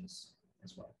the edges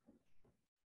as well.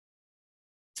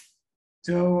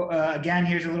 So again,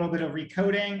 here's a little bit of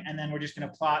recoding, and then we're just going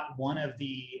to plot one of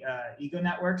the ego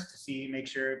networks to make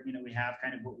sure we have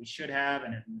kind of what we should have,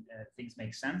 and things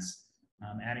make sense.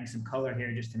 Adding some color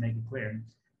here just to make it clear,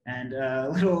 and a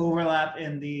little overlap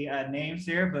in the names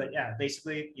here, but yeah,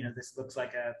 basically this looks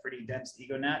like a pretty dense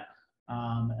ego net.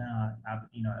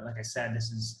 Like I said,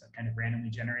 this is kind of randomly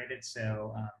generated,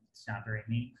 so it's not very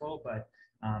meaningful, but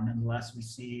nonetheless, we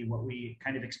see what we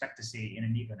kind of expect to see in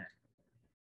an ego net.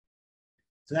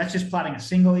 So that's just plotting a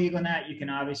single ego net. You can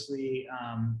obviously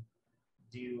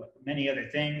do many other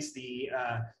things. The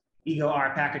ego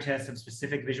R package has some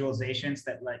specific visualizations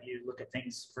that let you look at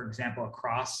things, for example,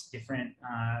 across different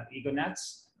ego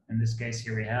nets. In this case,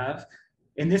 here we have.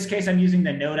 In this case, I'm using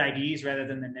the node IDs rather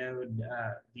than the node,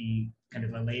 the kind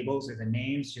of the labels or the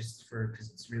names, just because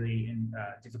it's really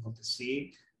difficult to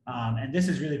see. And this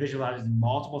is really visualized in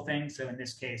multiple things. So in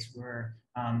this case, we're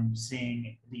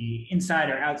seeing the inside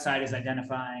or outside is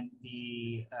identifying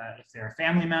the if they're a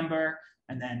family member,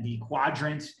 and then the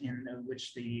quadrant in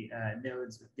which the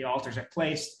nodes, the alters are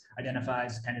placed,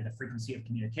 identifies kind of the frequency of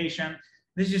communication.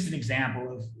 This is just an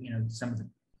example of some of the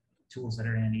tools that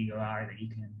are in ego R that you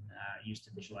can use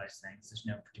to visualize things. There's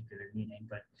no particular meaning,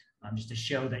 but just to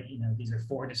show that these are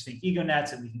 4 distinct ego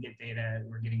nets, and we can get data.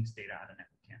 We're getting this data out of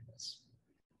Network Canvas.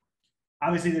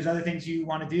 Obviously, there's other things you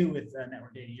want to do with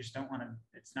network data. You just don't want to,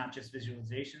 it's not just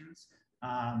visualizations.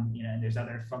 And there's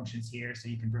other functions here. So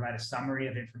you can provide a summary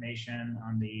of information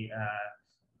on the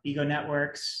ego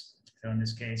networks. So in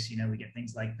this case, we get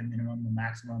things like the minimum and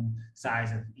maximum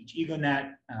size of each ego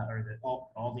net, or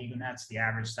all the ego nets, the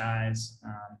average size,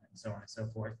 and so on and so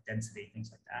forth, density,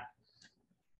 things like that.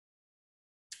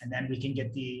 And then we can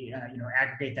get the,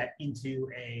 aggregate that into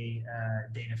a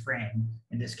data frame.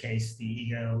 In this case, the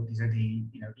ego, these are the,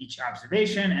 each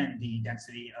observation and the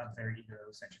density of their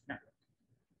ego-centric network.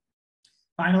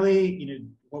 Finally,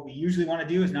 what we usually want to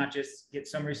do is not just get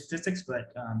summary statistics,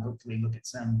 but hopefully look at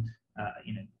some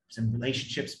some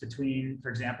relationships between, for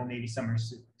example, maybe some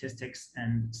statistics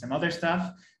and some other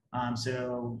stuff.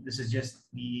 So this is just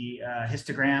the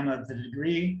histogram of the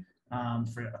degree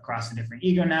for across the different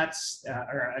ego nets,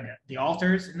 or the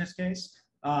alters in this case.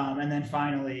 And then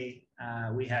finally,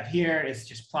 we have here, it's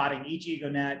just plotting each ego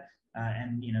net.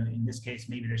 And in this case,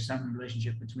 maybe there's some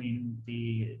relationship between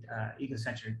the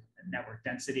egocentric network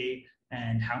density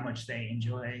and how much they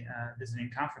enjoy visiting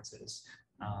conferences.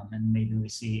 And maybe we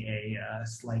see a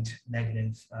slight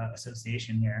negative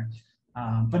association here.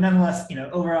 But nonetheless,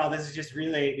 overall, this is just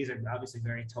really, these are obviously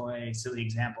very toy, silly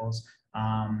examples.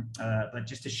 But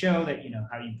just to show that,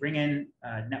 how you bring in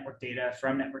network data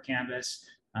from Network Canvas,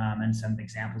 and some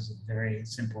examples of very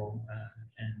simple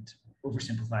and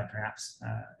oversimplified, perhaps,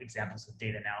 examples of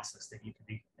data analysis that you could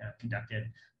be conducted.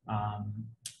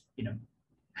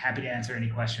 Happy to answer any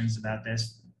questions about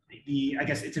this. I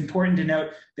guess it's important to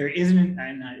note there isn't,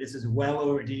 and this is well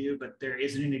overdue, but there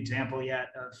isn't an example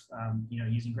yet of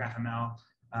using GraphML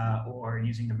or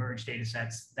using the merge data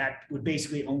sets. That would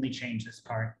basically only change this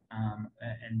part,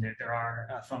 and there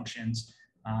are functions.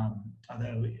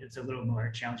 Although it's a little more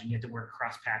challenging, you have to work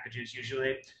across packages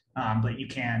usually, but you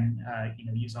can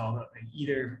use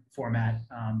either format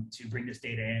to bring this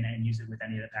data in and use it with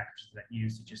any of the packages that you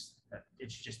use.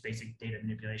 It's just basic data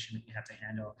manipulation that you have to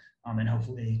handle, and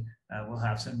hopefully we'll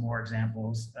have some more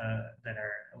examples that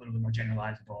are a little bit more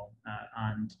generalizable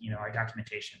on our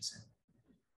documentation soon.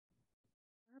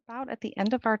 We're about at the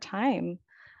end of our time.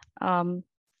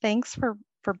 Thanks for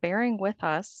bearing with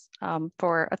us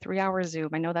for a 3-hour Zoom.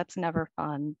 I know that's never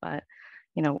fun, but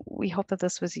we hope that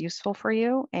this was useful for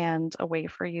you and a way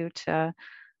for you to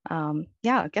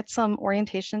get some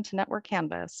orientation to Network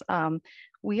Canvas.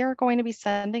 We are going to be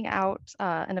sending out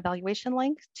an evaluation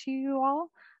link to you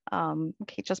all.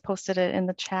 Kate just posted it in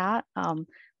the chat.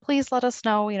 Please let us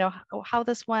know, how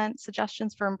this went,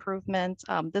 suggestions for improvement.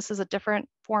 This is a different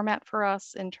format for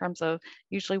us in terms of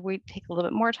usually we take a little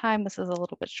bit more time. This is a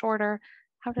little bit shorter.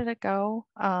 How did it go?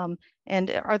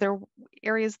 And are there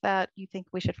areas that you think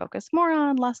we should focus more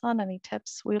on, less on? Any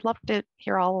tips? We'd love to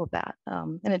hear all of that,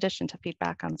 in addition to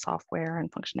feedback on software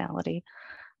and functionality.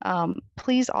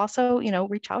 Please also,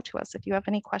 reach out to us if you have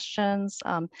any questions,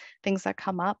 things that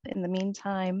come up in the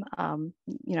meantime,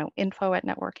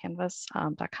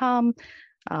 info@networkcanvas.com,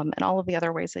 and all of the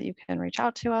other ways that you can reach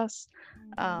out to us.